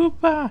Party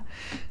Poopa!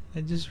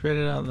 I just read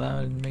it out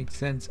loud and it makes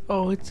sense.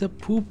 Oh, it's a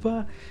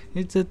poopa.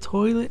 It's a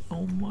toilet.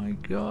 Oh my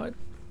god.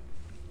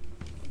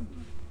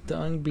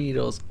 Dung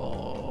beetles.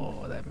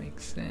 Oh, that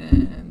makes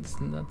sense.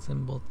 Nuts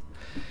and bolts.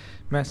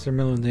 Master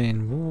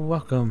Millodane,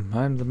 welcome.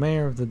 I'm the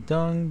mayor of the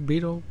Dung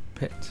Beetle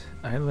Pit.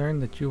 I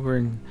learned that you were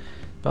in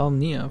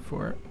Balnea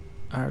for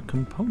our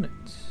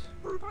components.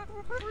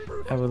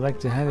 I would like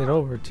to hand it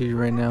over to you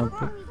right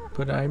now,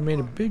 but I made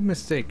a big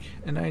mistake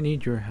and I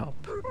need your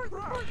help.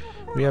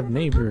 We have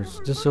neighbors,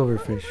 the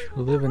silverfish,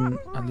 who live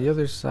on the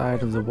other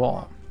side of the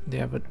wall. They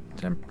have a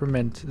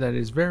temperament that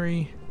is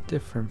very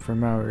different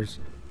from ours.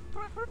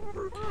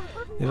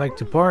 They like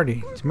to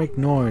party, to make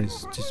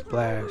noise, to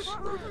splash.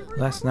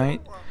 Last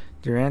night,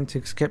 their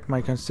antics kept my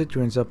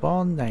constituents up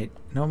all night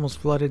and almost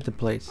flooded the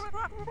place.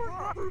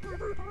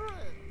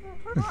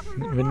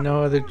 With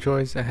no other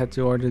choice, I had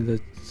to order the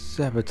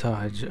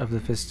sabotage of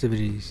the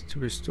festivities to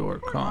restore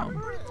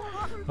calm.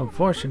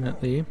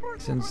 Unfortunately,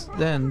 since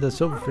then, the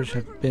silverfish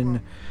have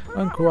been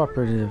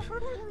uncooperative.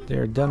 They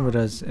are done with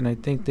us, and I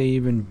think they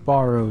even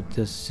borrowed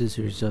the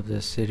scissors of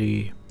the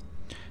city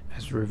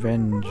as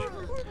revenge.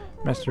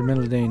 Master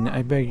Millodane,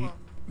 I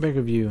beg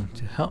of you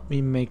to help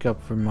me make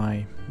up for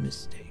my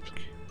mistake.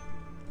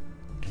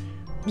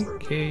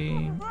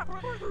 Okay,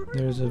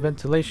 there's a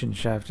ventilation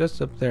shaft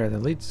just up there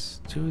that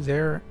leads to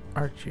their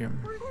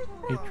atrium.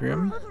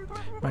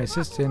 My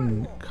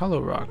assistant,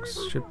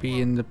 Colorox, should be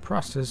in the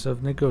process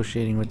of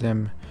negotiating with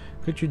them.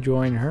 Could you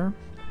join her?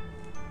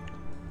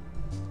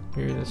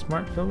 Hear the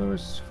smart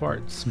fellow's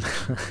farts.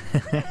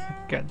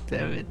 God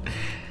damn it.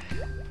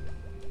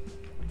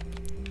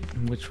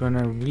 Which one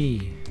are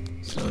we?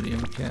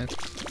 Sodium cat.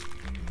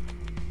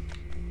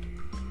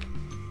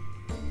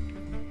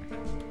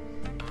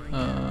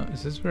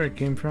 Is this where it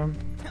came from?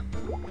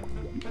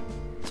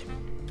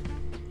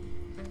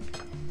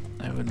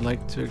 I would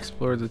like to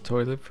explore the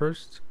toilet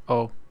first.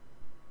 Oh,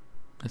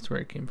 that's where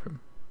it came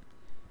from.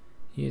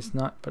 He is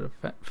not but a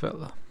fat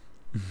fella.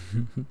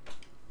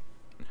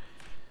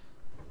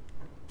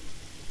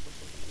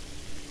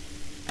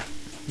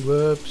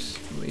 Whoops,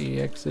 we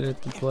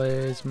exited the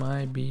place.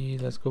 My B,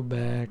 let's go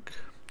back.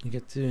 You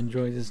get to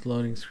enjoy this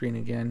loading screen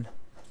again.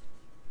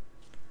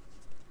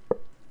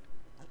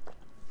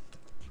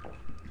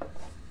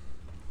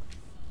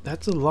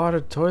 That's a lot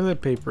of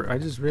toilet paper. I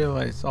just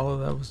realized all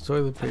of that was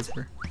toilet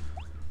paper.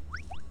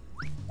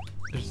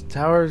 There's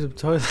towers of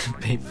toilet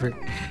paper.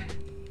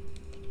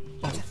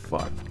 Oh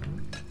fuck.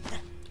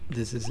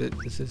 This is it.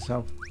 This is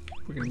how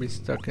we're gonna be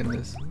stuck in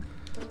this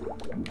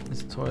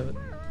toilet.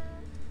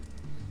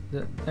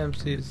 The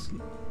MC is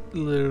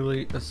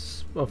literally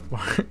a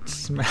fart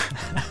smash.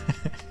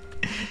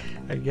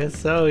 I guess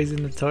so. He's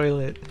in the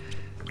toilet.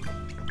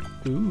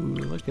 Ooh,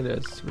 look at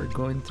us. We're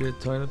going through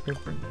toilet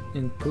paper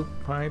in poop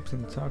pipes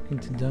and talking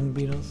to dung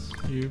beetles.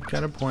 You've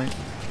got a point.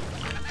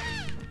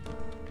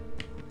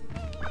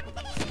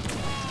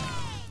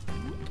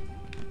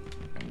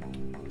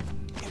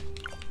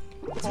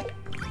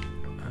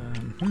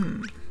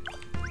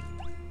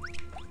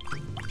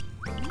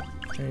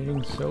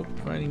 Trading soap,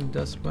 fighting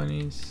dust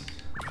bunnies.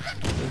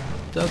 The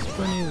dust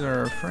bunnies are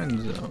our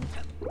friends though.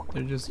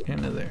 They're just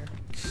kinda there.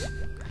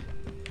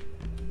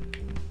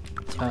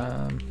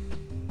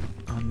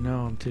 Oh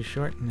no, I'm too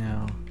short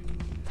now.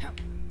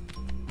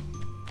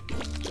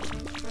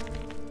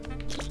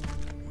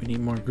 We need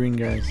more green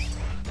guys.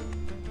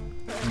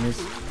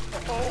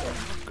 Oh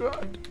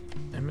god.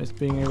 I miss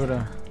being able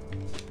to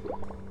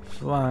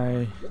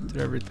fly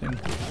through everything.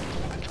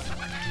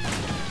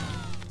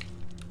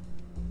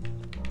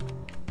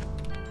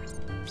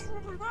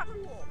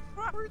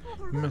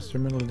 Mr.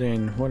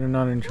 Millodane, what an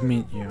honor to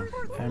meet you.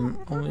 I'm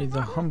only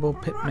the humble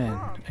pitman.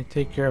 I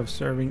take care of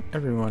serving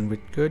everyone with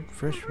good,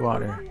 fresh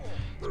water.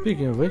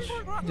 Speaking of which,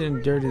 you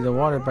didn't dirty the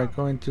water by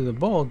going to the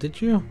bowl, did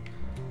you?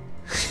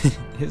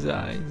 His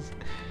eyes.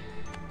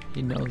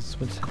 He knows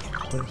what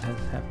has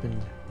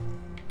happened.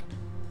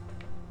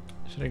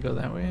 Should I go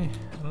that way?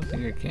 I don't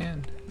think I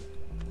can.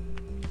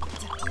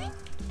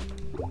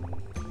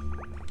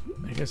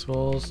 I guess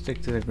we'll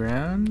stick to the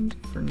ground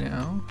for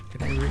now.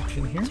 Can I reach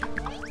in here?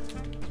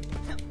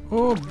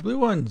 Oh, blue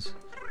ones!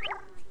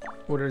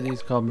 What are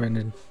these called,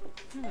 Brendan?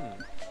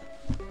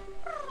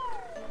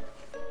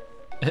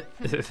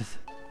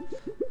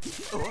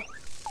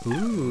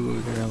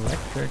 Ooh, they're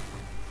electric.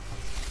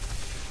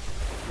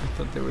 I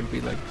thought there would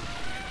be like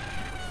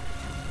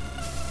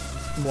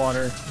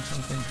water or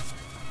something.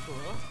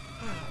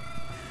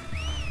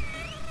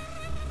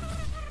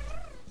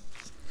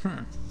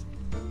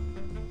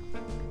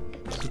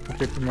 Super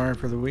Paper Mario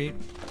for the Wii.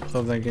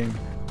 Love that game.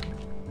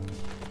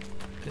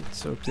 It's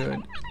so good.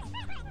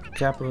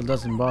 Capital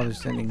doesn't bother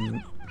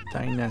sending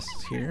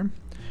dynasts here.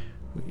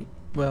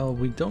 Well,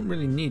 we don't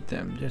really need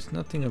them. There's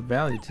nothing of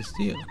value to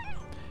steal.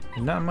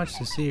 And not much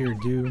to see or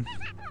do.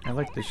 I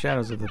like the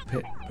shadows of the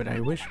pit, but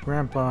I wish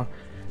Grandpa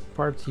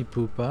Party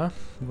Poopa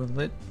would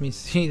let me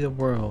see the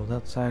world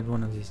outside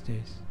one of these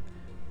days.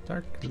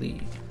 Dark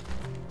Leaf.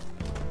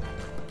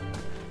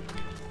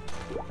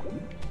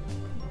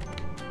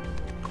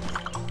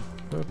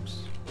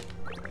 Whoops.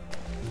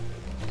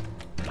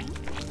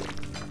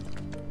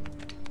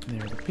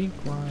 There are the pink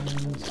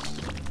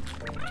ones.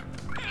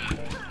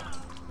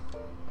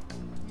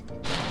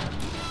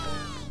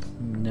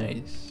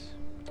 Nice.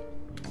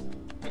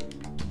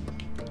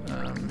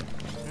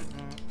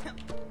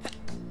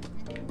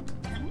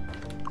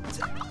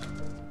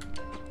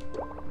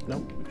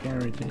 Nope, we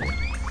can't reach it yet.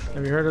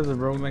 Have you heard of the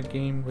roguelike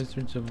game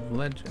Wizards of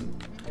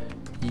Legend?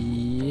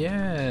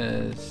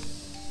 Yes.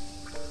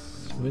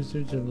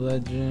 Wizards of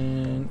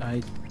Legend.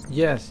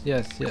 Yes,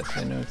 I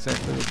know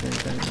exactly what you're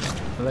saying.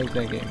 I like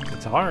that game.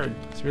 It's hard.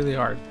 It's really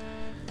hard.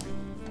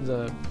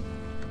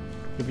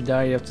 If you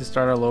die, you have to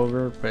start all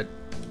over, but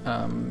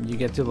you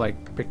get to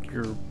like pick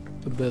your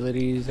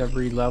abilities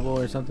every level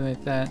or something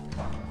like that.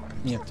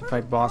 You have to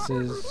fight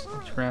bosses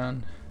each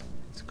round.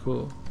 It's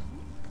cool.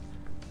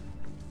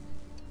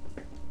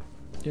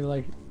 You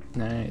like it?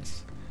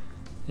 Nice.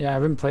 Yeah, I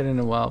haven't played in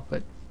a while,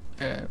 but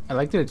I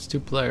like that it's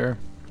 2-player.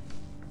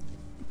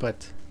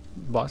 But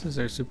bosses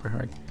are super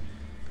hard.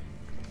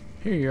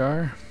 Here you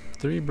are,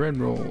 3 bread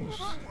rolls.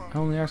 I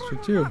only asked for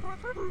 2.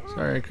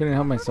 Sorry, I couldn't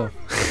help myself.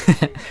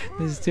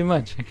 This is too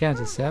much. I can't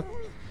accept.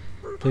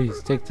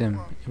 Please take them.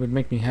 It would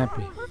make me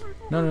happy.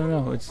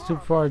 No, it's too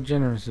far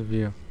generous of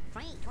you.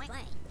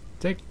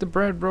 Take the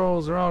bread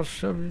rolls or I'll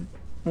shove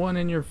one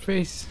in your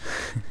face.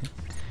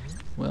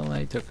 Well,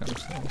 I took them,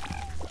 so.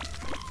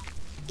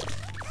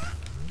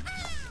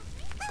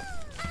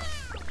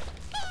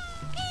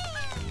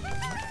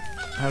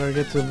 How do I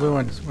get to the blue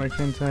ones? Why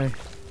can't I?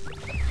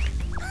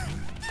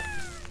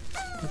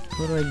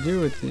 What do I do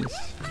with these?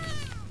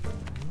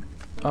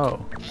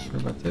 Oh,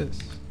 what about this?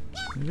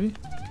 Maybe?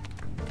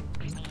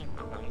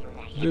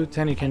 Blue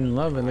Tinykin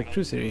love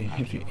electricity.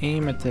 If you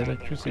aim at the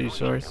electricity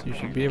source, you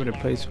should be able to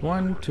place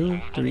 1, 2,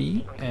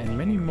 3, and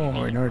many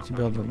more in order to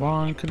build a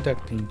long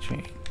conducting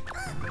chain.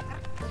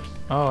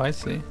 Oh, I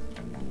see.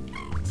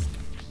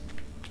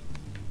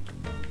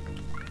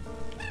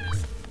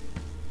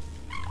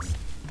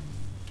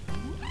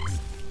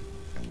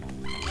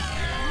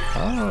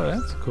 Oh,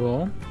 that's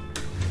cool.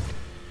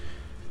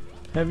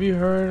 Have you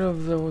heard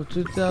of the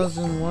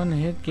 2001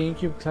 hit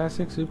GameCube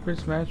classic Super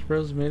Smash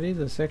Bros. MIDI,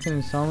 the second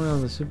installment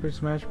of the Super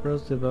Smash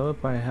Bros. Developed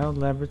by HAL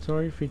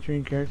Laboratory,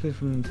 featuring characters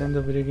from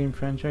Nintendo video game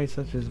franchise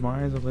such as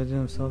Mario, The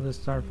Legend of Zelda,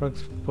 Star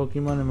Fox,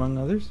 Pokemon, among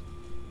others?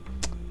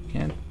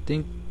 Can't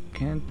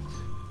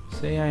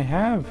say I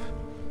have.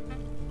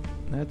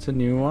 That's a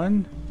new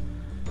one.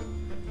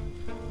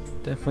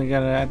 Definitely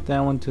gotta add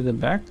that one to the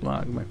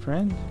backlog, my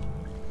friend.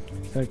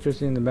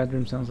 Electricity in the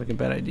bedroom sounds like a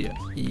bad idea.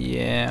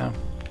 Yeah.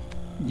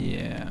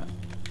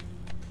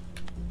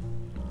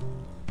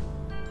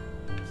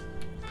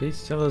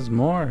 Please tell us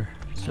more,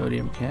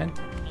 Sodium Cat.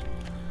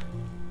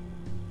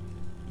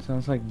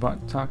 Sounds like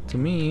bot talk to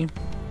me.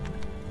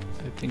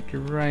 I think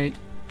you're right.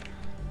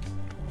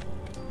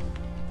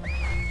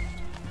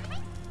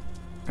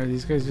 Are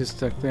these guys just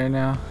stuck there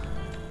now?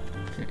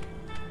 Okay.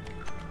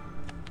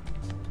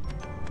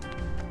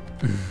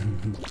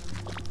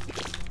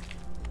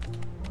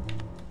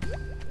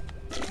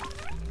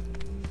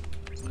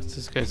 What's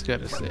this guy's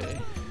gotta say?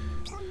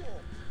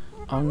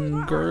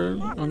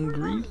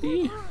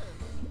 Ungreely?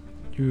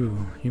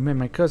 You met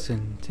my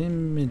cousin,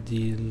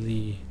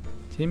 timidly,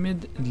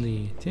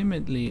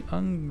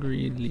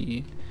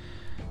 Ungreely.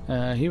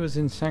 He was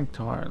in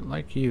Sanctuar,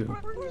 like you.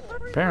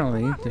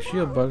 Apparently, the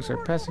shield bugs are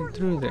passing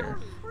through there.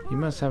 He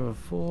must have a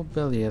full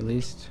belly at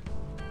least.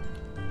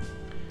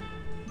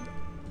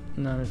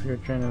 Not if you're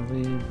trying to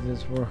leave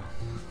this world.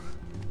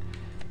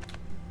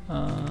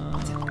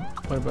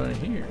 What about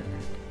here?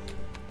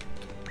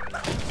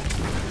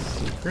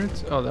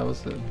 Secrets? Oh, that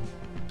was the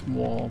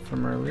wall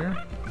from earlier.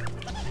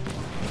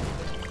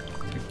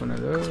 Take one of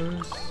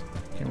those.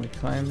 Can we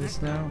climb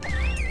this now?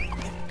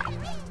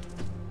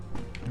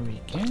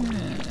 We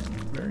can.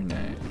 Very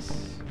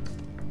nice.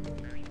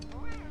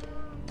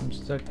 I'm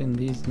stuck in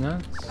these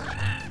nuts.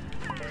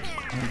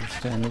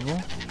 Understandable.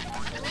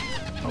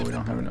 Oh, we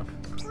don't have enough.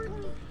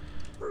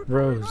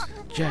 Rose,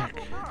 Jack,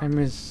 I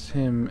miss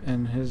him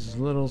and his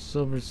little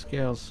silver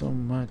scale so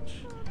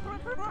much.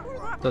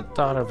 The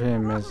thought of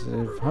him as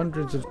if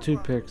hundreds of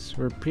toothpicks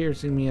were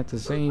piercing me at the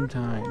same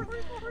time.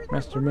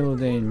 Master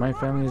Millodane, my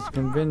family is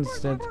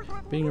convinced that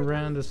being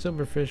around a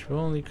silverfish will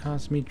only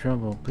cause me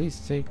trouble. Please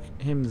take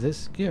him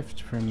this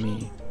gift from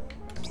me.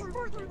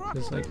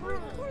 Just like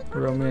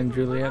Romeo and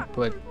Juliet,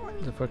 but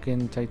the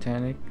fucking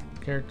Titanic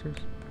characters.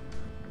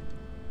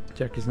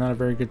 Jack is not a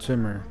very good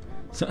swimmer.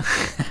 So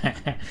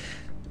I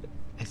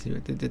see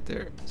what they did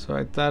there. So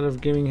I thought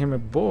of giving him a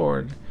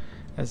board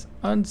as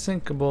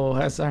unsinkable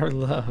as our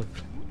love.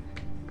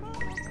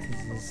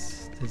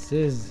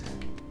 This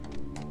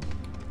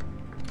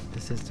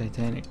is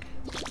Titanic.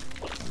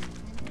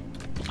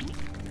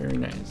 Very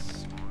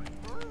nice.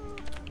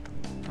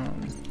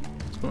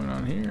 What's going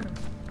on here?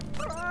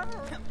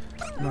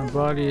 My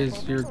body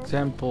is your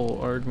temple,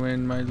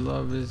 Ardwin. My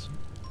love is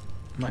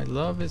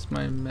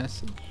my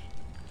message.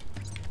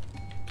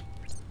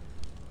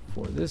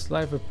 For this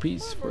life of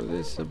peace, for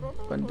this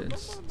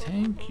abundance.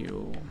 Thank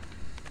you.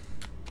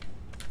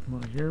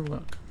 Well, you're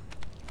welcome.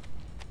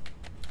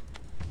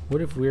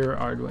 What if we're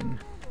Ardwin?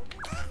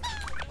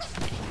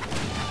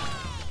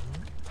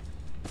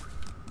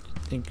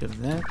 think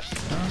of that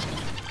stuff.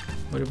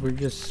 What if we're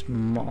just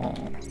small?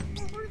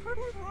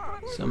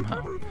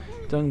 Somehow.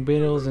 Dung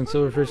beetles and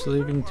silverfish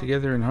living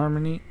together in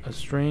harmony. A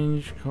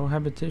strange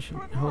cohabitation,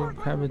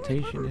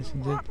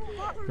 isn't it?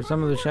 For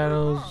some,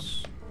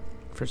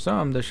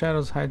 the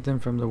shadows hide them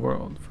from the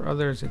world. For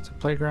others, it's a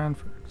playground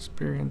to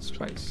experience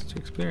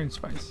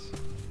spice.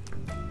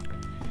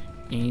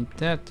 Ain't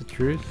that the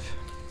truth?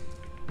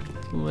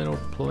 Little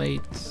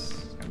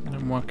plates that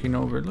I'm walking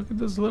over. Look at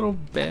this little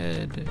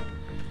bed.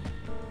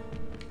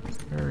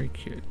 Very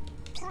cute.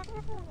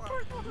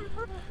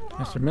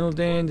 Master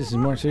Middledane, this is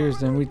more serious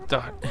than we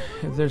thought.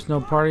 If there's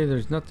no party,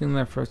 there's nothing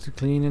left for us to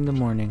clean in the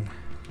morning.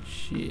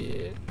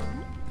 Shit.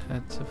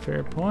 That's a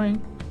fair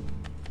point.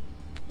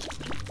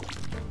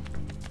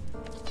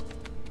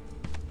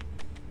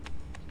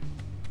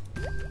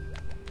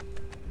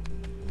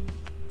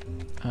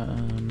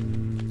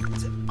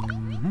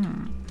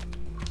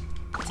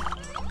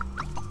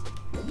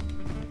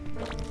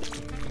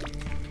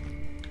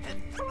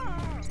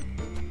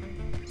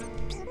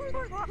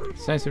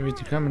 It's nice of you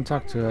to come and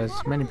talk to us.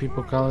 Many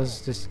people call us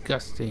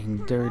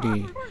disgusting,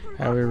 dirty.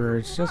 However,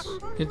 it's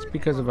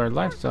because of our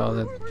lifestyle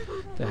that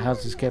the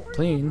house is kept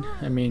clean.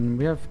 I mean,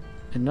 we have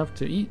enough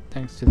to eat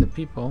thanks to the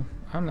people.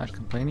 I'm not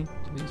complaining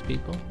to these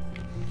people.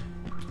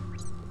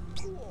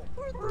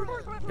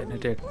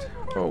 Benedict.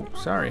 Oh,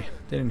 sorry.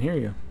 Didn't hear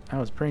you. I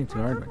was praying too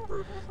hard.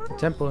 The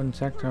temple in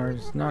Sektar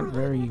is not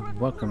very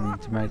welcoming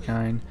to my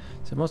kind,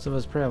 so most of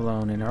us pray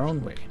alone in our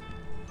own way.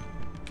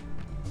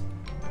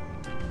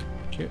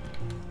 Cute.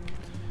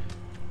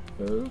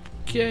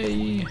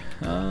 Okay,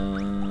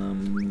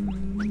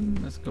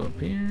 let's go up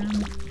here.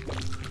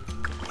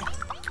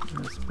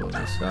 Let's blow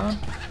this up.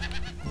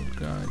 Oh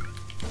god.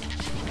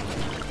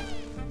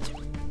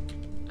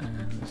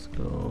 And let's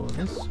go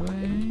this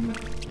way.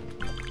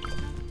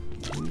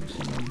 Ooh,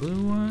 some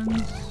blue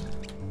ones.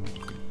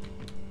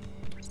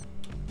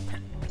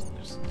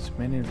 There's too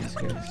many of these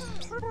guys.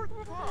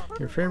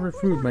 Your favorite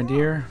food, my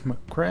dear?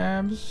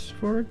 Crabs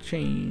for a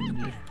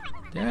change.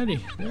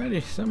 Daddy,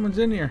 someone's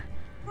in here.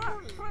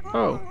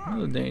 Oh,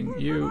 Middledane,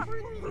 you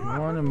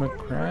want a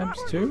McCrabs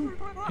too?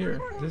 Here,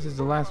 this is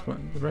the last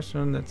one. The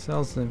restaurant that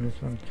sells them is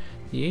from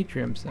the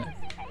atrium side.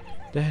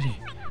 Daddy,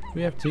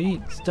 we have to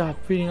eat. Stop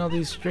feeding all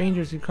these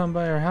strangers who come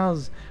by our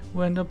house.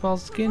 We'll end up all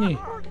skinny.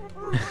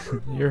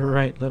 You're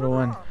right, little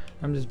one.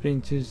 I'm just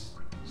being too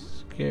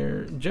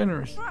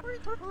generous.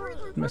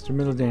 Master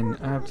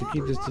Middledane, I have to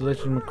keep this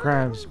delicious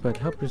McCrabs, but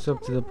help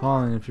yourself to the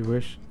pollen if you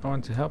wish. I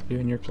want to help you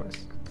in your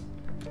quest.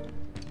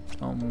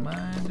 Don't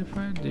mind if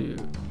I do.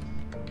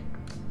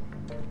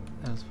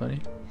 That was funny.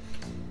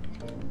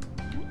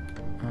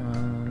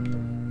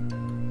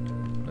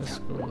 Let's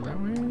go that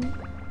way.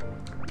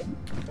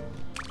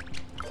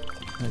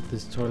 Like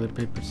this toilet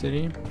paper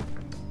city.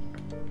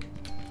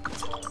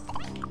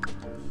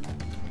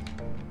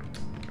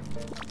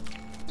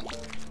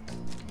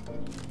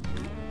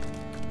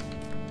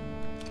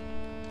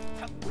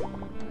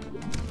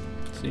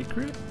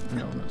 Secret?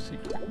 No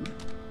secret.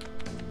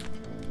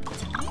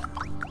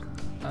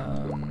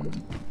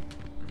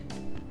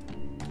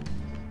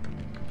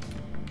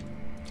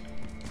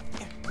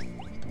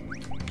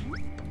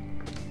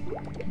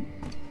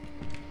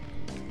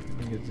 Let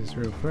me get this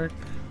real quick.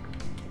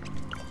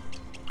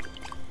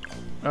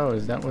 Oh,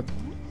 is that what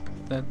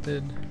that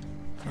did?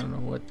 I don't know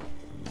what.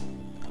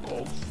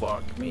 Oh,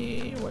 fuck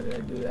me. Why did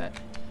I do that?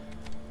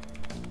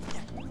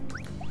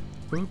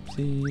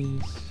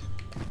 Oopsies.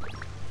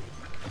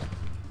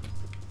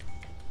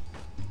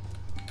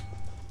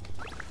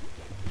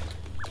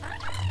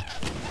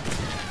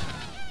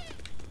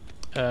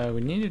 We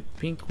needed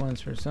pink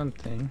ones for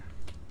something.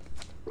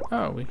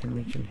 Oh, we can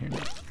reach in here now.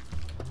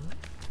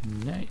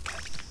 Nice.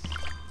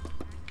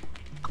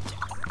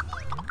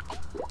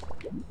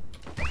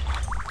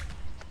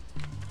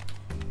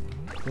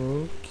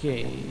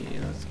 Okay,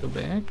 let's go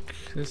back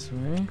this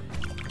way.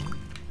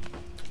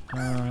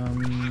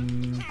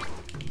 Some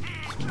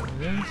of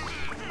this.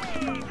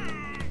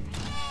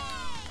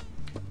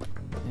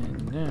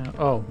 And now,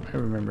 oh, I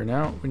remember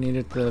now. We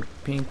needed the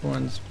pink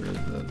ones for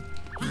the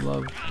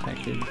love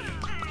package.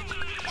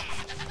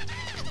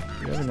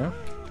 Do you have enough?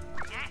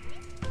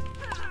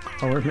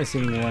 Oh, we're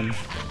missing one.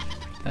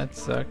 That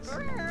sucks.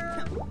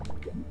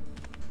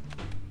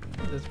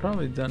 That's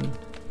probably done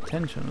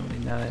intentionally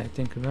now that I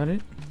think about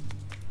it.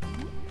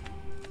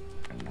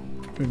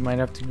 We might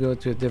have to go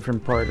to a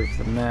different part of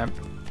the map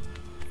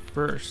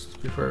first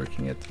before we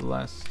can get to the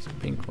last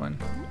pink one.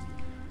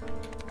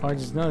 Oh, I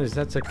just noticed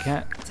that's a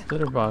cat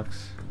litter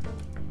box.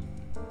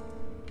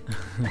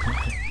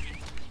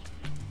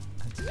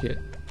 That's cute.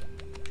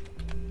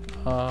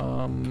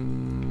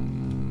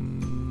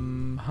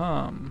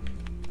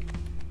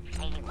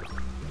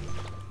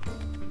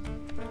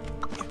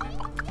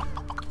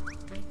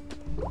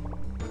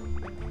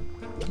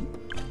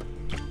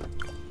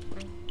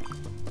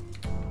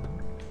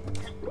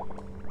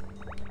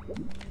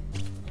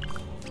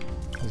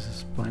 There's a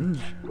sponge.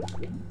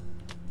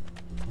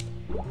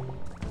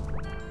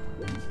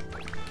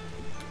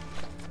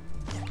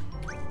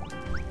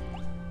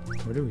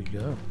 Where do we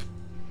go?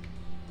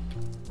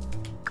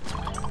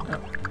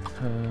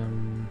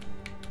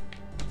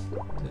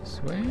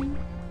 This way.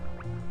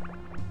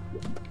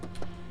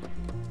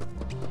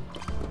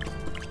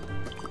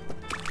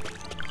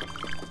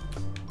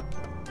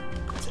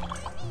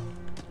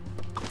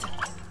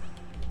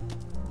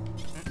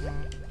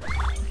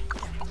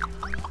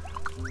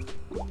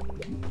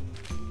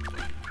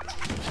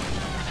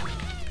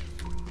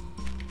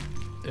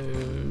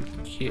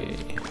 Okay.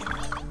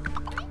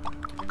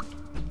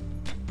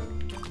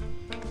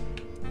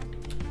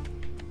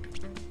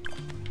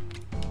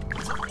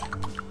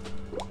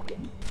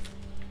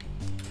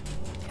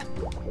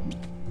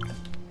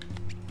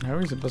 How are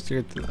we supposed to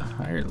get to the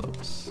higher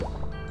levels?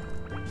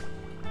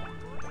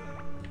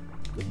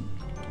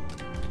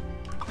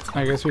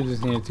 I guess we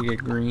just needed to get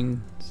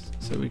green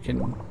so we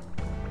can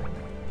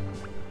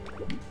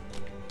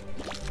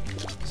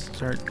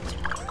start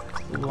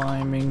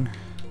climbing.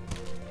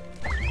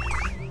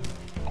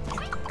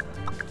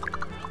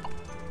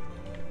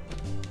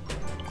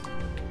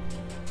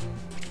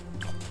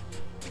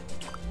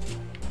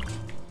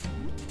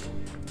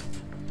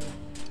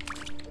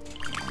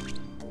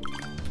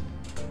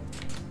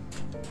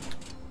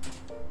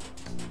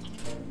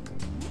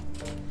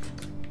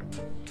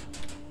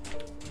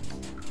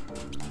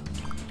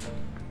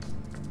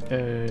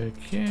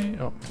 Okay.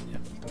 Oh, yeah.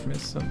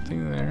 Missed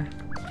something there.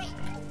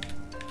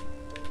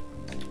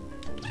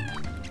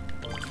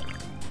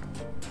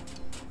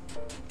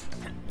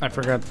 I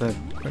forgot that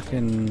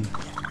fucking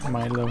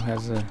Milo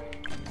has the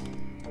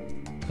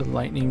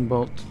lightning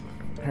bolt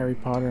Harry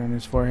Potter on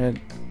his forehead.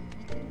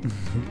 You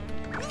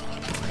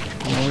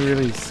only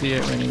really see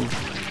it when he's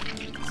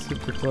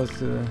super close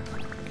to the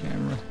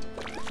camera.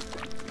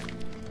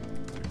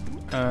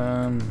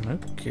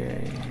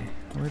 Okay.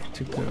 Where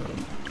to go?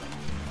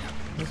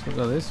 I guess we'll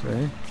go this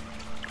way.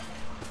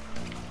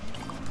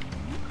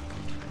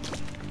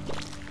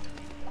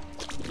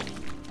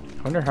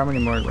 I wonder how many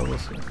more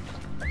levels here.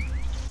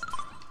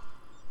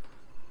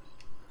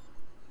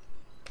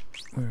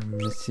 We're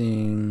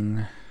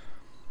missing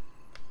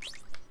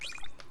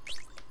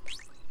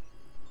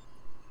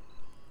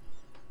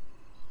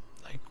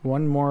like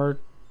one more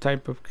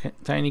type of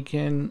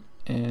Tinykin,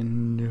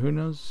 and who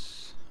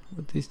knows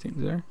what these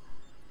things are.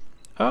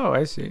 Oh,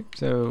 I see.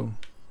 So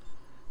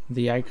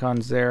the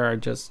icons there are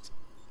just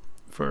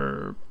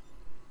to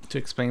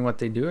explain what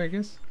they do, I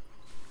guess.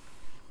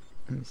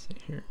 Let me see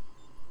here.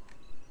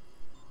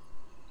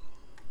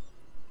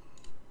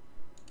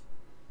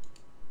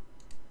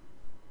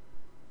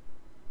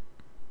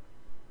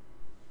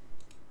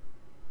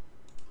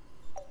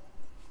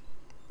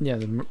 Yeah,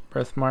 the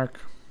birthmark.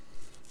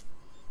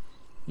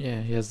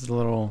 Yeah, he has the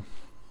little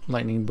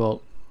lightning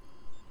bolt,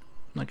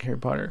 like Harry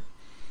Potter.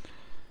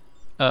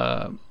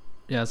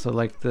 Yeah, so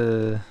like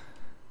the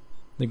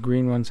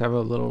green ones have a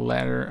little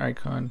ladder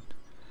icon,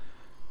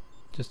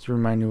 just to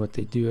remind you what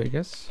they do, I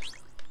guess.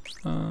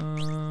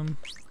 Look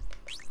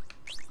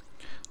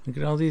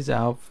at all these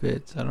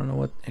outfits. I don't know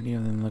what any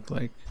of them look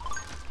like.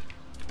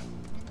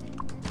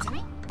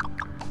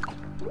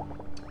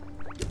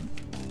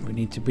 We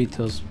need to beat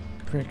those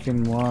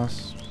freaking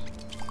wasps.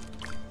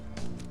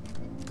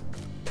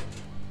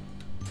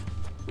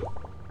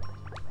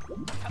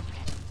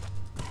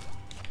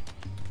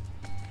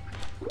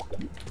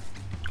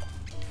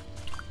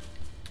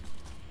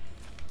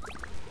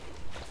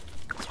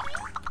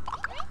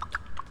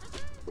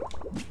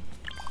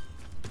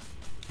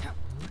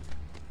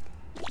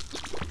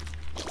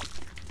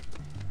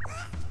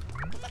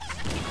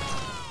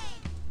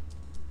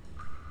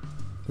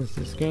 Does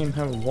this game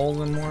have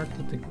Voldemort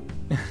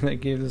that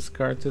gave this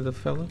card to the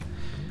fella?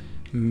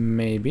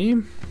 Maybe.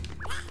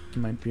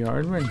 Might be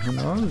Arwen, who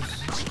knows?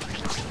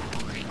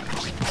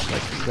 It's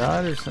like a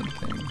god or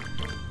something.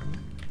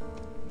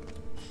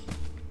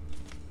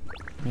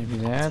 Maybe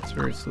that's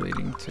where it's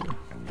leading to.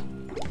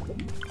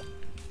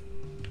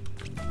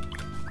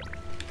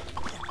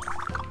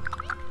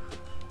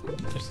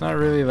 There's not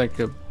really like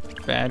a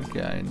bad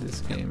guy in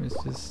this game,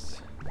 it's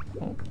just...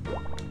 Oh.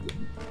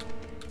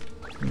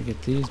 Let me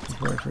get these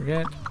before I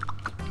forget.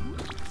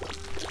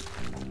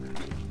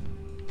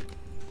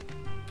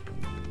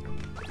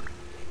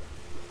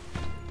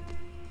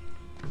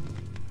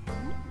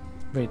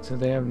 Wait, so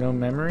they have no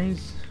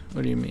memories?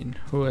 What do you mean?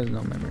 Who has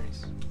no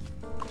memories?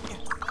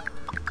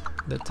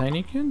 The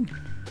Tinykin?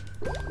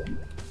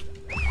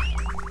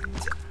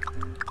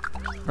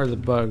 Or the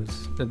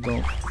bugs that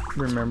don't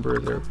remember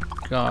their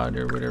god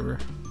or whatever?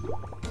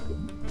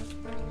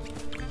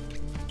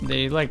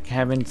 They like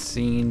haven't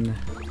seen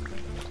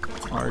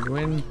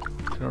Arwen?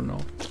 I don't know.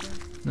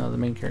 No, the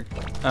main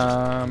character.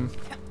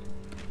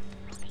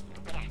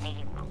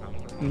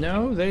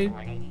 No, they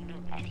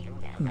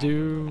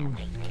do.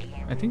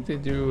 I think they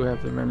do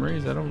have their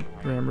memories. I don't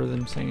remember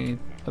them saying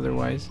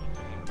otherwise.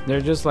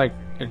 They're just like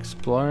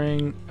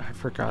exploring. I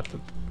forgot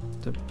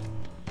the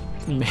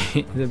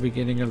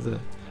beginning of the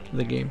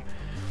game.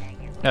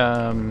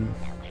 There's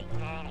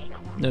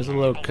a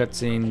little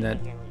cutscene that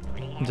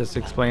just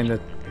explained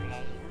that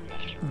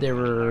they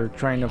were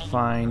trying to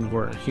find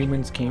where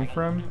humans came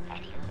from,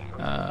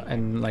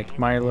 and like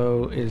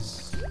Milo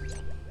is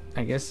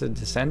I guess a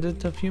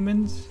descendant of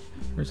humans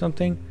or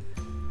something.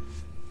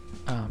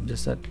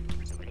 Just that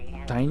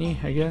tiny,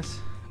 I guess.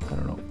 I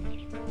don't know.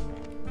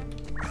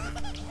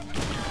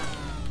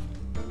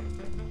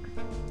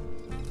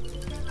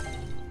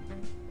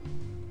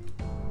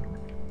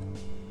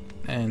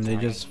 And they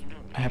just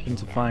happen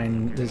to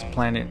find this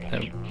planet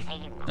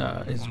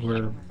that is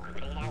where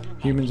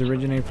humans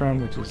originate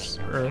from, which is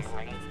Earth.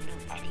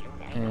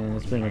 And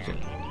that's pretty much it.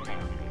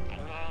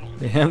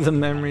 They have the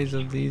memories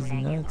of these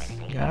nuts.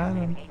 Got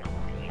them.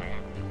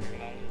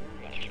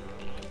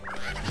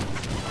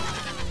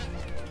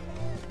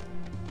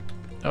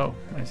 Oh,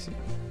 I see.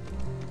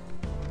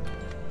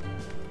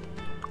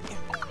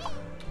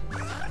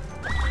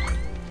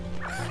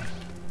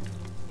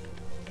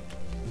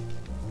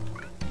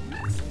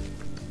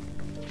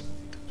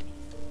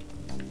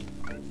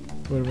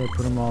 What if I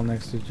put them all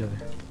next to each other?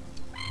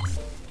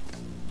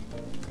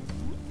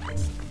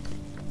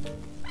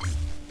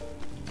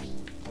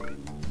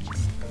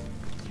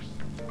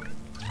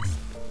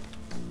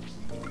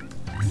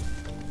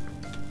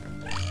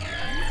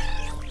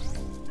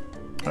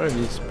 Oh, if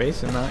you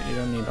space them out, you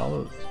don't need all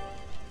of them.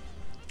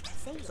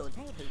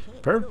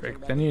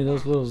 Perfect. Any of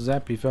those little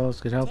zappy fellows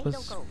could help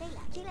us.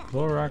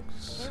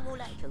 Clorox.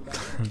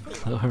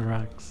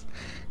 Clorox.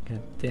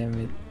 God damn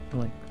it.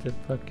 Like the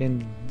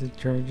fucking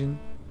detergent.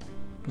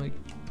 Like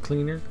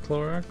cleaner.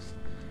 Clorox.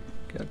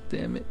 God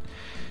damn it.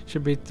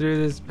 Should be through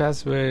this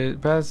passageway.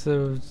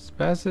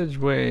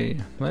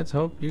 Let's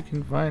hope you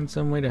can find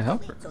some way to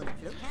help her.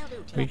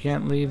 We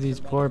can't leave these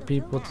poor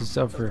people to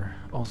suffer.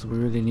 Also, we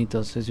really need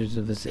those scissors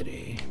of the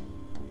city.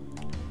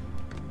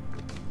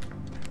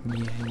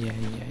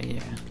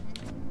 Yeah.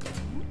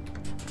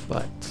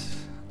 But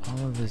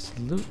all of this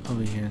loot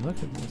over here.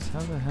 Look at this.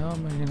 How the hell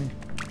am I gonna?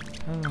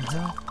 How the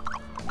hell?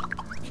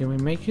 Can we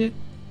make it?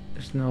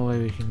 There's no way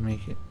we can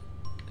make it.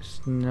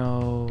 There's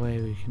no way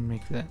we can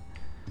make that.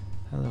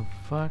 How the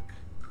fuck?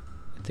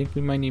 I think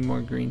we might need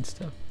more green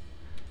stuff.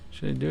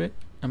 Should I do it?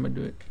 I'm gonna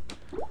do it.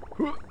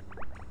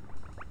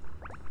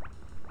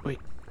 Wait,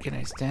 can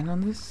I stand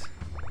on this?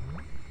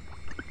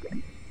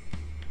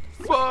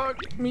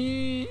 Fuck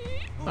me!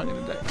 I'm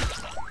gonna die.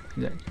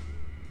 I died.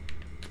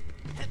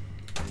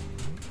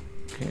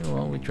 Okay,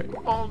 well, we tried.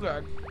 Oh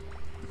god!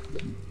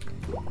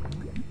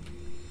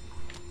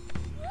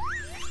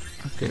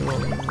 Okay, well,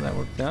 that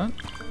worked out.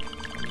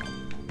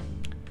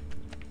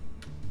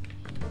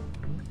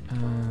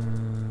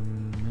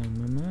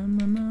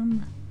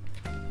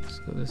 Let's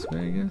go this way,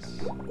 I guess.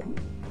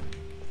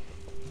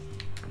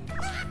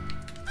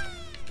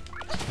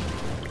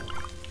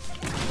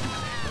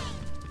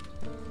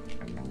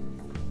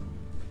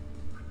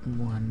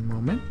 One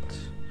moment.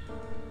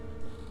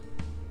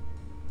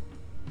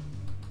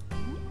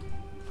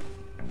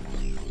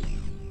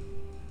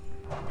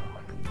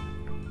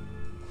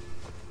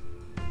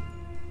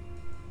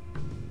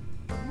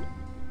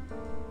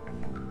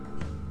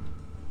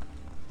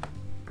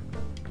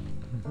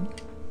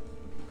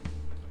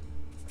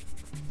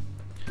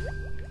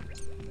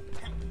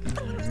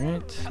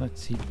 Alright,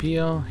 let's see.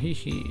 Peel.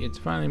 It's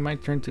finally my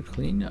turn to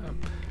clean up.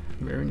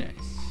 Very nice.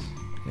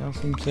 They all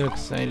seem so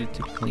excited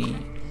to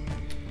clean.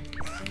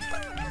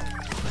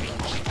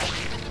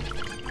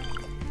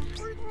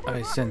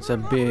 I sense a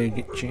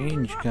big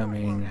change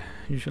coming.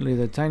 Usually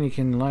the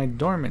Tinykin lie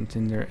dormant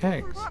in their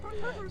eggs.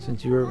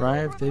 Since you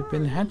arrived, they've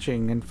been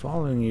hatching and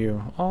following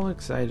you, all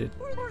excited.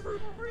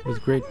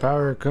 With great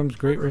power comes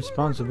great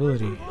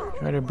responsibility.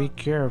 Try to be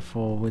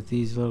careful with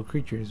these little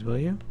creatures, will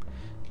you?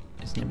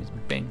 His name is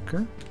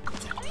Banker.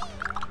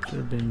 Should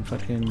have been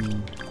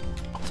fucking...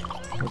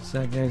 What's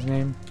that guy's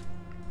name?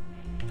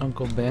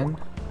 Uncle Ben?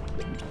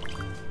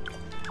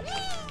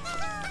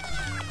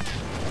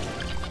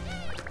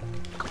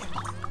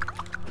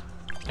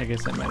 I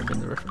guess that might have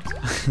been the reference.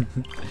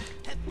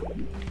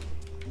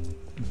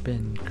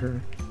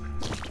 Banker.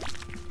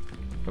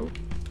 Oh.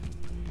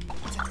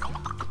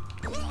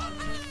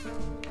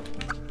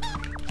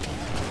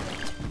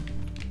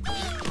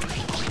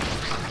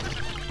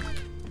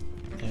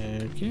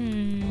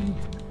 Okay.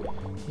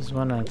 Just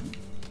wanna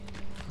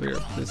clear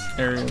up this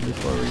area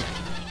before we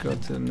go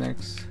to the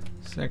next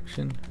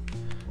section.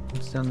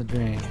 It's down the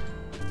drain.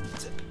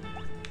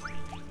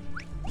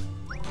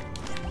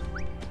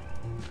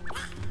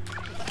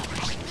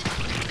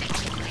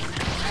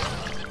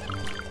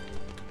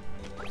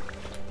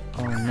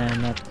 Oh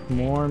man, not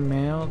more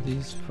mail,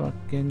 these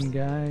fucking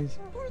guys.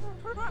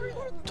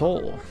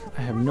 Toll,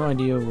 I have no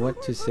idea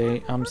what to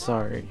say. I'm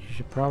sorry. You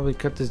should probably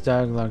cut this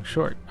dialogue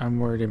short. I'm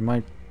worried it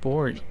might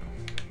bore you.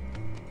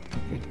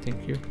 Okay,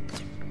 thank you.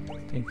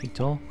 Thank you,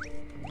 Toll.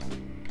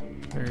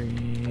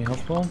 Very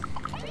helpful.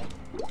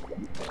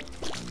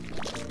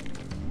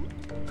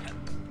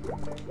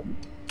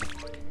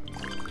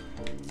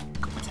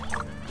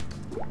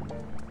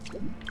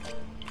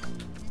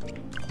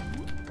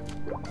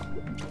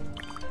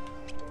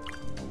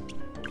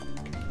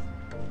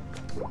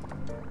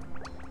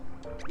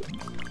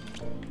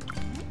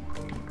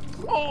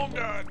 Oh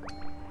god!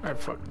 I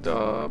fucked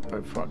up,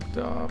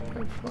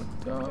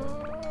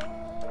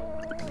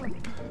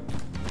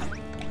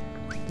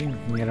 think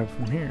we can get up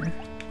from here.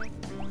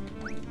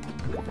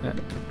 Okay,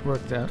 that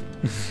worked out.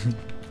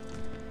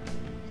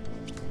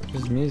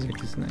 This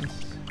music is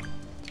nice.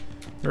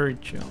 Very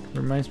chill.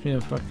 Reminds me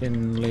of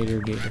fucking later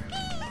Gator.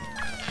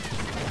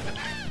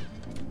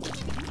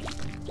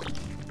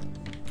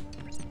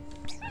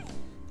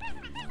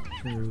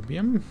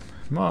 Rubium?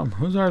 Mom,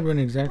 who's Ardwin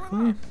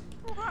exactly?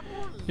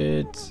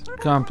 It's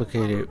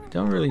complicated. We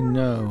don't really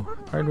know.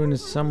 Ardwin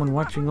is someone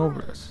watching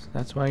over us.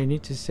 That's why you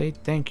need to say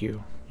thank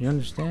you. You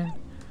understand?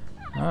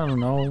 I don't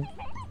know.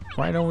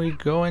 Why don't we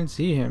go and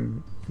see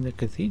him in the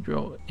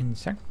cathedral in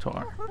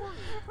Sector?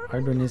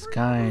 Ardwin is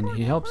kind.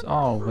 He helps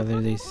all,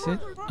 whether they sit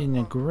in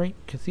a great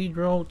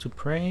cathedral to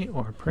pray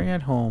or pray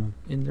at home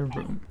in their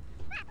room.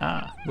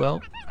 Ah,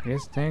 well, I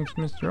guess thanks,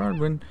 Mr.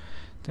 Ardwin.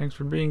 Thanks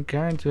for being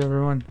kind to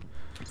everyone.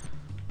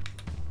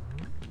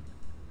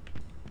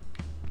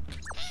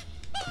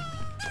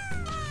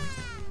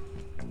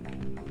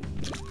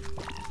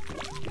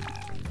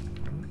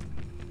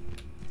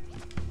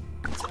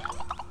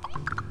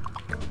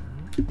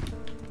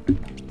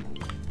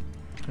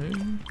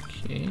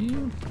 Okay.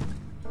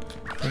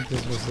 I think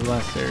this was the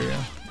last area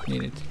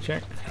needed to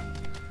check.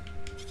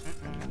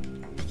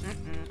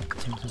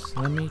 And just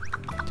let me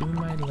do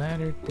my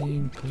ladder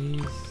thing,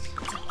 please.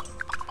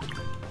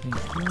 Thank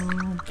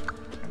you.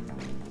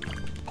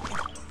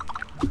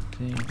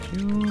 Thank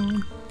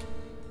you.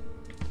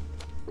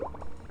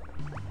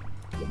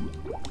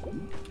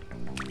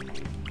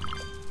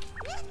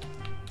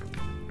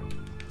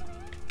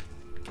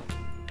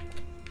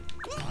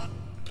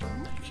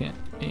 I can't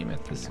aim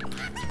at this.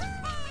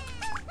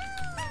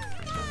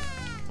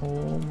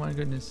 Oh my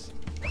goodness.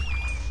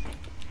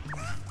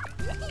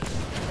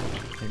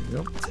 There you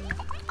go.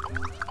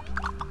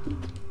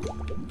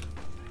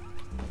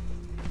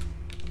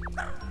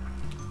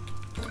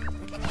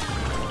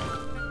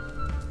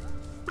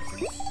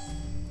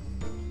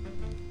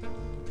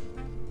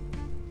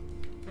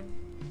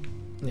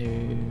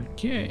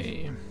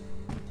 Okay.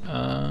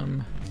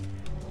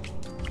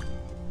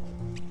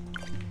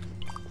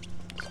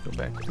 Let's go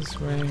back this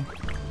way.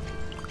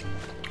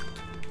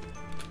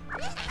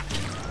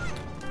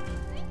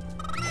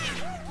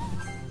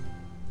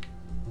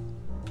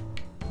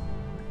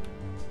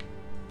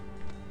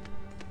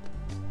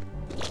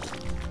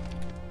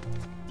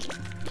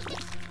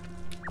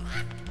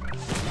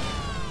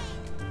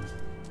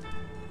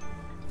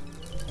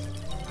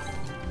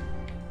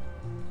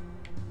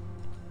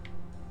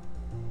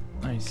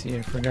 I see,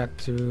 I forgot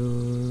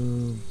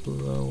to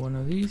blow one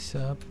of these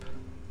up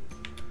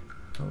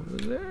over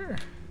there.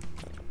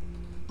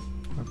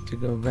 I'll have to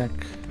go back.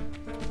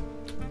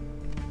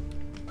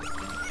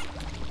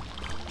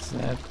 Is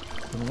that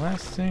the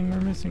last thing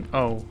we're missing?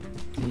 Oh,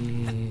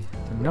 the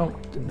note.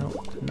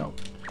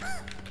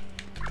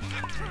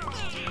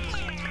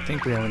 I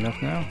think we have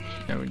enough now.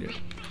 Yeah, we do.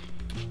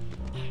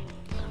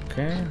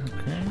 Okay,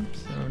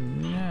 so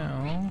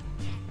now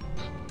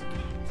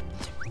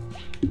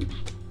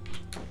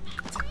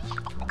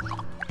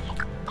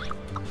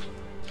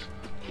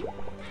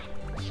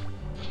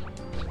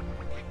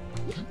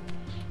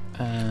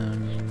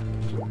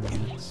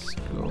let's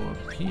go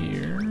up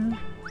here. And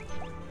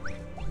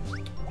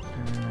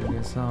I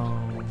guess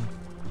I'll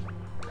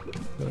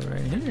go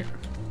right here.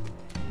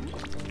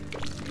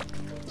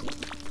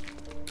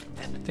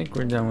 I think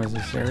we're done with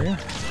this area.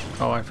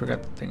 Oh, I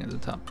forgot the thing at the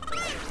top.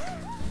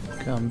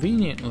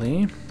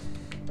 Conveniently,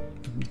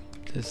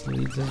 this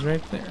leads us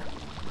right there.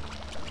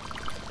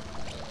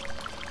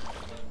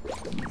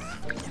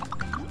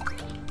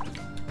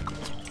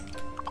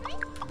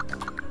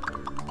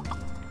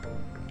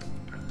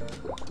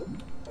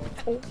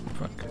 Oh,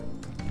 fuck.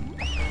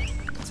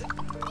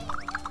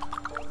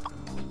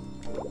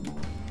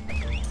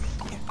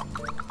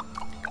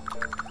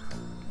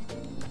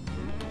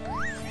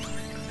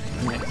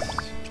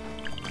 Nice.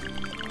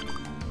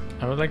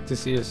 I would like to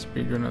see a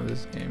speedrun of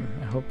this game.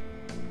 I hope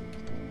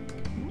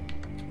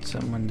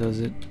someone does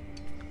it.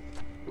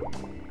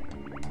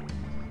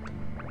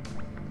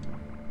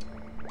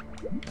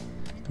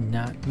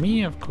 Not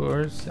me, of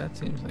course. That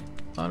seems like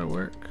a lot of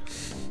work.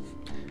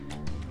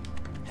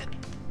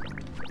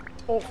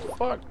 Oh,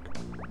 fuck.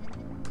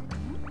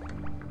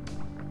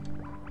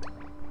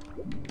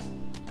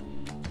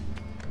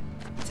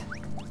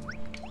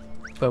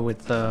 But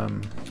with the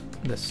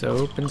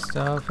soap and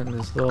stuff and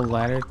this little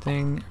ladder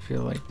thing, I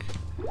feel like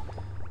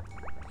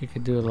you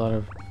could do a lot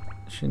of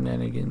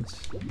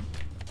shenanigans.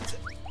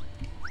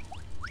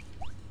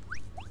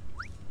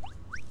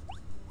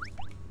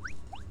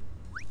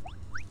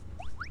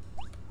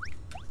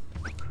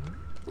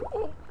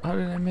 Oh, how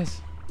did I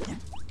miss?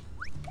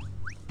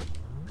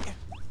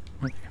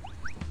 Okay.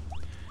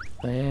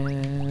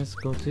 Let's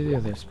go to the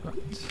other spot.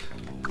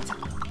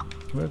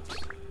 Whoops.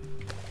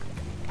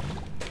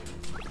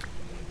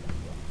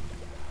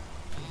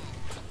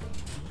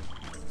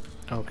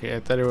 Okay, I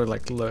thought it would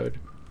like load.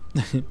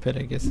 But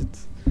I guess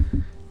it's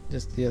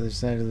just the other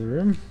side of the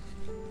room.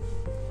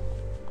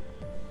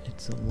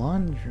 It's a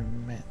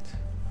laundromat.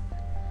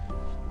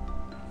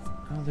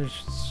 Oh,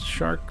 there's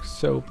shark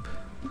soap.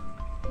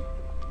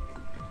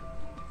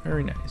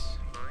 Very nice.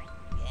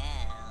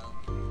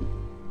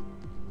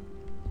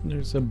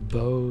 There's a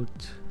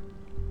boat.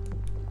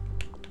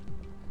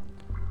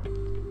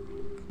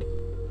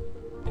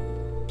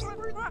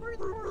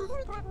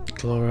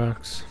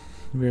 Clorox,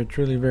 we are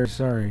truly very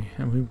sorry,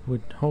 and we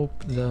would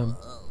hope the...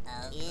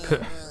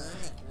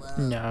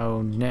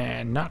 No,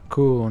 nah, not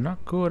cool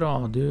at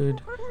all,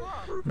 dude.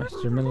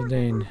 Master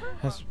Melodane,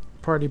 has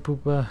Party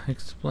Poopa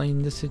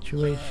explained the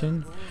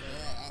situation?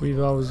 We've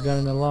always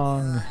gotten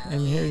along,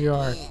 and here you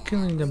are,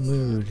 killing the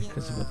mood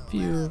because of a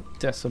few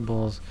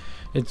decibels.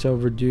 It's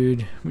over,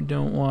 dude. We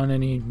don't want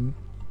any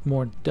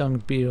more dung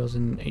beetles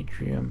in the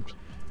atrium.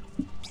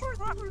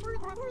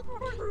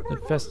 The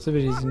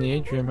festivities in the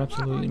atrium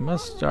absolutely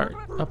must start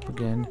up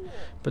again,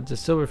 but the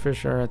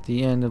silverfish are at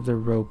the end of the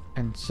rope,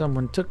 and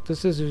someone took the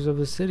scissors of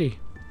the city.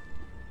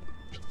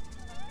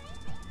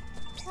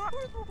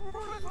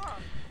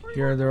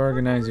 Here are the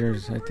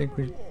organizers. I think,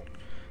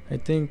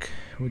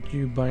 would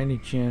you by any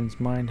chance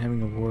mind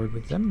having a word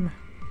with them?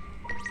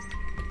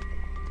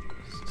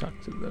 Let's talk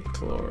to the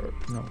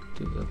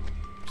to the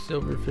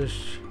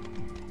silverfish.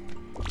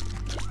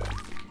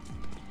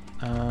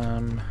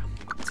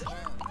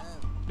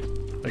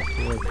 Like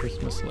the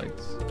Christmas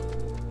lights.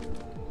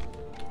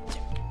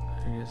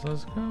 I guess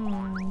let's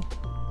go.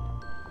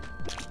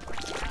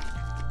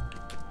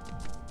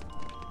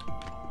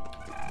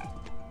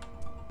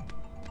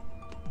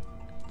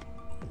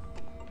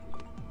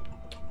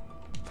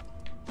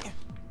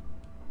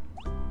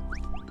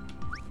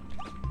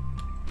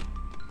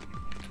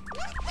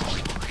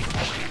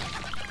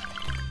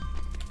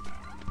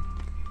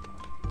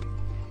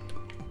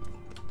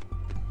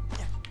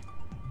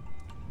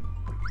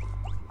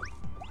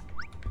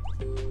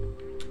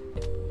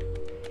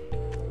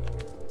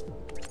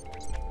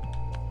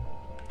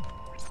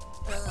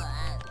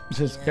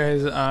 This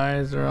guy's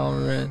eyes are all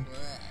red.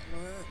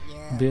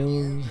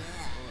 Dill.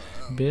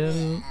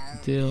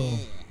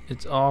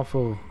 It's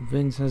awful.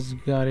 Vince has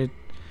got it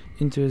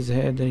into his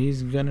head that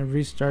he's gonna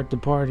restart the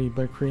party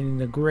by creating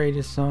the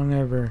greatest song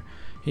ever.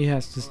 He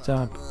has to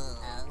stop.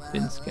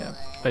 Vince Gap.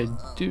 I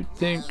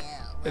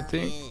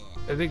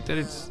think that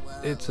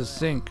it's a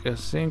sink. I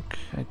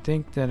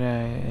think that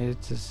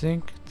it's a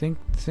sink.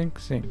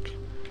 Sink.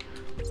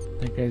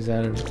 That guy's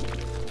out of it.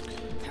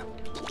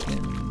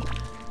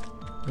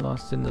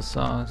 Lost in the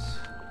sauce.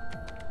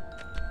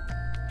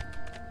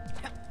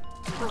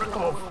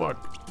 Oh fuck.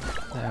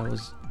 That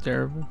was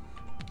terrible.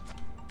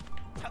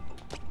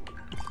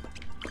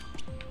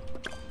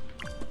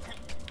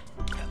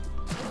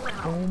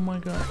 Oh my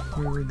god,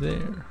 we were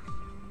there.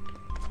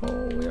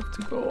 Oh, we have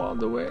to go all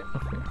the way.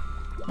 Okay.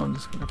 I'm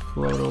just gonna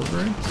float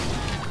over it.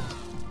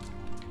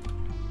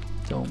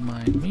 Don't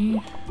mind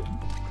me.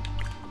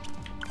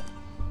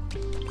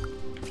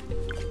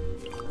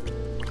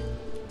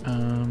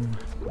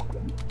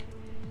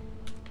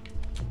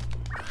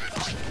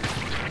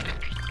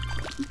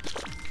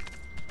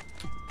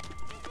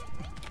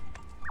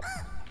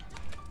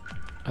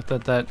 I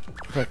thought that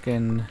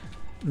fucking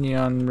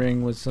neon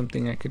ring was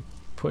something I could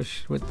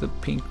push with the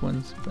pink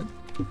ones, but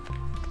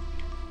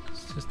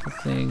it's just a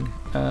thing.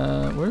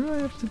 Where do I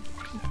have to...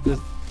 The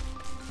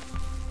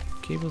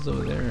cable's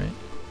over there, right?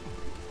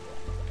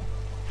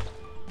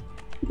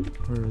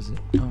 Where is it?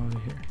 Oh, over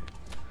here.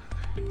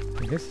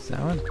 I guess it's that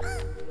one.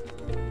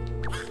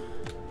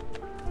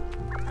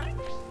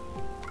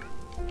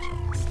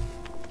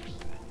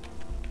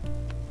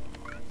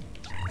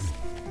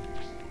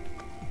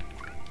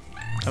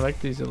 I like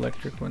these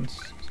electric ones.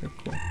 They're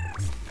cool.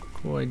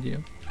 Cool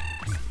idea.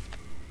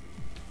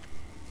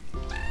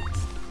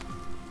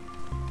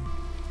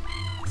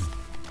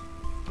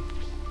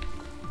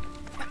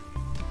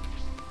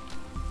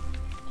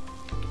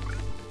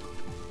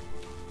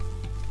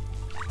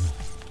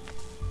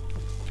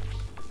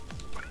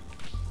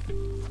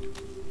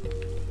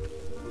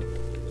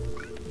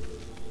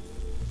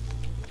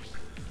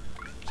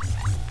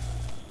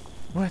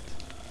 What?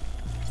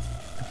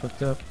 I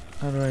fucked up.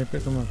 How do I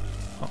pick them up?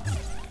 Oh.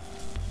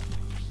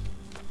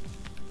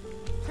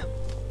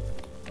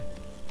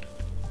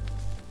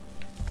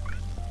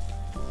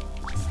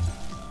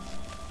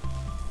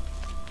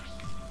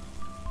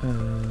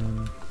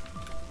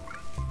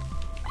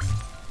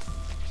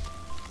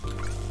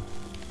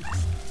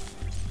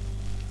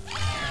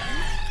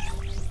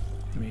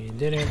 We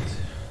did it.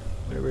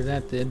 Whatever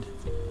that did.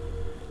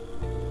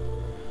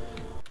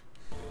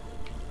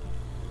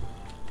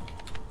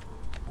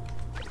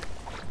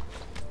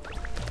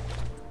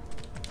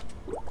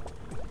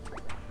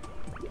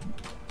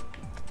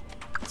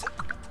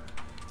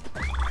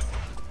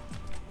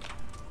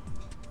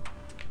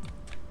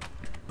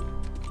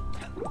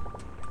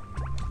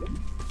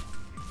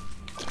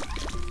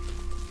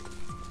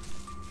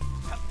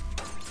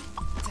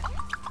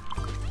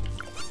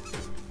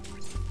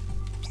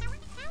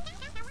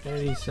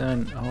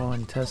 Son. Oh,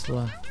 and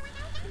Tesla.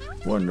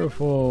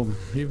 Wonderful.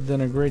 You've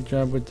done a great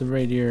job with the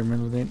radiator,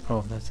 Melody.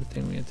 Oh, that's the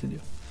thing we had to do.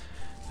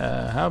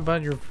 How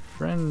about your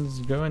friends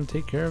go and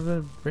take care of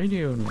the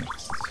radio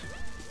next?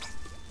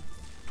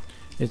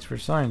 It's for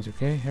science,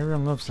 okay?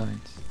 Everyone loves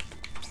science.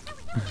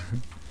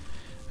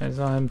 I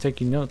saw him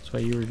taking notes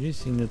while you were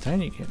using the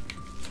Tinykin.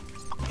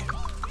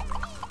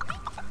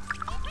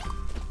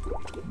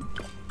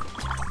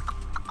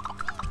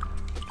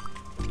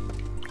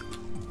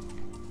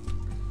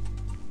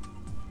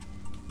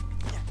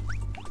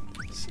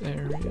 This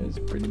area is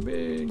pretty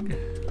big.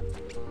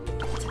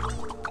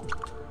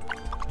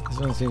 This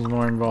one seems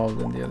more involved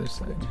than the other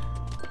side.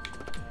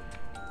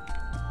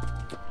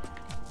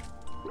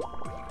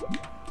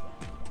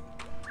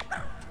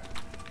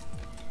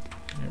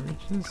 Can I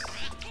reach this?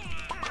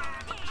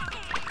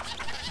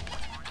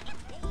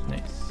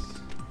 Nice.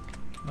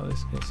 Oh,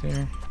 this guy's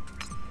here.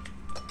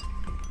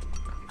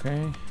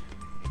 Okay.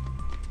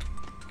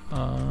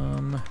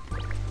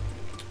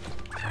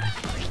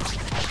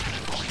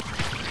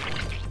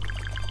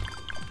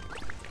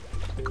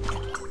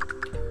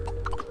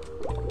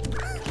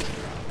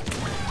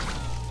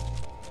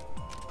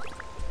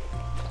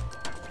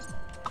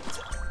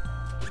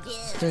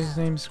 This guy's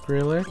name's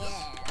Skrillex.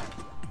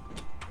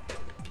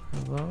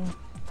 Hello?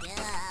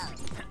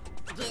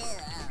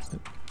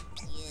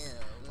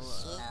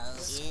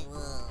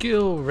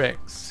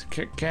 Skillrex.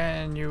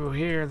 Can you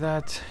hear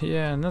that?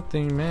 Yeah,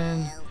 nothing,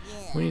 man.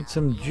 We need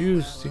some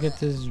juice to get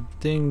this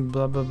thing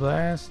blah blah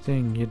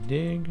blasting, you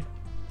dig?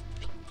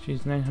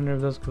 She's 900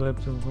 of those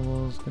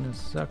collectibles. Gonna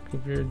suck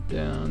if you're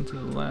down to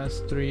the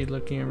last 3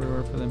 looking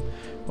everywhere for them.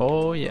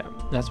 Oh yeah,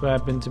 that's what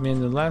happened to me in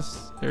the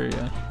last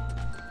area.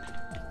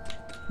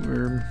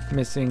 We're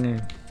missing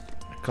a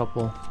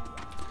couple.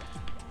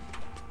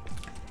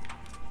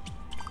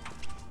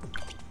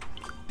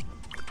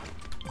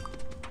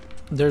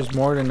 There's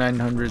more than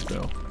 900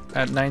 though.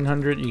 At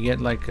 900 you get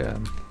like a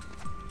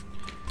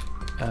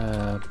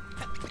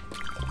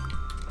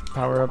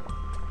power up.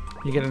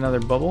 You get another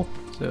bubble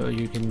so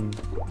you can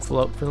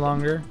float for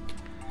longer.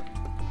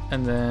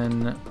 And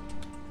then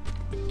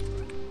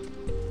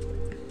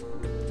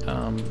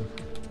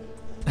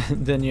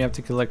then you have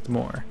to collect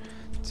more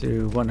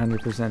to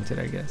 100% it,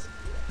 I guess.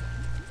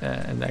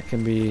 And that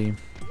can be,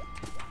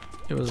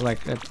 it was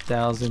like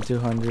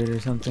 1,200 or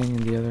something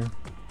in the other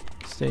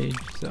stage,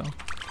 so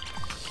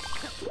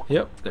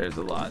yep, there's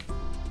a lot.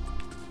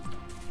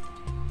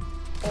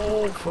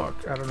 Oh fuck,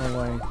 I don't know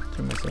why I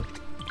threw myself.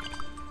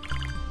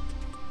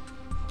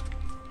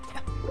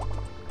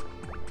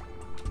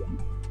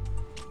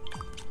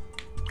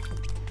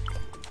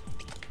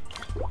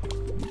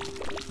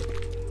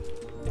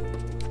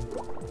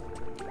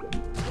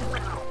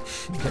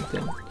 God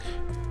damn it.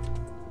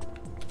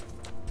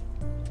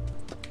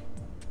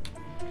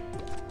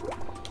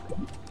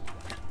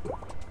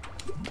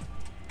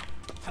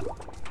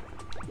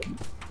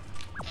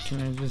 Can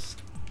I just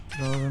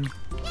throw them?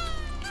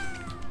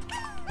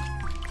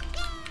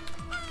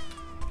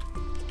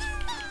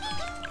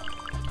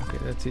 Okay,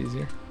 that's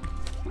easier.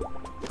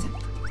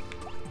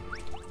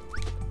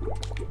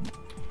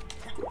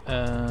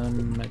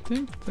 I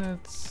think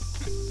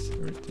that's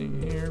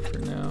everything here for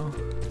now.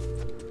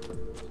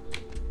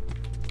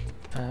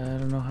 I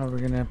don't know how we're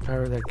gonna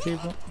power that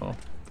cable. Oh,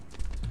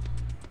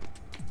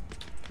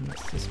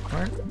 missed this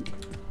part.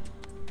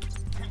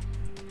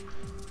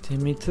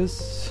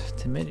 Tinnitus.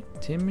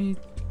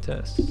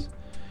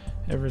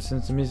 Ever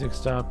since the music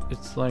stopped,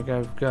 it's like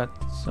I've got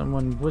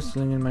someone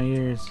whistling in my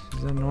ears.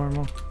 Is that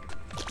normal?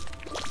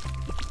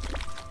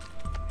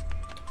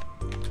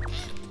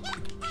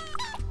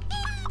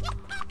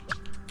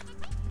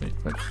 Wait,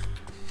 what?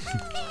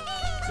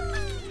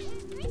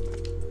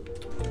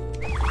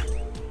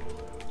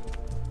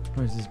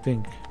 Why is this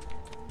pink?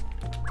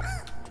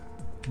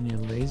 Any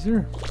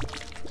laser?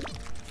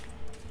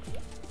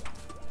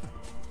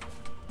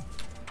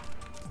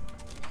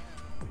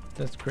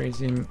 That's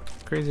crazy,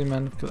 crazy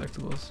amount of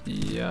collectibles.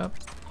 Yep.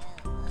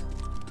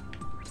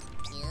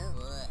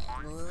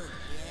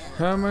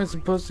 How am I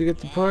supposed to get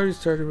the party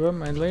started without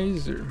my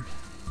laser?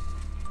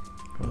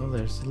 Well,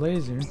 there's the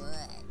laser.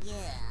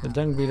 The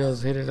dung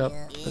beetles hit it up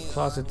the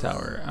closet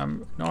tower.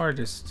 I'm an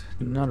artist,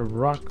 not a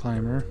rock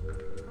climber.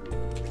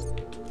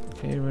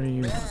 Okay, what are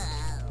you?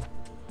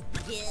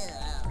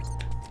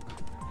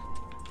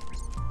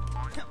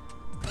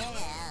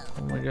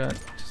 Oh my god.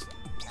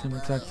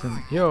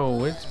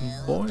 Yo, it's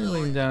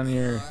boiling down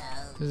here.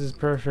 This is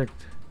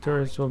perfect.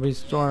 Tourists will be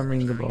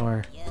storming the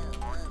bar.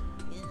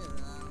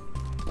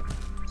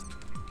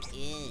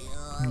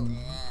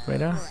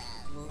 Weta?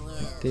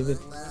 David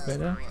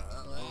Weta?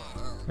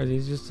 Are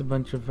these just a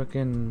bunch of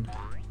fucking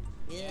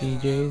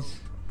DJs?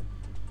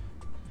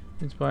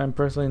 It's why I'm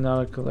personally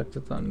not a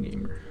collectathon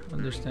gamer.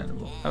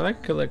 Understandable. I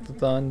like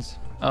collectathons.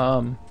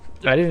 I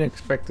didn't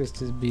expect this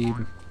to be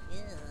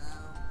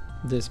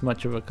this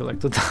much of a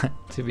collectathon,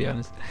 to be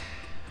honest.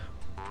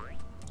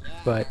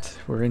 But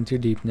we're in too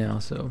deep now,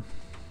 so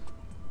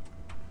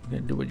you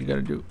gotta do what you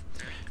gotta do.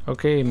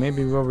 Okay,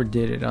 maybe we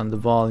overdid it on the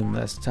volume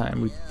last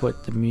time. We put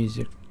on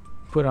music.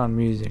 But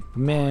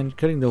man,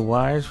 cutting the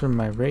wires from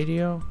my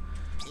radio?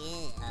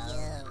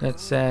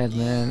 That's sad,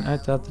 man. I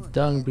thought the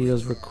dung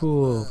beetles were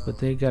cool, but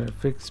they gotta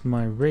fix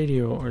my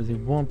radio or they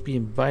won't be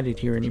invited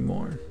here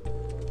anymore.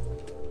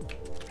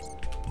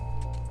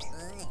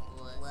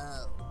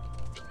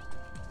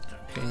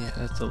 Okay, yeah,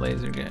 that's the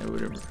laser guy,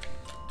 whatever.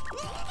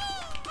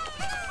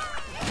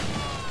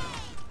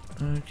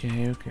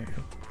 Okay, okay.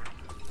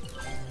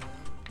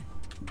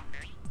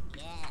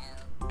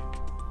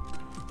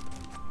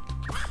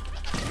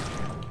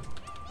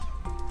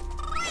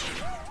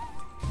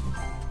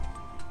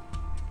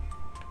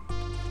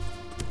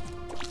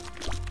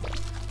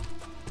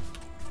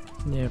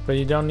 Yeah, but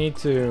you don't need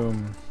to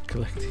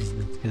collect these.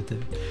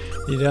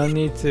 You don't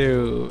need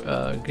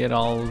to get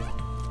all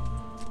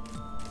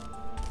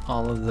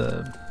of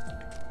the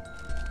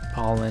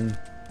pollen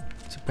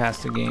to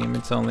pass the game.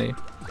 It's only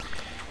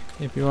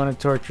if you want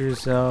to torture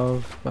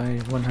yourself by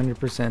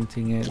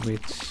 100%ing it,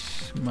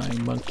 which my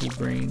monkey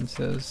brain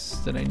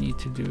says that I need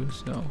to do.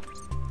 So,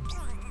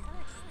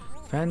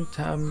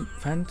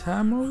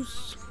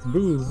 Phantamos?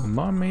 Boo!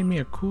 Mom made me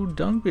a cool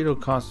dung beetle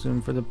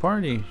costume for the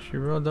party. She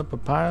rolled up a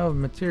pile of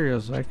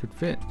materials so I could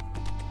fit.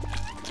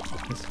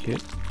 That's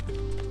cute.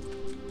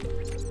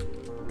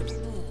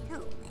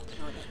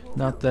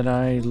 Not that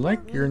I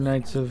like your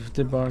nights of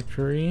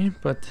debauchery,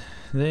 but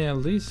they at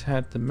least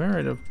had the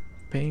merit of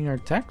paying our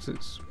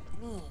taxes.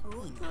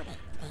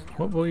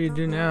 What will you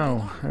do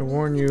now? I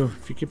warn you,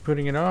 if you keep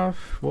putting it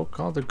off, we'll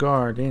call the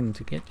guard in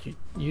to get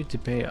you to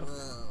pay up.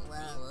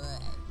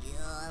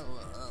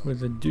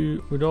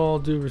 With all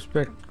due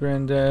respect,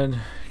 Granddad,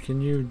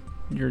 can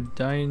your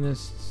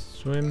Dionists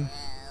swim?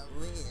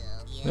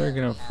 They're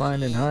gonna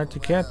find it hard to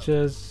catch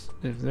us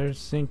if they're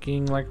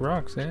sinking like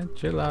rocks, eh?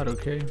 Chill out,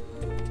 okay?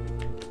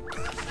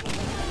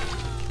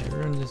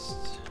 Everyone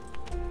just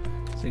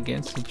is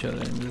against each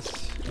other in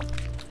this.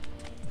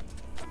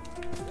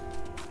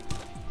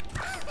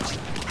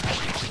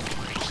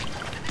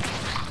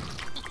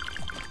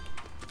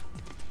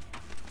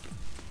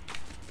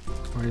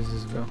 Where does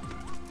this go?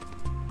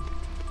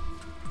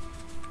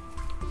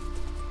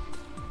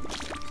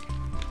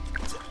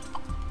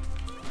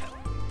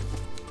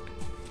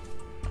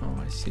 Oh,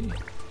 I see.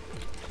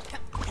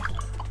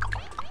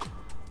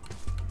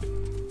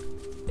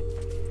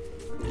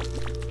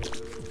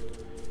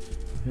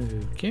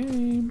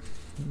 Okay,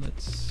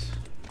 let's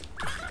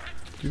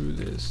do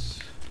this.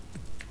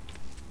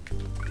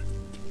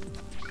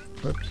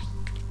 Whoops.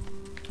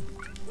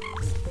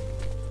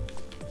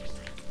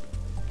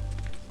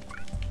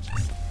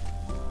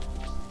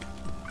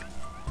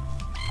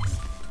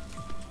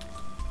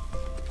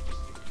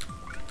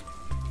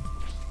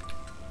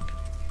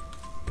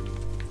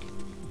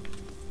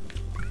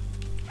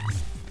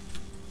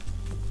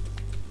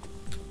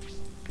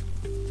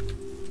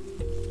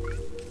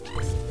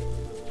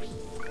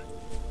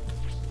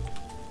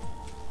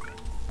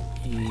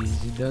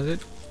 Easy does it.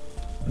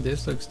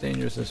 This looks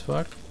dangerous as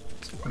fuck.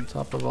 It's on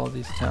top of all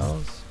these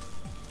towels.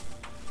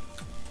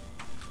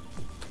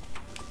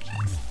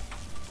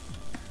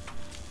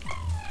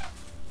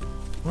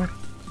 What?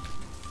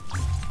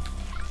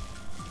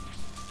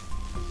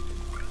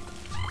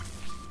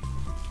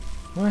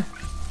 What?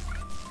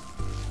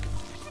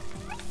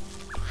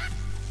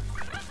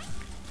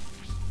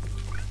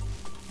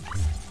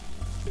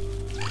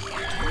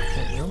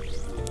 Hello?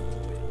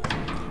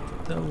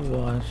 The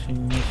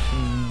washing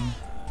machine.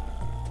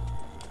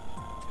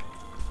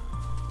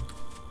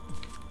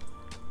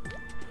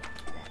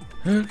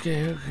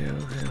 Okay.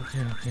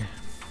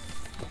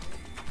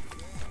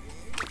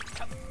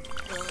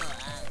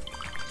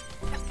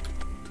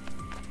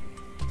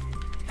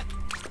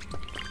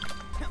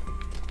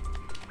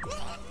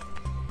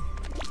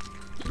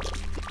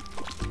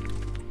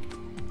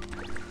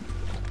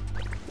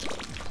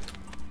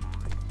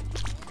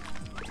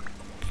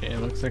 Okay, it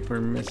looks like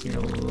we're missing a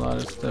lot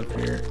of stuff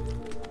here.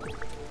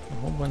 A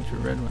whole bunch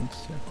of red ones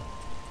too.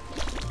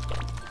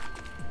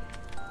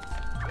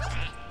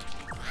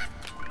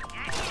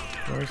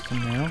 First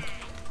and now.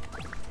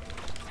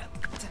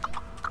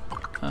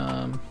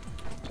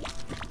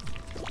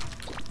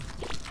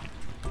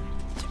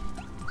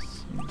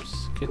 Some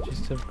sketchy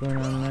stuff going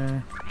on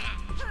there.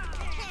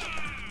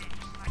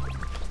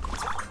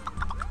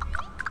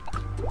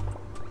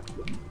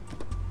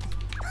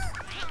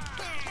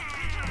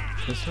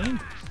 This way?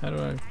 How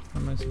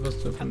am I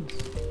supposed to open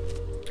this?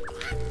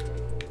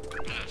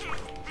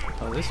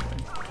 Oh, this way.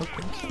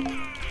 Okay.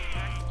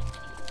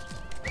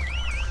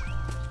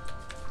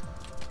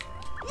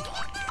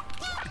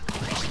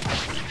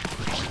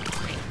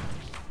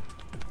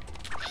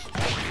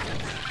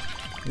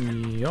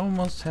 We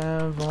almost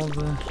have all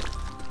the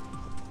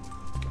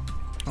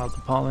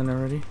pollen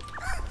already.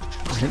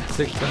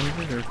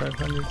 600 or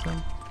 500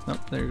 some?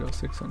 Nope, there you go,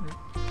 600.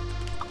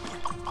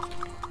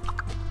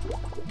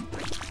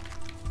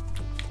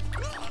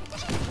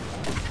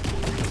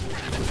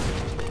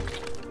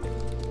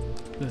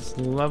 This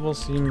level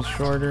seems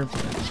shorter,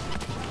 but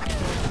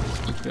let's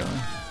keep going.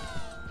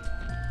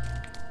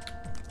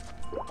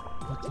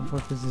 What the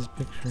fuck is this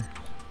picture?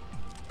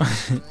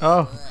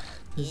 Oh,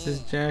 this is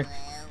Jack.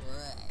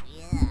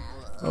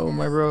 Oh,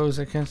 my Rose,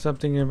 I can't stop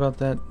thinking about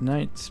that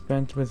night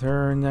spent with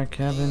her in that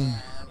cabin.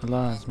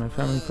 Alas, my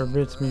family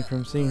forbids me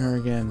from seeing her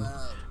again,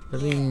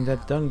 believing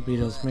that dung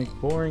beetles make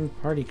boring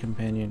party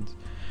companions.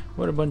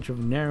 What a bunch of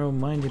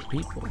narrow-minded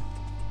people.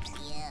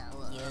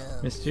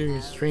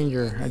 Mysterious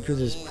stranger, I drew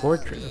this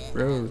portrait of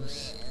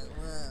Rose.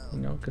 You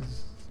know,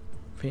 because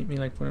paint me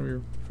like one of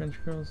your French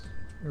girls.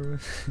 Or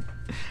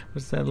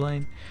what's that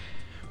line?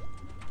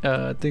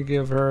 Thinking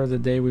of her the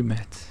day we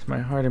met. My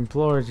heart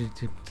implores you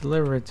to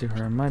deliver it to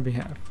her on my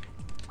behalf.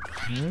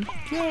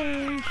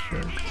 Okay,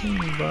 sure thing,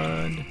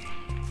 bud.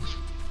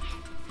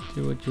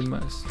 Do what you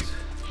must.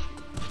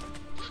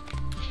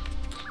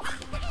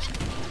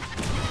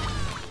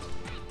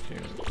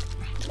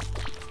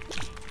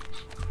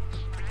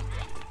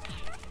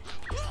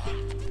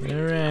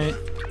 Alright.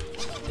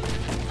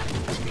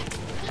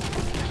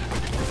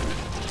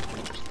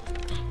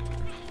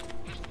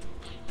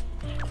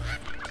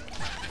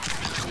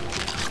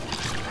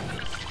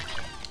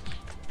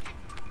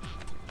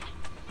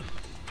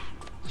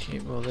 Okay,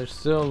 well, there's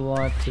still a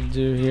lot to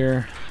do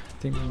here. I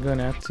think I'm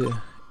gonna have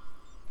to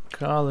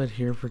call it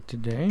here for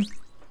today.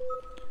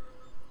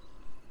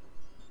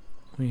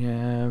 We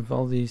have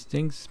all these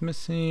things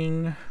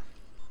missing.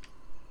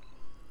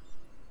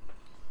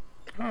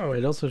 Oh,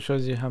 it also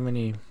shows you how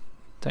many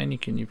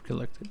Tinykin you've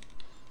collected.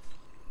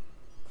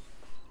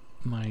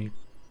 My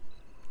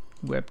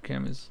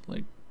webcam is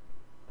like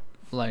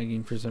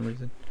lagging for some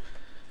reason.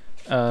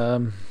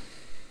 But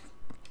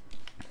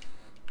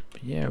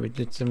yeah, we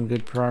did some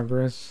good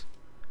progress.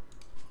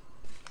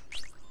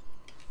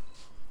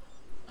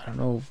 I don't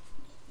know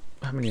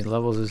how many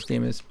levels this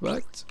game is,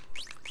 but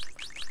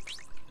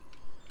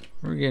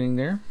we're getting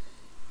there.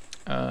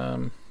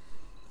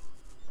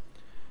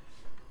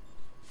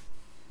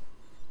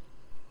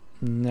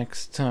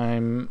 Next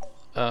time,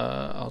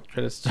 I'll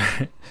try to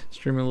start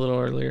streaming a little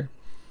earlier.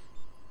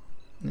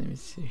 Let me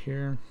see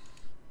here.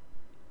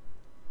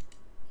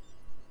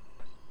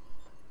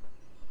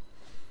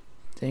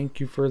 Thank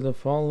you for the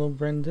follow,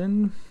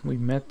 Brendan. We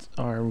met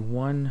our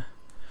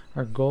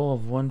goal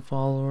of 1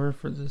 follower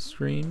for the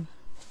stream.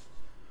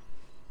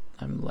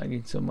 I'm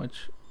lagging so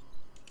much.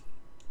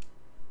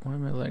 Why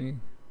am I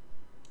lagging?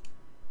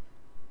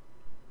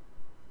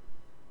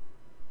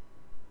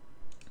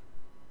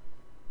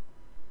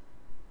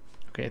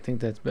 Okay, I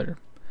think that's better.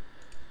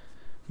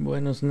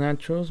 Buenos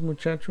nachos,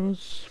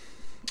 muchachos,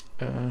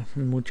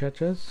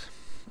 muchachas,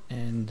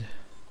 and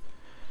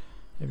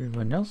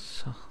everyone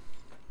else.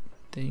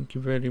 Thank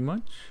you very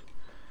much.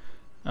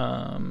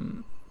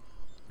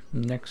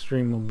 Next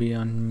stream will be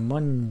on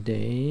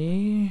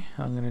Monday.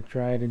 I'm gonna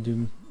try to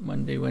do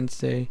Monday,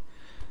 Wednesday.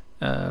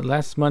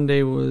 Last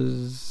Monday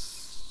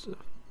was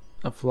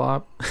a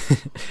flop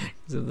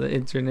because of the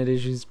internet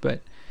issues,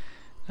 but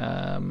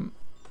I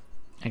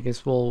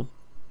guess we'll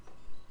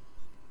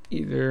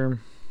either,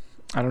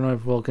 I don't know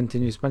if we'll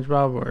continue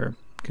SpongeBob or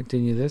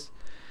continue this.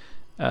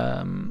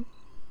 I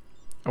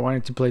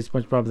wanted to play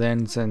SpongeBob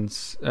then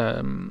since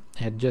it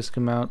had just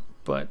come out,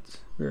 but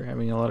we were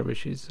having a lot of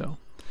issues, so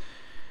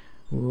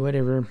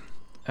whatever.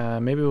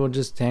 Maybe we'll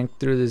just tank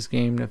through this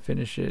game to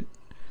finish it.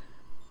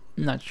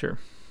 Not sure.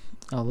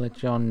 I'll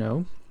let y'all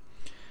know.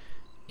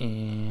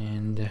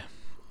 And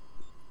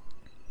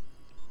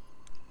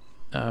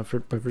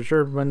for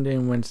sure Monday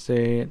and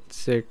Wednesday at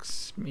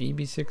 6,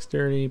 maybe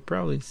 6:30,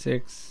 probably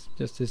 6,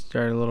 just to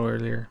start a little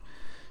earlier.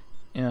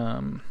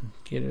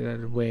 Get it out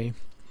of the way.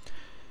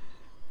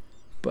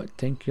 But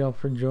thank you all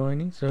for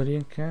joining.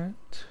 Sodium Cat,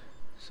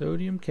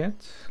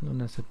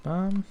 Luna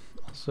Sepam,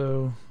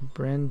 also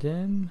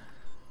Brandon,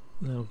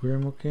 Little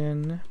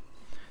Grimwilkin.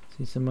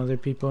 See some other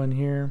people in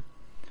here.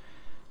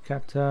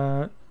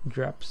 Kata,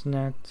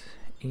 Dropsnet,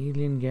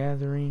 Alien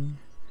Gathering,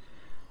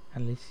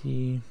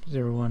 Alici,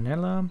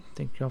 01ella.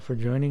 Thank you all for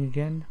joining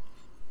again.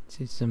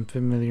 See some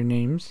familiar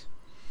names.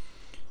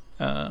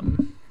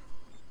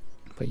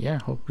 But yeah,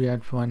 hope you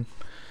had fun.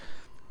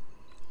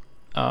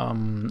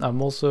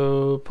 I'm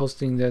also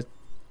posting that,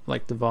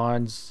 like, the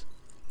VODs.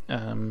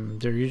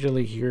 They're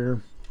usually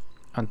here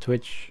on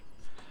Twitch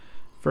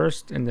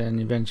first, and then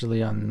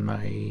eventually on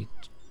my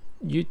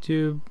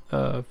YouTube,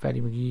 Fatty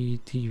McGee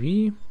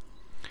TV,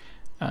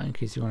 in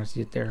case you want to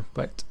see it there.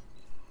 But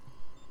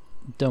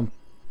don't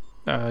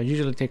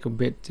usually take a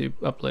bit to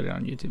upload it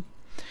on YouTube.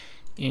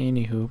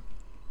 Anywho,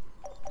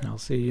 I'll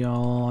see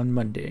y'all on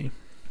Monday.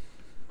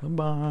 Bye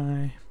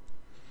bye.